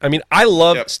interviewed. I mean, I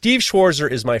love Steve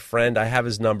Schwarzer is my friend. I have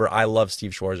his number. I love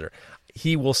Steve Schwarzer.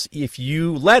 He will, if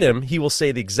you let him, he will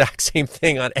say the exact same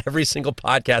thing on every single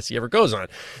podcast he ever goes on.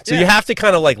 So you have to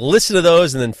kind of like listen to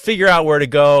those and then figure out where to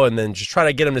go and then just try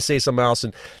to get him to say something else.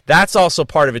 And that's also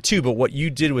part of it too. But what you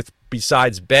did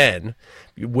besides Ben,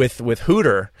 with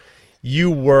Hooter, you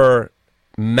were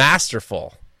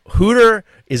masterful. Hooter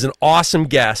is an awesome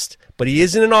guest. But he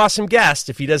isn't an awesome guest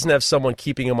if he doesn't have someone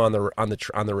keeping him on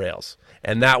the rails.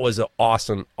 And that was an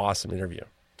awesome interview.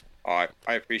 Oh,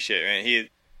 I appreciate it,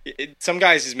 man. Some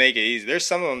guys just make it easy. There's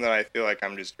some of them that I feel like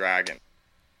I'm just dragging.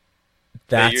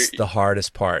 That's the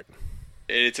hardest part.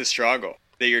 It's a struggle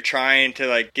that you're trying to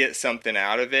like get something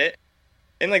out of it,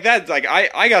 and like that. Like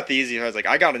I got the easy. I was like,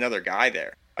 I got another guy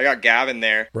there. I got Gavin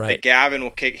there. Right. That Gavin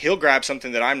will kick. He'll grab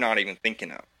something that I'm not even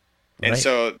thinking of. And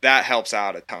so that helps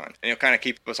out a ton. And it'll kind of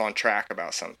keep us on track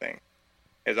about something.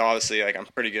 Because obviously, like, I'm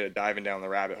pretty good at diving down the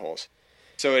rabbit holes.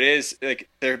 So it is, like,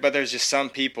 but there's just some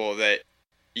people that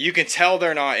you can tell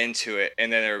they're not into it,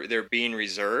 and then they're being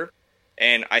reserved.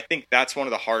 And I think that's one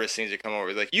of the hardest things to come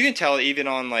over. Like, you can tell even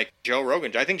on, like, Joe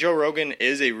Rogan. I think Joe Rogan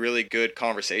is a really good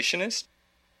conversationist.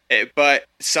 But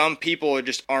some people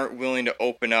just aren't willing to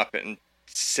open up and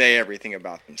say everything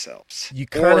about themselves. You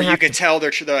can tell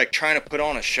they're like trying to put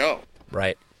on a show.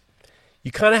 Right.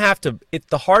 You kind of have to.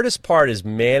 The hardest part is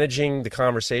managing the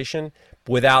conversation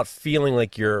without feeling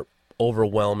like you're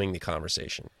overwhelming the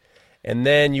conversation, and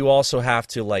then you also have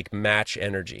to like match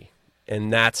energy,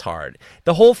 and that's hard.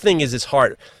 The whole thing is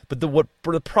hard. But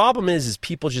the problem is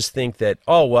people just think that,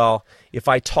 oh well, if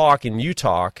I talk and you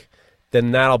talk,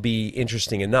 then that'll be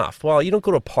interesting enough. Well, you don't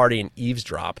go to a party and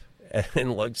eavesdrop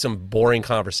and like some boring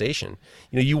conversation.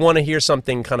 You want to hear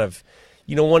something kind of.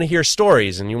 You don't want to hear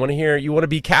stories, and you want to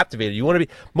be captivated.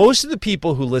 Most of the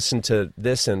people who listen to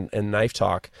this and Knife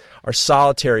Talk are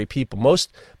solitary people.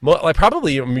 Like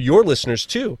probably your listeners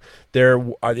too.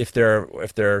 If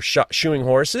they're shoeing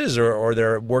horses or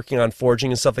they're working on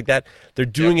forging and stuff like that, they're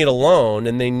doing it alone,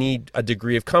 and they need a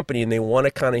degree of company, and they want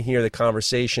to kind of hear the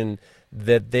conversation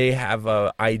that they have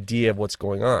an idea of what's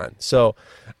going on. So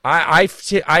I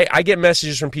get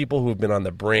messages from people who have been on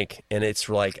the brink, and it's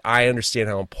like I understand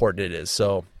how important it is.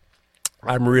 So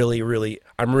I'm really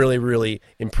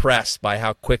impressed by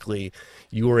how quickly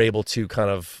you were able to kind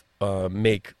of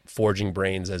make Forging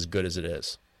Brains as good as it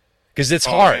is, because it's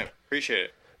hard. Man, appreciate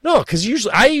it. No, because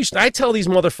usually I tell these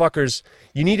motherfuckers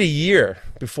you need a year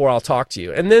before I'll talk to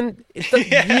you, and then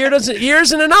year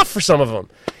isn't enough for some of them.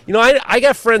 I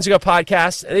got friends who got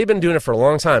podcasts, and they've been doing it for a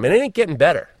long time, and it ain't getting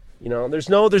better. There's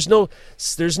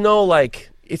no like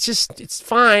it's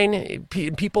fine.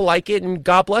 People like it, and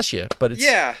God bless you. But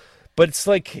it's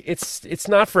like it's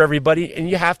not for everybody, and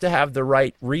you have to have the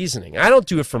right reasoning. I don't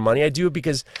do it for money. I do it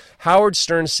because Howard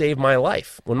Stern saved my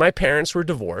life when my parents were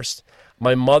divorced.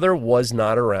 My mother was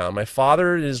not around. My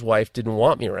father and his wife didn't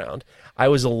want me around. I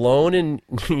was alone in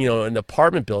an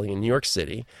apartment building in New York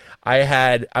City.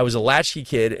 I was a latchkey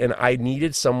kid, and I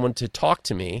needed someone to talk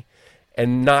to me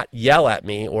and not yell at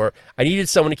me, or I needed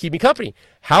someone to keep me company.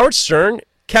 Howard Stern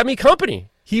kept me company.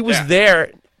 He was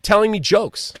there telling me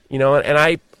jokes, and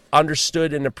I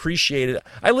understood and appreciated it.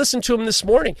 I listened to him this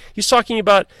morning. He's talking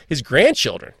about his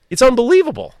grandchildren. It's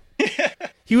unbelievable.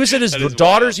 He was at his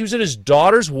daughter's. He was at his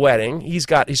daughter's wedding. He's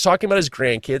talking about his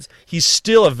grandkids. He's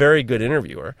still a very good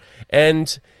interviewer,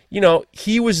 and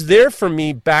he was there for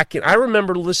me back in. I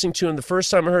remember listening to him the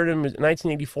first time I heard him in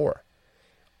 1984.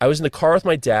 I was in the car with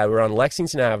my dad. We were on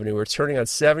Lexington Avenue. We were turning on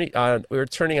 70. We were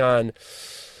turning on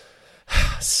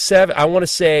 7. I want to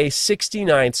say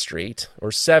 69th Street or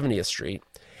 70th Street,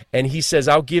 and he says,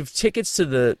 "I'll give tickets to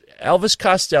the Elvis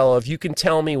Costello if you can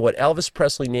tell me what Elvis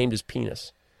Presley named his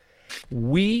penis."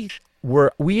 We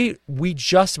we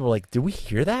just were like, did we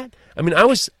hear that? I mean, I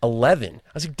was 11. I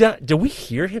was like, did we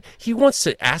hear him? He wants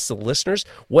to ask the listeners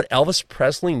what Elvis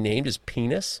Presley named his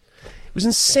penis. It was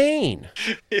insane.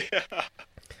 Yeah.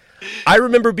 I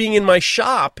remember being in my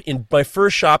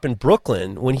first shop in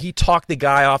Brooklyn, when he talked the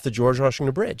guy off the George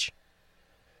Washington Bridge.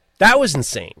 That was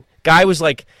insane. Guy was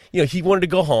like, he wanted to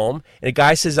go home, and a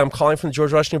guy says, I'm calling from the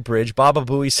George Washington Bridge. Baba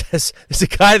Booey says, there's a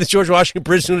guy at the George Washington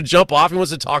Bridge who's going to jump off. He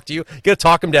wants to talk to you. You got to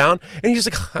talk him down. And he's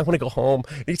like, I want to go home.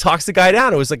 And he talks the guy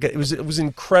down. It was like, it was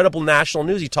incredible national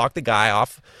news. He talked the guy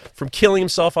off from killing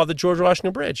himself off the George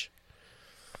Washington Bridge.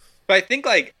 But I think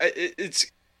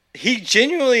he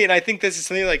genuinely, and I think this is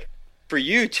something like for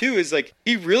you too, is like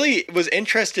he really was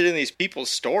interested in these people's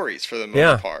stories for the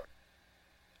most part.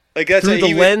 Like that's through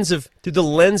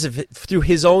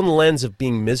his own lens of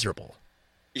being miserable.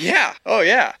 Yeah. Oh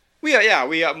yeah.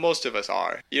 We most of us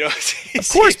are. Of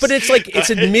course, but it's like it's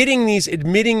admitting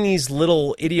these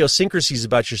little idiosyncrasies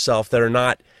about yourself that are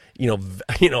not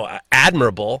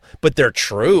admirable, but they're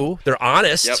true. They're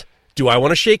honest. Yep. Do I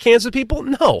want to shake hands with people?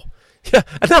 No. Yeah,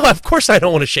 no, of course I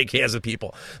don't want to shake hands with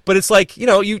people. But it's like,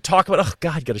 you talk about, oh,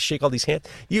 God, got to shake all these hands.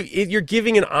 You're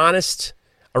giving a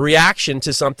reaction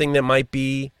to something that might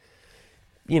be,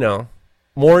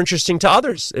 more interesting to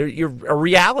others. You're a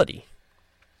reality.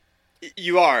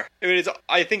 You are.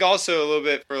 I think also a little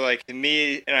bit for like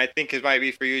me, and I think it might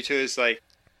be for you too, is like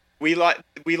we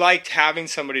liked having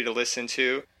somebody to listen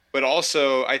to. But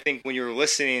also, I think when you were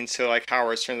listening to like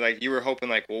Howard Stern, like you were hoping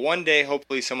like, well, one day,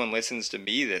 hopefully someone listens to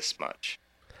me this much.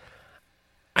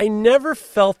 I never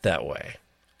felt that way.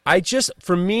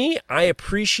 For me, I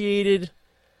appreciated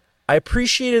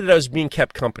that I was being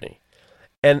kept company.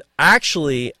 And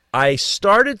actually, I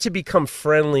started to become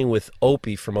friendly with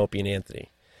Opie from Opie and Anthony.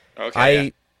 Okay.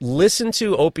 I listened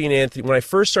to Opie and Anthony when I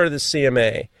first started the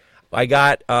CMA. I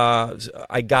got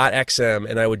XM,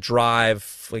 and I would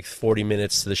drive like 40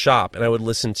 minutes to the shop, and I would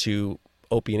listen to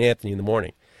Opie and Anthony in the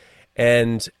morning.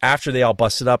 And after they all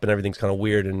busted up and everything's kind of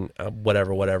weird and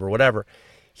whatever,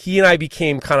 he and I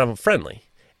became kind of friendly.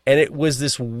 And it was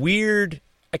this weird,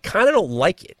 I kind of don't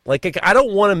like it. Like, I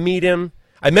don't want to meet him.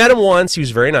 I met him once. He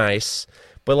was very nice.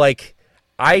 But, like,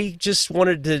 I just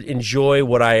wanted to enjoy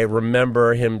what I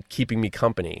remember him keeping me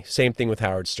company. Same thing with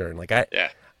Howard Stern.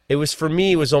 It was, for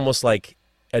me, it was almost like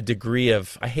a degree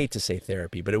of, I hate to say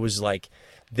therapy, but it was like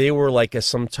they were like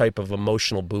some type of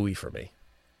emotional buoy for me.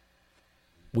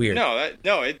 Weird. No,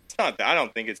 it's not that. I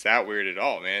don't think it's that weird at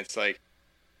all, man. It's like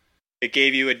it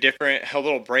gave you a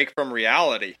little break from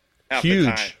reality. Huge.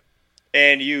 The time.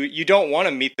 And you don't want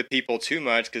to meet the people too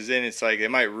much, because then it's like it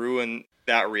might ruin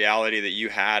that reality that you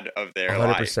had of their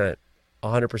 100%, life.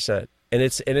 100%. And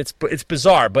it's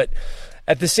bizarre, but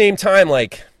at the same time,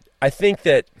 like I think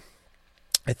that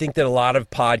a lot of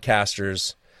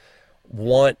podcasters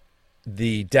want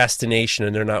the destination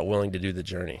and they're not willing to do the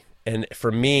journey. And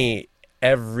for me,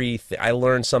 I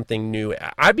learned something new.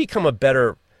 I become a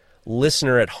better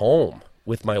listener at home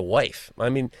with my wife. I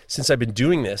mean, since I've been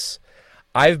doing this,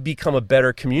 I've become a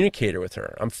better communicator with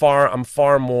her. I'm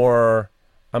far more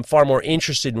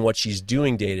interested in what she's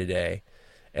doing day to day,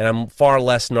 and I'm far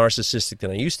less narcissistic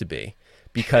than I used to be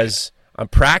because I'm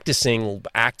practicing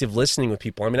active listening with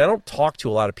people. I mean, I don't talk to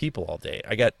a lot of people all day.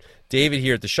 I got David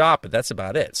here at the shop, but that's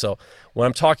about it. So when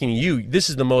I'm talking to you, this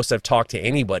is the most I've talked to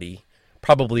anybody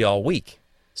probably all week.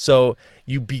 So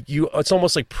it's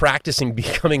almost like practicing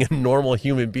becoming a normal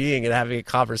human being and having a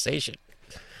conversation.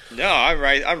 No, I'm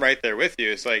right there with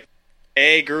you. It's like,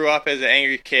 grew up as an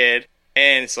angry kid,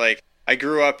 and it's like I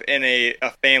grew up in a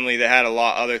family that had a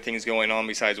lot of other things going on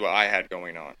besides what I had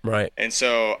going on. Right. And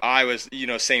so I was,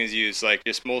 same as you, it's like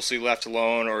just mostly left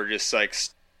alone or just like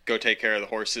go take care of the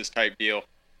horses type deal.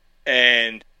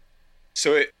 And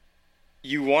so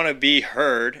you want to be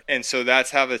heard. And so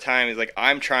that's how the time is like,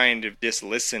 I'm trying to just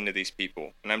listen to these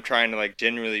people, and I'm trying to like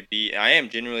I am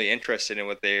genuinely interested in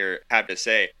what they have to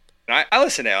say. And I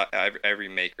listen to every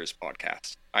maker's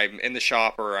podcast. I'm in the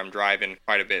shop or I'm driving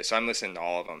quite a bit, so I'm listening to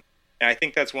all of them. And I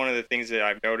think that's one of the things that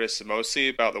I've noticed mostly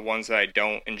about the ones that I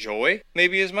don't enjoy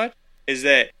maybe as much is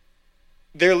that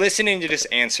they're listening to just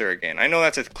answer again. I know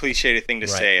that's a cliche thing to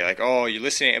say, like, oh, you're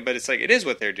listening, but it's like, it is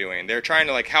what they're doing. They're trying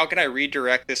to like, how can I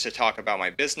redirect this to talk about my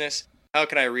business? How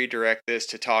can I redirect this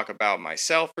to talk about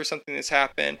myself or something that's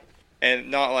happened? And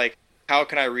not like, how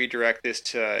can I redirect this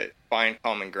to find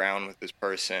common ground with this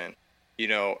person,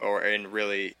 and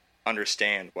really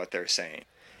understand what they're saying?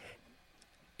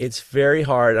 It's very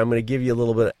hard. I'm going to give you a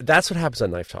little bit. That's what happens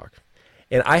on Knife Talk.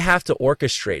 And I have to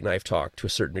orchestrate Knife Talk to a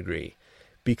certain degree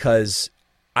because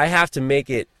I have to make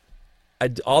it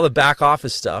all the back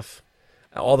office stuff,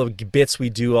 all the bits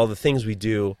we do, all the things we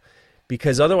do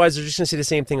because otherwise they're just going to say the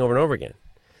same thing over and over again.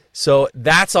 So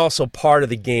that's also part of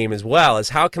the game as well, is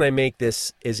how can I make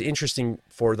this as interesting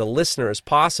for the listener as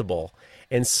possible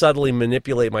and subtly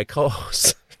manipulate my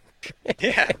co-hosts?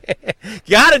 Yeah.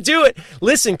 Gotta do it.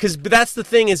 Listen, because that's the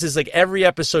thing is like every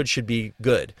episode should be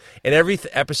good, and every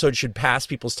episode should pass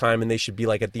people's time, and they should be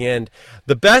like at the end.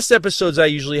 The best episodes I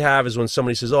usually have is when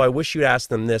somebody says, "Oh, I wish you asked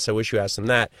them this. I wish you asked them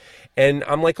that," and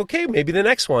I'm like, "Okay, maybe the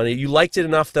next one." You liked it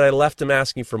enough that I left them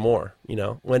asking for more.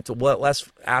 Went to less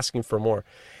asking for more,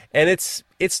 and it's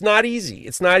not easy.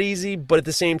 It's not easy, but at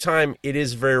the same time, it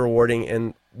is very rewarding.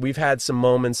 And we've had some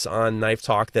moments on Knife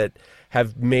Talk that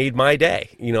have made my day,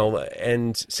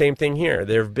 and same thing here.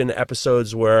 There have been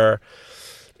episodes where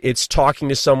it's talking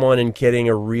to someone and getting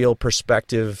a real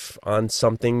perspective on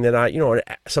something that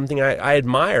something I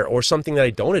admire or something that I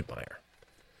don't admire.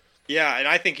 Yeah, and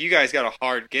I think you guys got a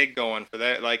hard gig going for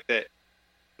that. Like that,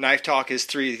 Knife Talk is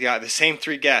got the same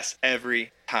 3 guests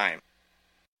every time,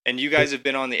 and you guys have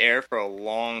been on the air for a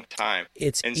long time.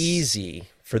 It's easy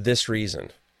for this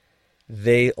reason.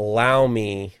 They allow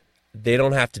me. They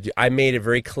don't have to do. I made it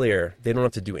very clear. They don't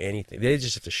have to do anything. They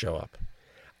just have to show up.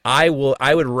 I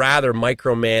would rather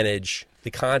micromanage the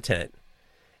content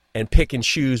and pick and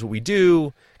choose what we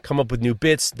do. Come up with new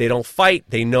bits. They don't fight.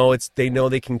 They know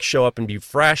they can show up and be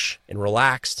fresh and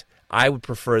relaxed. I would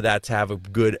prefer that to have a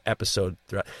good episode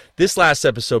throughout. This last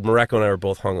episode, Mareko and I were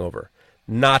both hungover.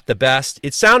 Not the best.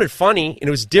 It sounded funny, and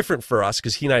it was different for us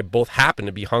because he and I both happened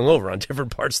to be hungover on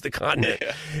different parts of the continent.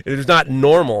 Yeah. It was not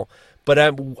normal. But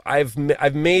I've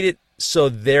made it so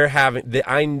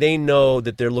they know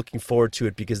that they're looking forward to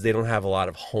it because they don't have a lot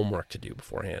of homework to do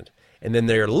beforehand, and then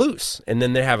they're loose, and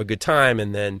then they have a good time,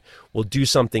 and then we'll do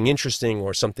something interesting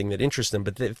or something that interests them.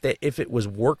 But if it was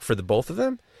work for the both of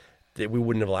them, we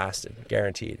wouldn't have lasted,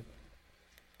 guaranteed.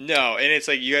 No, and it's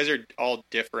like you guys are all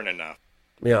different enough.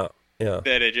 Yeah.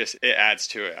 That it adds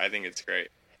to it. I think it's great.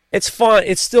 It's fun.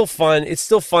 It's still fun. It's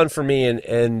still fun for me,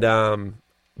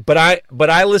 But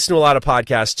I listen to a lot of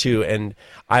podcasts too, and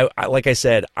I like I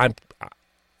said,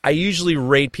 I usually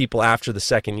rate people after the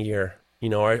second year,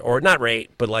 or not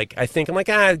rate, but like I'm like,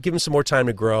 give them some more time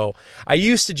to grow. I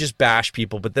used to just bash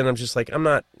people, but then I'm just like, I'm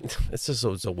not. It's just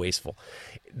so wasteful.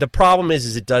 The problem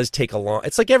is it does take a long.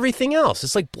 It's like everything else.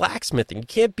 It's like blacksmithing. You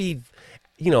can't be,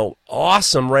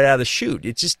 awesome right out of the chute.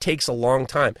 It just takes a long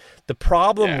time. The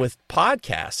problem with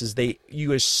podcasts is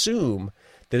you assume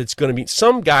that it's going to be,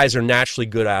 some guys are naturally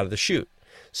good out of the chute.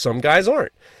 Some guys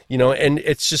aren't, and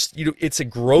it's just, it's a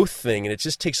growth thing, and it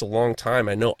just takes a long time.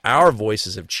 I know our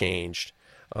voices have changed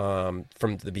from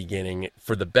the beginning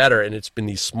for the better, and it's been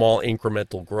these small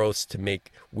incremental growths to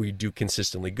make we do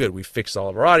consistently good. We fixed all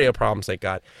of our audio problems, thank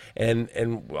God, and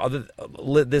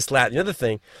this, that, and the other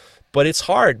thing. But it's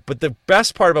hard. But the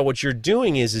best part about what you're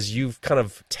doing is you've kind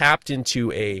of tapped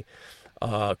into a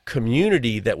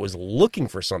community that was looking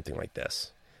for something like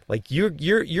this. Like your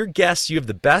guests, you have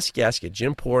the best guests. You got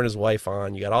Jim Poore and his wife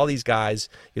on. You got all these guys.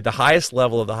 You're the highest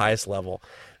level of the highest level,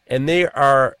 and they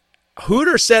are.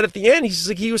 Hooter said at the end, he's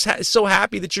like he was so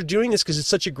happy that you're doing this because it's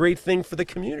such a great thing for the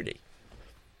community.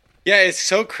 Yeah, it's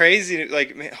so crazy.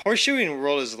 Like horseshoeing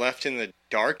world is left in the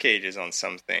dark ages on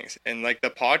some things, and like the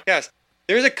podcast,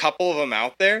 there's a couple of them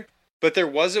out there, but there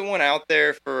wasn't one out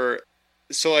there for.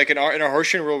 So like in our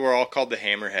horseshoeing world, we're all called the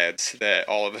hammerheads, that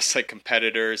all of us like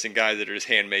competitors and guys that are just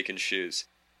hand making shoes.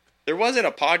 There wasn't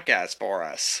a podcast for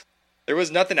us. There was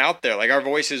nothing out there. Like our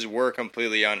voices were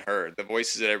completely unheard. The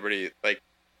voices that everybody like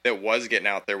that was getting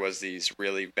out there was these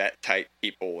really vet type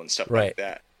people and stuff like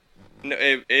that. No,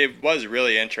 it was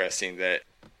really interesting that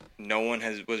no one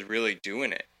was really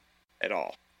doing it at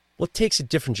all. Well, it takes a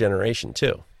different generation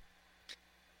too.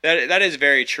 That is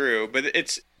very true, but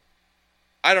it's.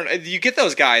 I don't know. You get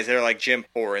those guys that are like Jim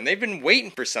Poore, and they've been waiting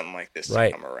for something like this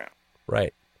to come around,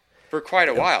 for quite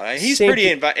a while. And he's pretty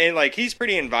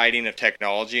inviting of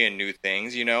technology and new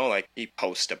things. Like he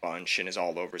posts a bunch and is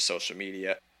all over social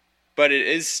media. But it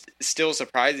is still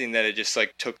surprising that it just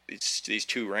like took these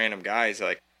 2 random guys.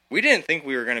 Like we didn't think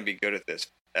we were going to be good at this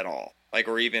at all. Like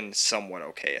we're even somewhat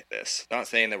okay at this. Not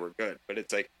saying that we're good, but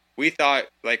it's like we thought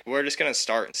like we're just going to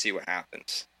start and see what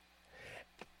happens.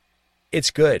 It's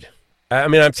good. I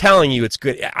mean, I'm telling you, it's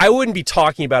good. I wouldn't be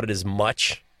talking about it as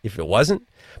much if it wasn't.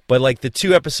 But like the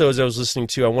 2 episodes I was listening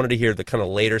to, I wanted to hear the kind of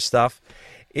later stuff.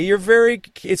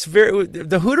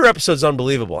 The Hooter episode's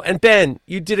unbelievable. And Ben,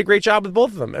 you did a great job with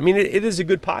both of them. I mean, it is a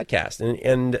good podcast,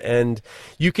 and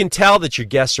you can tell that your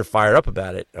guests are fired up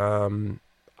about it.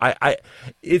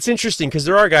 it's interesting because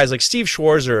there are guys like Steve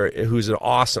Schwarzer, who's an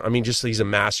awesome, I mean, just he's a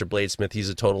master bladesmith. He's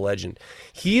a total legend.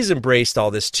 He's embraced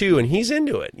all this too, and he's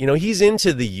into it. You know, he's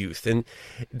into the youth, and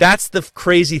that's the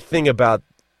crazy thing about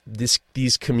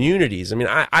these communities. I mean,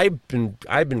 I've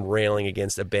been railing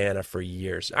against Abana for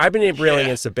years. I've been railing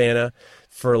against Abana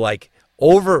for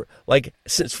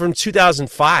since from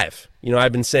 2005. You know,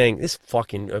 I've been saying this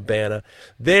fucking Abana.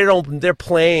 They're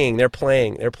playing.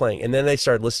 And then they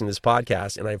started listening to this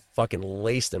podcast, and I fucking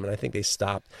laced them, and I think they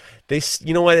stopped.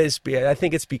 You know what? I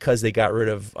think it's because they got rid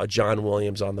of John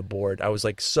Williams on the board. I was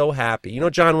like so happy. You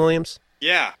know John Williams?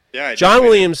 Yeah. John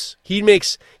Williams,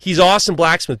 he's awesome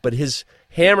blacksmith, but his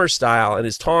hammer style and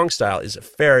his tong style is a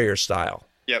farrier style.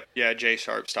 Yep. Yeah, J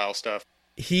Sharp style stuff.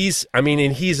 He's an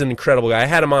incredible guy. I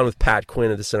had him on with Pat Quinn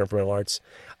at the Center for Martial Arts.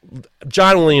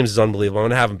 John Williams is unbelievable. I'm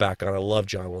going to have him back on. I love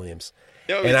John Williams.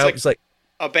 No, and I was like,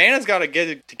 Abana's got to get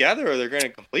it together or they're going to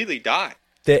completely die.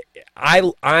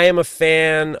 I am a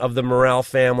fan of the Morrell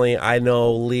family. I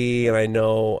know Lee, and I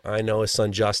know his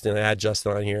son Justin. I had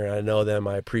Justin on here. I know them.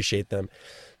 I appreciate them.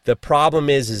 The problem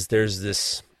is there's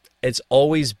this. It's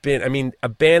always been. I mean,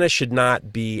 Abana should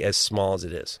not be as small as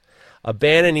it is.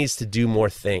 Abana needs to do more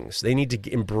things. They need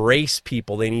to embrace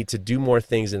people. They need to do more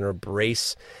things and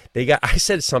embrace. I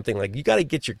said something like, you got to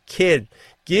get your kid,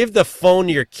 give the phone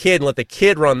to your kid and let the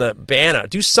kid run the Abana.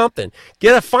 Do something.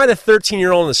 Find a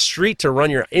 13-year-old in the street to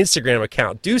run your Instagram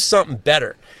account. Do something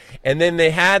better. And then they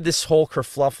had this whole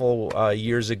kerfluffle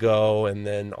years ago, and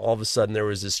then all of a sudden there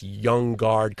was this young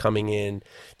guard coming in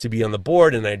to be on the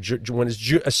board. And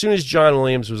as soon as John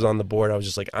Williams was on the board, I was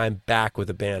just like, I'm back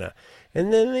with Abana.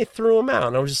 And then they threw him out,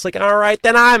 and I was just like, all right,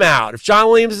 then I'm out. If John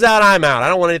Williams is out, I'm out. I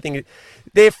don't want anything.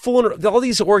 They're fooling all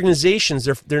these organizations.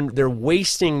 They're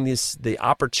wasting the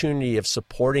opportunity of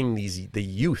supporting the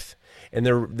youth. And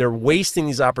they're wasting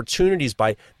these opportunities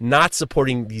by not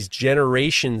supporting these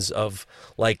generations of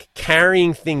like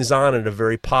carrying things on in a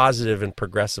very positive and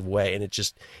progressive way. And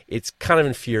it's kind of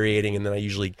infuriating. And then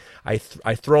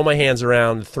I throw my hands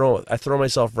around, I throw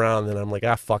myself around, and then I'm like,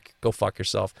 fuck, go fuck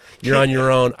yourself. You're on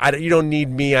your own. You don't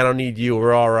need me. I don't need you.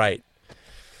 We're all right.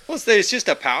 Well, it's just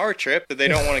a power trip that they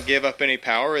don't want to give up any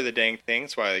power of the dang thing.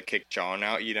 That's why they kicked John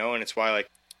out, and it's why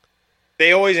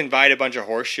they always invite a bunch of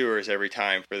horseshoers every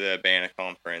time for the Abana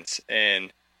conference.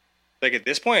 And at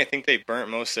this point, I think they've burnt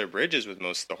most of their bridges with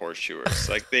most of the horseshoers.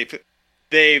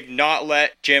 They've not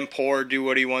let Jim Poor do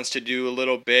what he wants to do a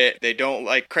little bit. They don't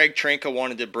Craig Trinka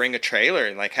wanted to bring a trailer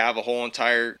and have a whole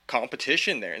entire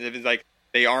competition there. And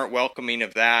they aren't welcoming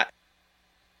of that.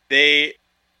 They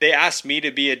asked me to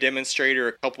be a demonstrator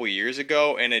a couple years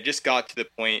ago, and it just got to the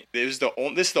point. This is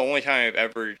the only time I've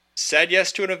ever said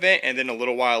yes to an event, and then a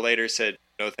little while later said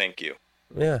no, thank you.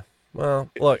 Yeah. Well,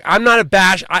 look, I'm not a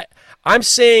bash. I'm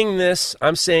saying this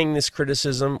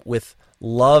criticism with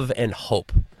love and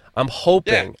hope. I'm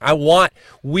hoping. Yeah.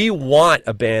 We want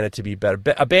Abana to be better.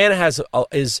 Abana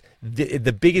is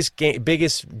the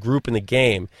biggest group in the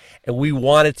game, and we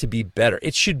want it to be better.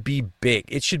 It should be big.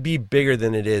 It should be bigger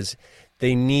than it is.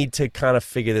 They need to kind of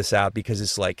figure this out because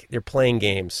it's like they're playing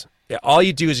games. All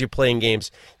you do is you're playing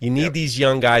games. You need these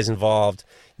young guys involved.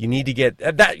 You need to get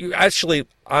that. Actually,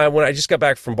 when I just got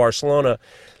back from Barcelona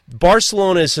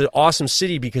is an awesome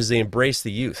city because they embrace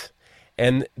the youth.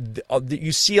 And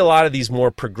you see a lot of these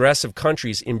more progressive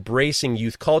countries embracing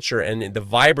youth culture and the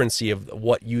vibrancy of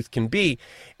what youth can be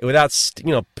without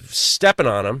stepping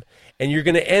on them. And you're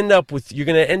going to end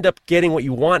up getting what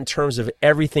you want in terms of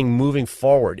everything moving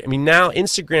forward. I mean, now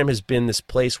Instagram has been this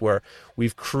place where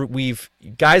we've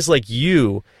guys like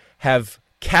you have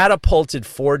catapulted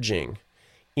forging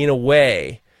in a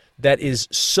way that is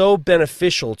so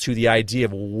beneficial to the idea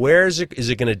of is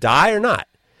it going to die or not?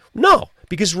 No,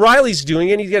 because Riley's doing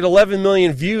it. He's got 11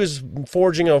 million views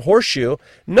forging a horseshoe.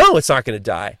 No, it's not going to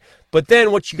die. But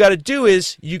then what you got to do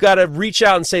is you got to reach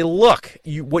out and say, look,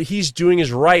 what he's doing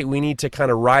is right. We need to kind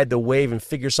of ride the wave and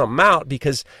figure something out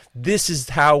because this is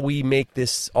how we make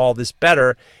all this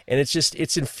better. And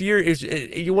it's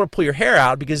infuriating. You want to pull your hair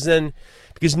out because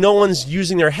no one's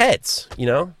using their heads,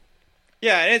 Yeah,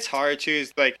 and it's hard too.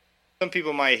 It's some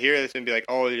people might hear this and be like,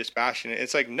 oh, they're just bashing it.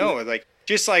 It's no,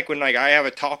 just when I have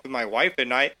a talk with my wife at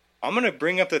night, I'm going to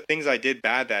bring up the things I did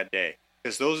bad that day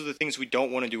because those are the things we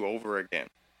don't want to do over again.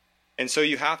 And so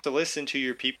you have to listen to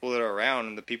your people that are around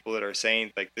and the people that are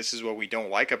saying, this is what we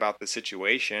don't like about the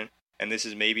situation, and this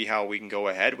is maybe how we can go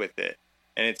ahead with it.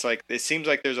 And it's it seems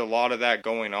like there's a lot of that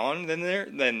going on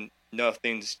then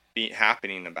nothing's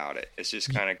happening about it. It's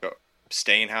just kind of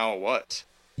staying how it was.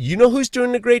 You know who's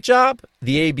doing a great job?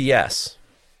 The ABS.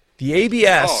 The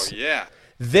ABS. Oh, yeah.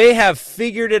 They have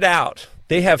figured it out.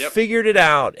 They have figured it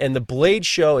out, and the blade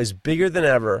show is bigger than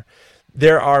ever.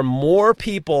 There are more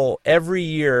people every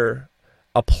year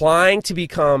applying to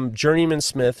become journeyman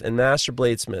smith and master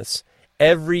bladesmiths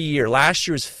every year. Last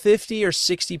year was 50 or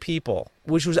 60 people,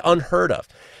 which was unheard of.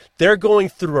 They're going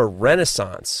through a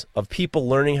renaissance of people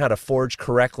learning how to forge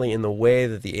correctly in the way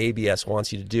that the ABS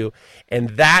wants you to do. And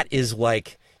that is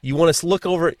like, you want to look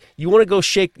over, you want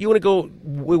to go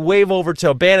wave over to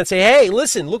a band and say, hey,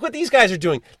 listen, look what these guys are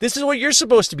doing. This is what you're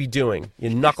supposed to be doing, you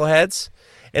knuckleheads.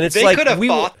 And it's they could have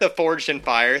fought the Forged in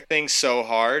Fire thing so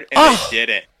hard, and they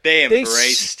didn't. They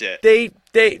embraced it. The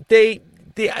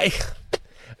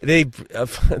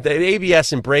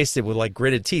ABS embraced it with like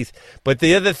gritted teeth. But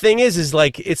the other thing is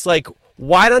like, it's like,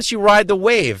 why don't you ride the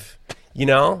wave? You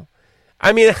know,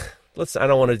 I mean, I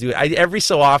don't want to do it. Every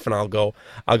so often I'll go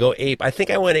ape. I think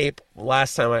I went ape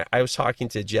last time. I was talking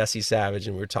to Jesse Savage,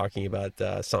 and we were talking about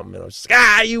something, and I was just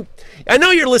like, I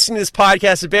know you're listening to this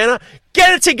podcast, Savannah.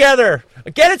 Get it together.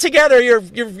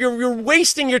 You're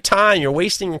wasting your time. You're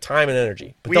wasting your time and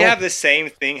energy. But we have the same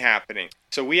thing happening.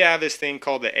 So we have this thing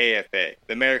called the AFA,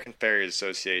 the American Farriers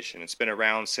Association. It's been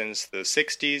around since the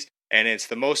 60s, and it's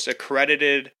the most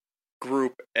accredited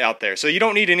group out there. So you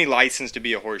don't need any license to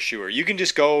be a horseshoer. You can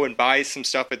just go and buy some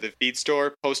stuff at the feed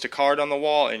store, post a card on the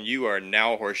wall, and you are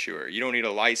now a horseshoer. You don't need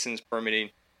a license, permitting,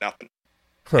 nothing.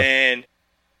 And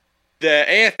the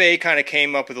AFA kind of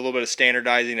came up with a little bit of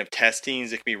standardizing of testings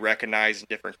that can be recognized in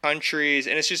different countries,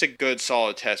 and it's just a good,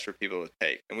 solid test for people to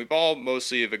take. And we've all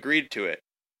mostly have agreed to it.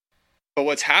 But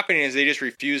what's happening is they just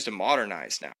refuse to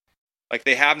modernize now. Like,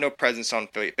 they have no presence on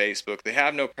Facebook. They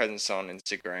have no presence on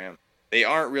Instagram. They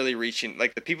aren't really reaching,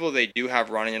 like, the people they do have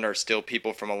running it are still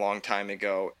people from a long time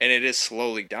ago, and it is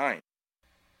slowly dying.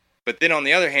 But then on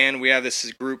the other hand, we have this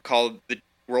group called the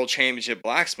World Championship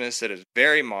Blacksmiths that is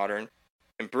very modern,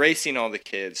 embracing all the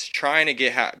kids, trying to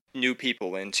get new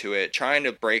people into it, trying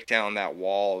to break down that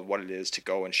wall of what it is to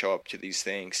go and show up to these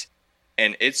things.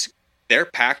 And they're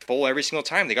packed full every single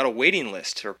time. They got a waiting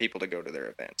list for people to go to their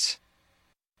events.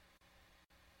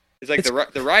 It's like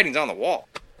the writing's on the wall.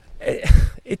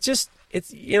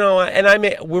 It's you know,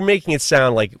 and we're making it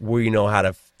sound like we know how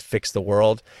to fix the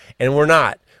world, and we're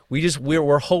not.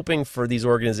 We're hoping for these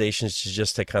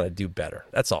organizations to kind of do better.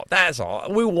 That's all.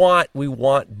 We want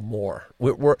more.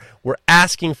 We're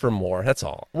asking for more. That's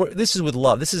all. This is with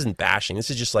love. This isn't bashing. This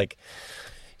is just like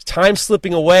time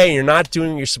slipping away, and you're not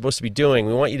doing what you're supposed to be doing.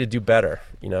 We want you to do better.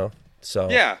 You know. So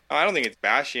yeah, I don't think it's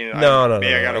bashing. No.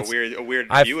 I got a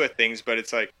weird view of things, but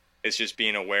it's like it's just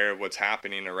being aware of what's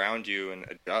happening around you and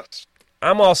adjust.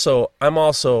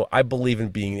 I believe in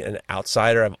being an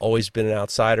outsider. I've always been an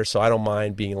outsider, so I don't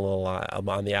mind being a little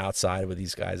on the outside with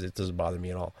these guys. It doesn't bother me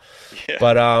at all. Yeah.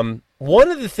 But one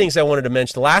of the things I wanted to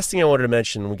mention, the last thing I wanted to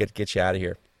mention, and we get you out of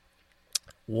here,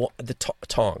 the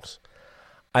tongs.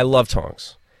 I love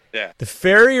tongs. Yeah. The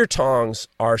farrier tongs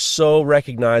are so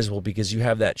recognizable because you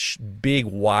have that big,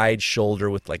 wide shoulder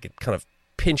with like it kind of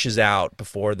pinches out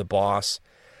before the boss.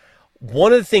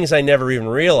 One of the things I never even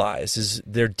realized is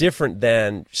they're different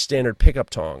than standard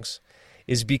pickup tongs,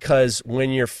 is because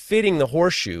when you're fitting the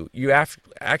horseshoe,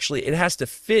 it has to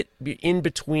fit in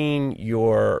between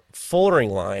your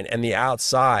fulling line and the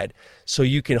outside so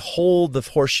you can hold the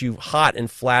horseshoe hot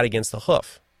and flat against the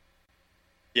hoof.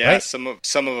 Yeah, right? some of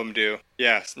them do.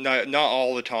 Yes, not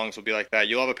all the tongs will be like that.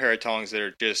 You'll have a pair of tongs that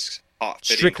are just hot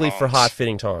fitting strictly tongs. For hot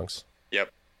fitting tongs.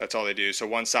 Yep, that's all they do. So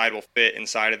one side will fit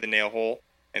inside of the nail hole,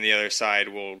 and the other side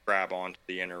will grab onto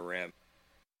the inner rim.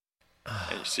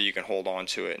 And so you can hold on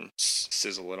to it and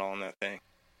sizzle it on that thing.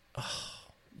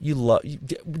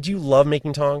 Do you love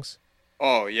making tongs?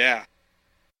 Oh, yeah.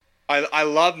 I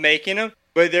love making them,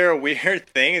 but they're a weird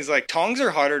thing. Is like tongs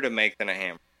are harder to make than a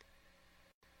hammer.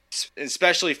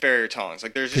 Especially farrier tongs.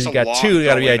 Like there's just a lot going on. You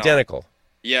got to be identical.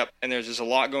 Yep, and there's just a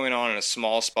lot going on in a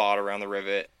small spot around the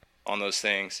rivet on those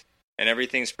things. And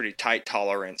everything's pretty tight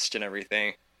toleranced and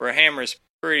everything. Where a hammer's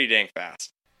pretty dang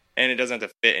fast. And it doesn't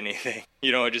have to fit anything.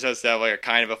 You know, it just has to have like a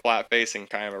kind of a flat face and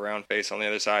kind of a round face on the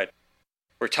other side.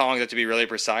 Where tongs have to be really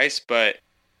precise, but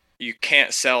you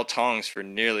can't sell tongs for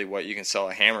nearly what you can sell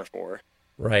a hammer for.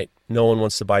 Right. No one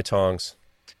wants to buy tongs.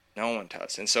 No one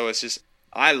does. And so it's just,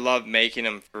 I love making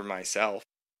them for myself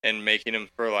and making them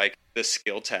for like the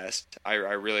skill test. I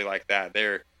really like that.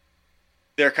 They're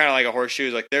kind of like a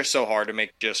horseshoe. Like they're so hard to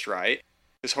make just right.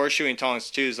 Because horseshoeing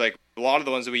tongs too is like a lot of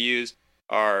the ones that we use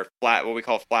are flat, what we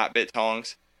call flat bit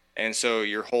tongs. And so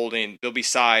they'll be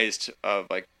sized of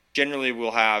like, generally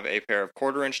we'll have a pair of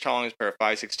 1/4 inch tongs, a pair of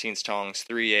 5/16 tongs,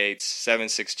 3/8,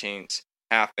 7/16,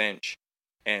 1/2 inch,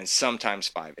 and sometimes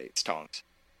 5/8 tongs.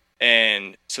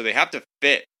 And so they have to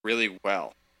fit really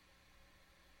well.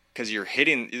 because you're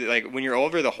hitting, like when you're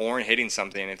over the horn hitting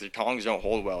something, if the tongs don't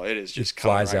hold well, it is just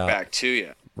coming right back to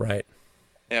you. Right.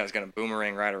 Yeah, it's gonna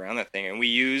boomerang right around that thing. And we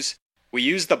use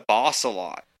the boss a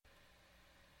lot.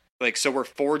 Like, so we're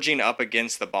forging up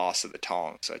against the boss of the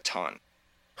tongs a ton.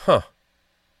 Huh.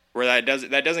 Where that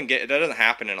doesn't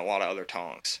happen in a lot of other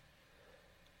tongs.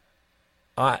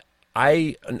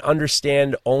 I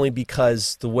understand only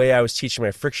because the way I was teaching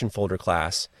my friction folder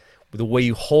class, the way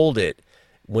you hold it,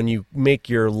 when you make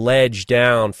your ledge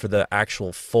down for the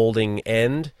actual folding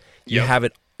end, you have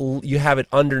it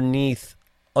underneath,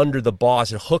 under the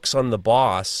boss. It hooks on the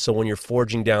boss, so when you're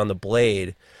forging down the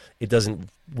blade, it doesn't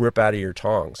rip out of your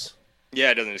tongs.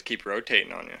 Yeah, it doesn't just keep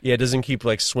rotating on you. Yeah, it doesn't keep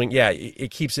like swing. Yeah,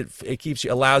 it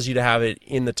allows you to have it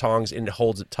in the tongs and it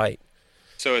holds it tight.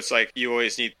 So it's like you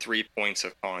always need 3 points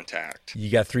of contact. You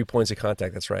got 3 points of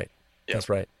contact. That's right. Yep. That's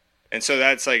right. And so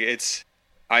that's like,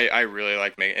 I really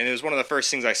like making, and it was one of the first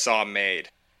things I saw made.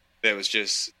 That was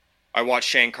just, I watched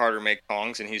Shane Carter make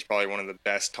tongs, and he's probably one of the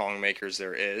best tong makers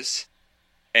there is.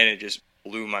 And it just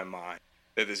blew my mind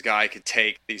that this guy could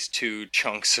take these 2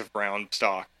 chunks of round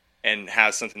stock and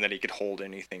have something that he could hold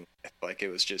anything with. Like, it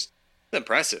was just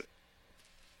impressive.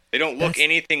 They don't look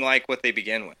anything like what they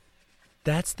begin with.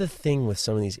 That's the thing with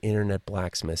some of these internet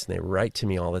blacksmiths, and they write to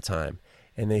me all the time,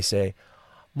 and they say,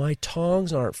 my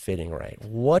tongs aren't fitting right.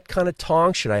 What kind of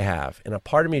tongs should I have? And a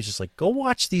part of me is just like, go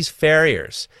watch these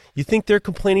farriers. You think they're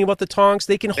complaining about the tongs?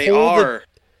 They can hold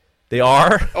They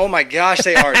are? Oh my gosh,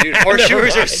 they are, dude.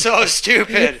 Horseshoers are so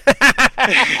stupid.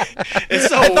 It's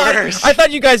the worst. I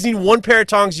thought you guys need one pair of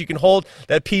tongs you can hold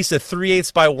that piece of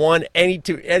 3/8 by 1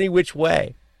 any which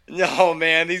way. No,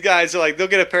 man. These guys are like, they'll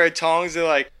get a pair of tongs,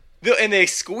 and they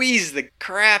squeeze the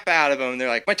crap out of them. They're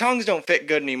like, my tongs don't fit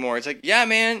good anymore. It's like, yeah,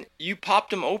 man, you popped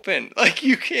them open. Like,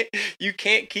 you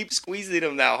can't keep squeezing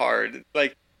them that hard.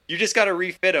 Like, you just got to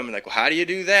refit them. And like, well, how do you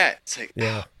do that? It's like,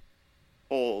 yeah,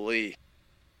 holy.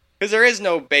 Because there is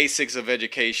no basics of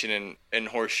education in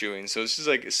horseshoeing. So it's just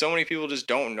like, so many people just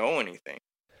don't know anything.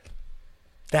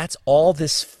 That's all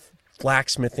this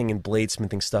blacksmithing and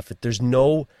bladesmithing stuff. There's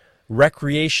no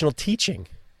recreational teaching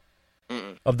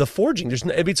of the forging.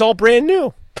 It's all brand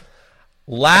new.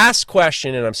 Last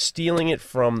question, and I'm stealing it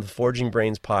from the Forging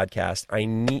Brains podcast.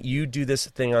 You do this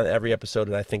thing on every episode,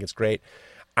 and I think it's great.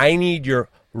 I need your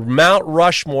Mount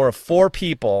Rushmore of 4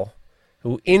 people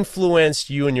who influenced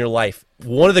you in your life.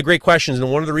 One of the great questions,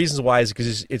 and one of the reasons why, is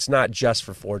because it's not just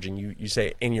for forging. You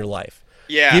say in your life.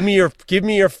 Yeah. Give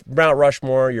me your Mount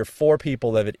Rushmore, your 4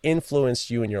 people that have influenced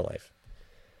you in your life.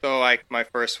 So, like, my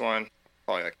first one,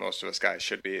 probably like most of us guys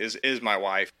should be, is my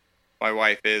wife. My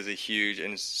wife is a huge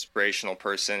inspirational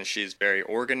person. She's very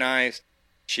organized.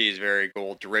 She's very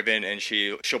goal-driven, and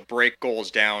she'll break goals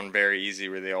down very easy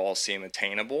where they all seem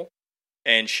attainable.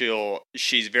 And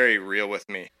she's very real with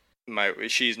me.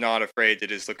 She's not afraid to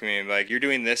just look at me and be like, you're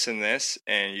doing this and this,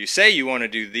 and you say you want to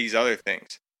do these other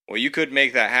things. Well, you could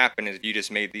make that happen if you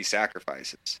just made these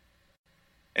sacrifices.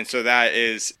 And so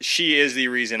she is the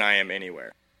reason I am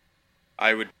anywhere.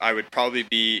 I would probably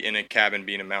be in a cabin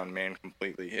being a mountain man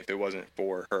completely if it wasn't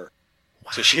for her.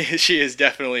 Wow. So she is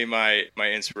definitely my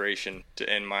inspiration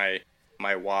and my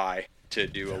why to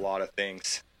do a lot of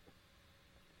things.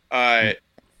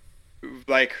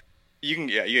 Like you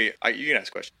can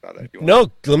ask questions about that if you want.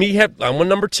 No, I'm on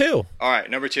number 2. All right,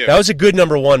 number 2. That was a good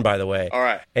number 1, by the way. All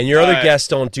right, and your other guests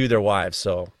don't do their wives,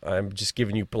 so I'm just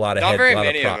giving you a lot of not head. Very a lot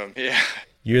many of them. Yeah.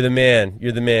 You're the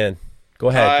man. Go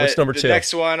ahead. What's number 2? The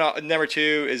next one, number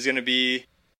 2, is going to be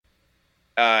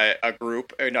a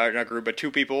group, not a group, but 2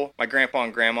 people. My grandpa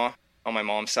and grandma on my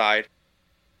mom's side.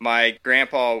 My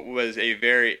grandpa was he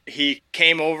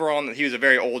was a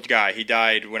very old guy. He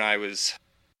died when I was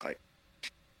like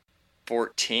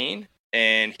 14,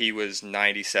 and he was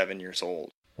 97 years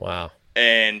old. Wow.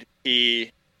 And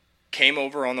he came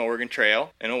over on the Oregon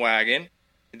Trail in a wagon.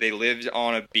 They lived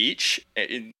on a beach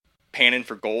panning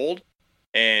for gold.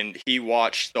 And he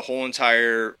watched the whole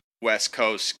entire West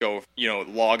Coast go,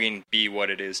 logging be what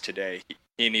it is today.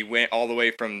 And he went all the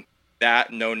way from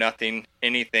that, nothing,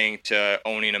 anything, to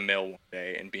owning a mill one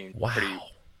day and being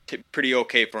pretty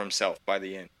okay for himself by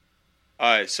the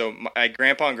end. So my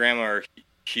grandpa and grandma are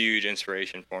huge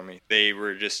inspiration for me. They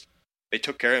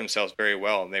took care of themselves very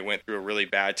well. And they went through a really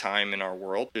bad time in our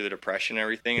world through the Depression and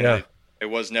everything. And it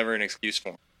was never an excuse for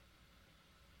them.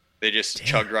 They just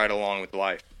chugged right along with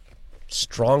life.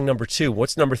 Strong number 2.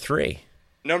 What's number 3?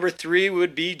 Number 3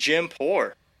 would be Jim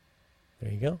Poor.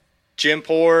 There you go. Jim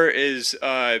Poor is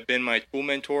been my tool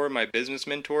mentor, my business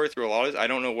mentor through a lot of this. I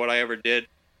don't know what I ever did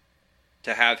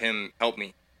to have him help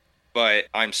me, but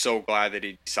I'm so glad that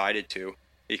he decided to,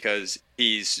 because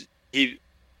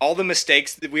all the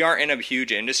mistakes that we aren't in a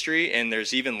huge industry, and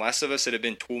there's even less of us that have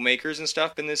been tool makers and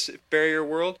stuff in this farrier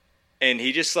world. And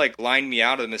he just like lined me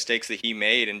out of the mistakes that he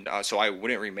made, and so I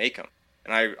wouldn't remake them.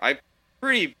 And I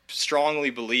pretty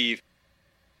strongly believe,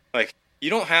 like,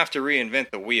 you don't have to reinvent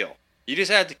the wheel. You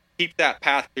just have to keep that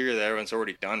path clear that everyone's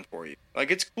already done for you. Like,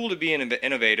 it's cool to be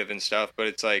innovative and stuff, but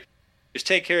it's like, just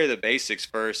take care of the basics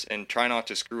first and try not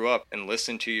to screw up and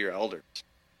listen to your elders.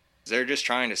 They're just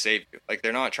trying to save you. Like,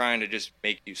 they're not trying to just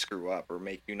make you screw up or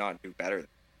make you not do better.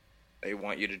 They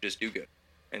want you to just do good.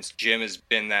 And Jim has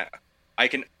been that. I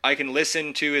can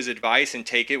listen to his advice and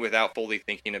take it without fully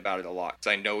thinking about it a lot,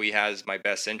 because I know he has my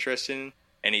best interest in,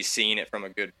 and he's seeing it from a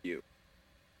good view.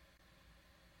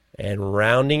 And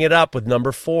rounding it up with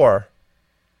number 4,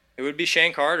 it would be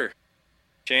Shane Carter.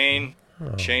 Shane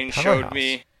showed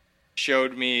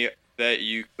me that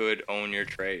you could own your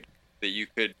trade, that you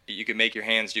could make your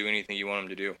hands do anything you want them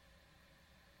to do.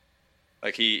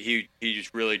 Like, he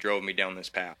just really drove me down this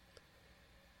path.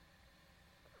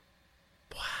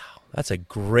 Wow, that's a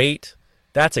great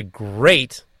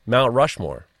Mount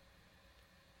Rushmore.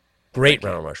 Great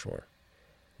Mount Rushmore.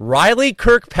 Riley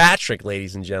Kirkpatrick,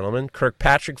 ladies and gentlemen.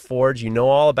 Kirkpatrick Forge, you know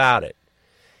all about it.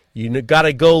 You got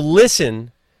to go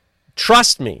listen.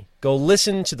 Trust me. Go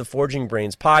listen to the Forging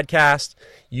Brains podcast.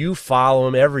 You follow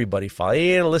him. Everybody follow.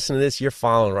 You ain't listen to this. You're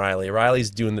following Riley.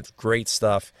 Riley's doing the great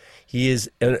stuff. He is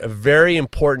a very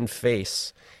important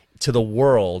face to the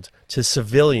world, to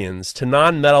civilians, to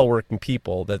non-metalworking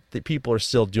people, that the people are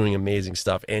still doing amazing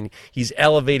stuff. And he's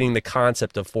elevating the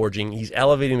concept of forging. He's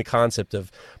elevating the concept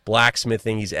of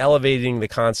blacksmithing. He's elevating the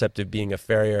concept of being a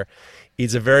farrier.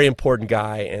 He's a very important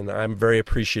guy, and I'm very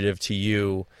appreciative to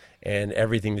you and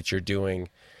everything that you're doing.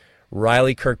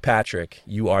 Riley Kirkpatrick,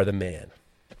 you are the man.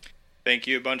 Thank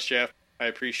you a bunch, Jeff. I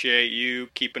appreciate you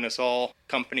keeping us all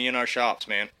company in our shops,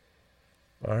 man.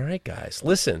 All right, guys.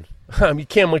 Listen, you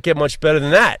can't get much better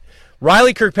than that.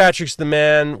 Riley Kirkpatrick's the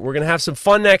man. We're going to have some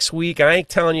fun next week. I ain't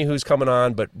telling you who's coming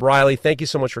on, but Riley, thank you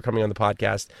so much for coming on the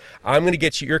podcast. I'm going to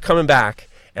get you. You're coming back,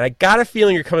 and I got a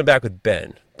feeling you're coming back with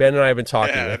Ben. Ben and I have been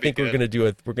talking. Yeah, I think we're going to do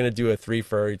a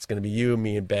 3-for. It's going to be you,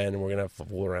 me, and Ben, and we're going to have a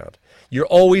fool around. You're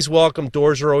always welcome.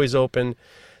 Doors are always open.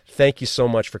 Thank you so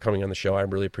much for coming on the show. I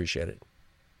really appreciate it.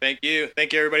 Thank you.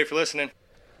 Thank you, everybody, for listening.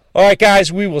 All right,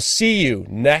 guys. We will see you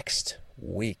next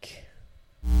week.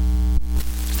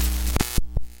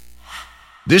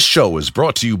 This show is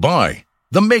brought to you by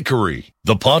The Makery,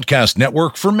 the podcast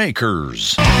network for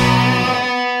makers.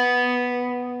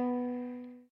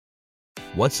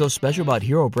 What's so special about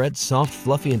Hero Bread's soft,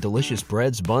 fluffy, and delicious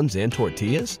breads, buns, and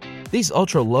tortillas? These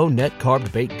ultra-low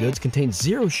net-carb baked goods contain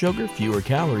zero sugar, fewer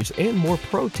calories, and more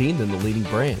protein than the leading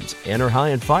brands, and are high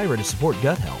in fiber to support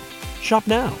gut health. Shop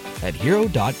now at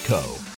Hero.co.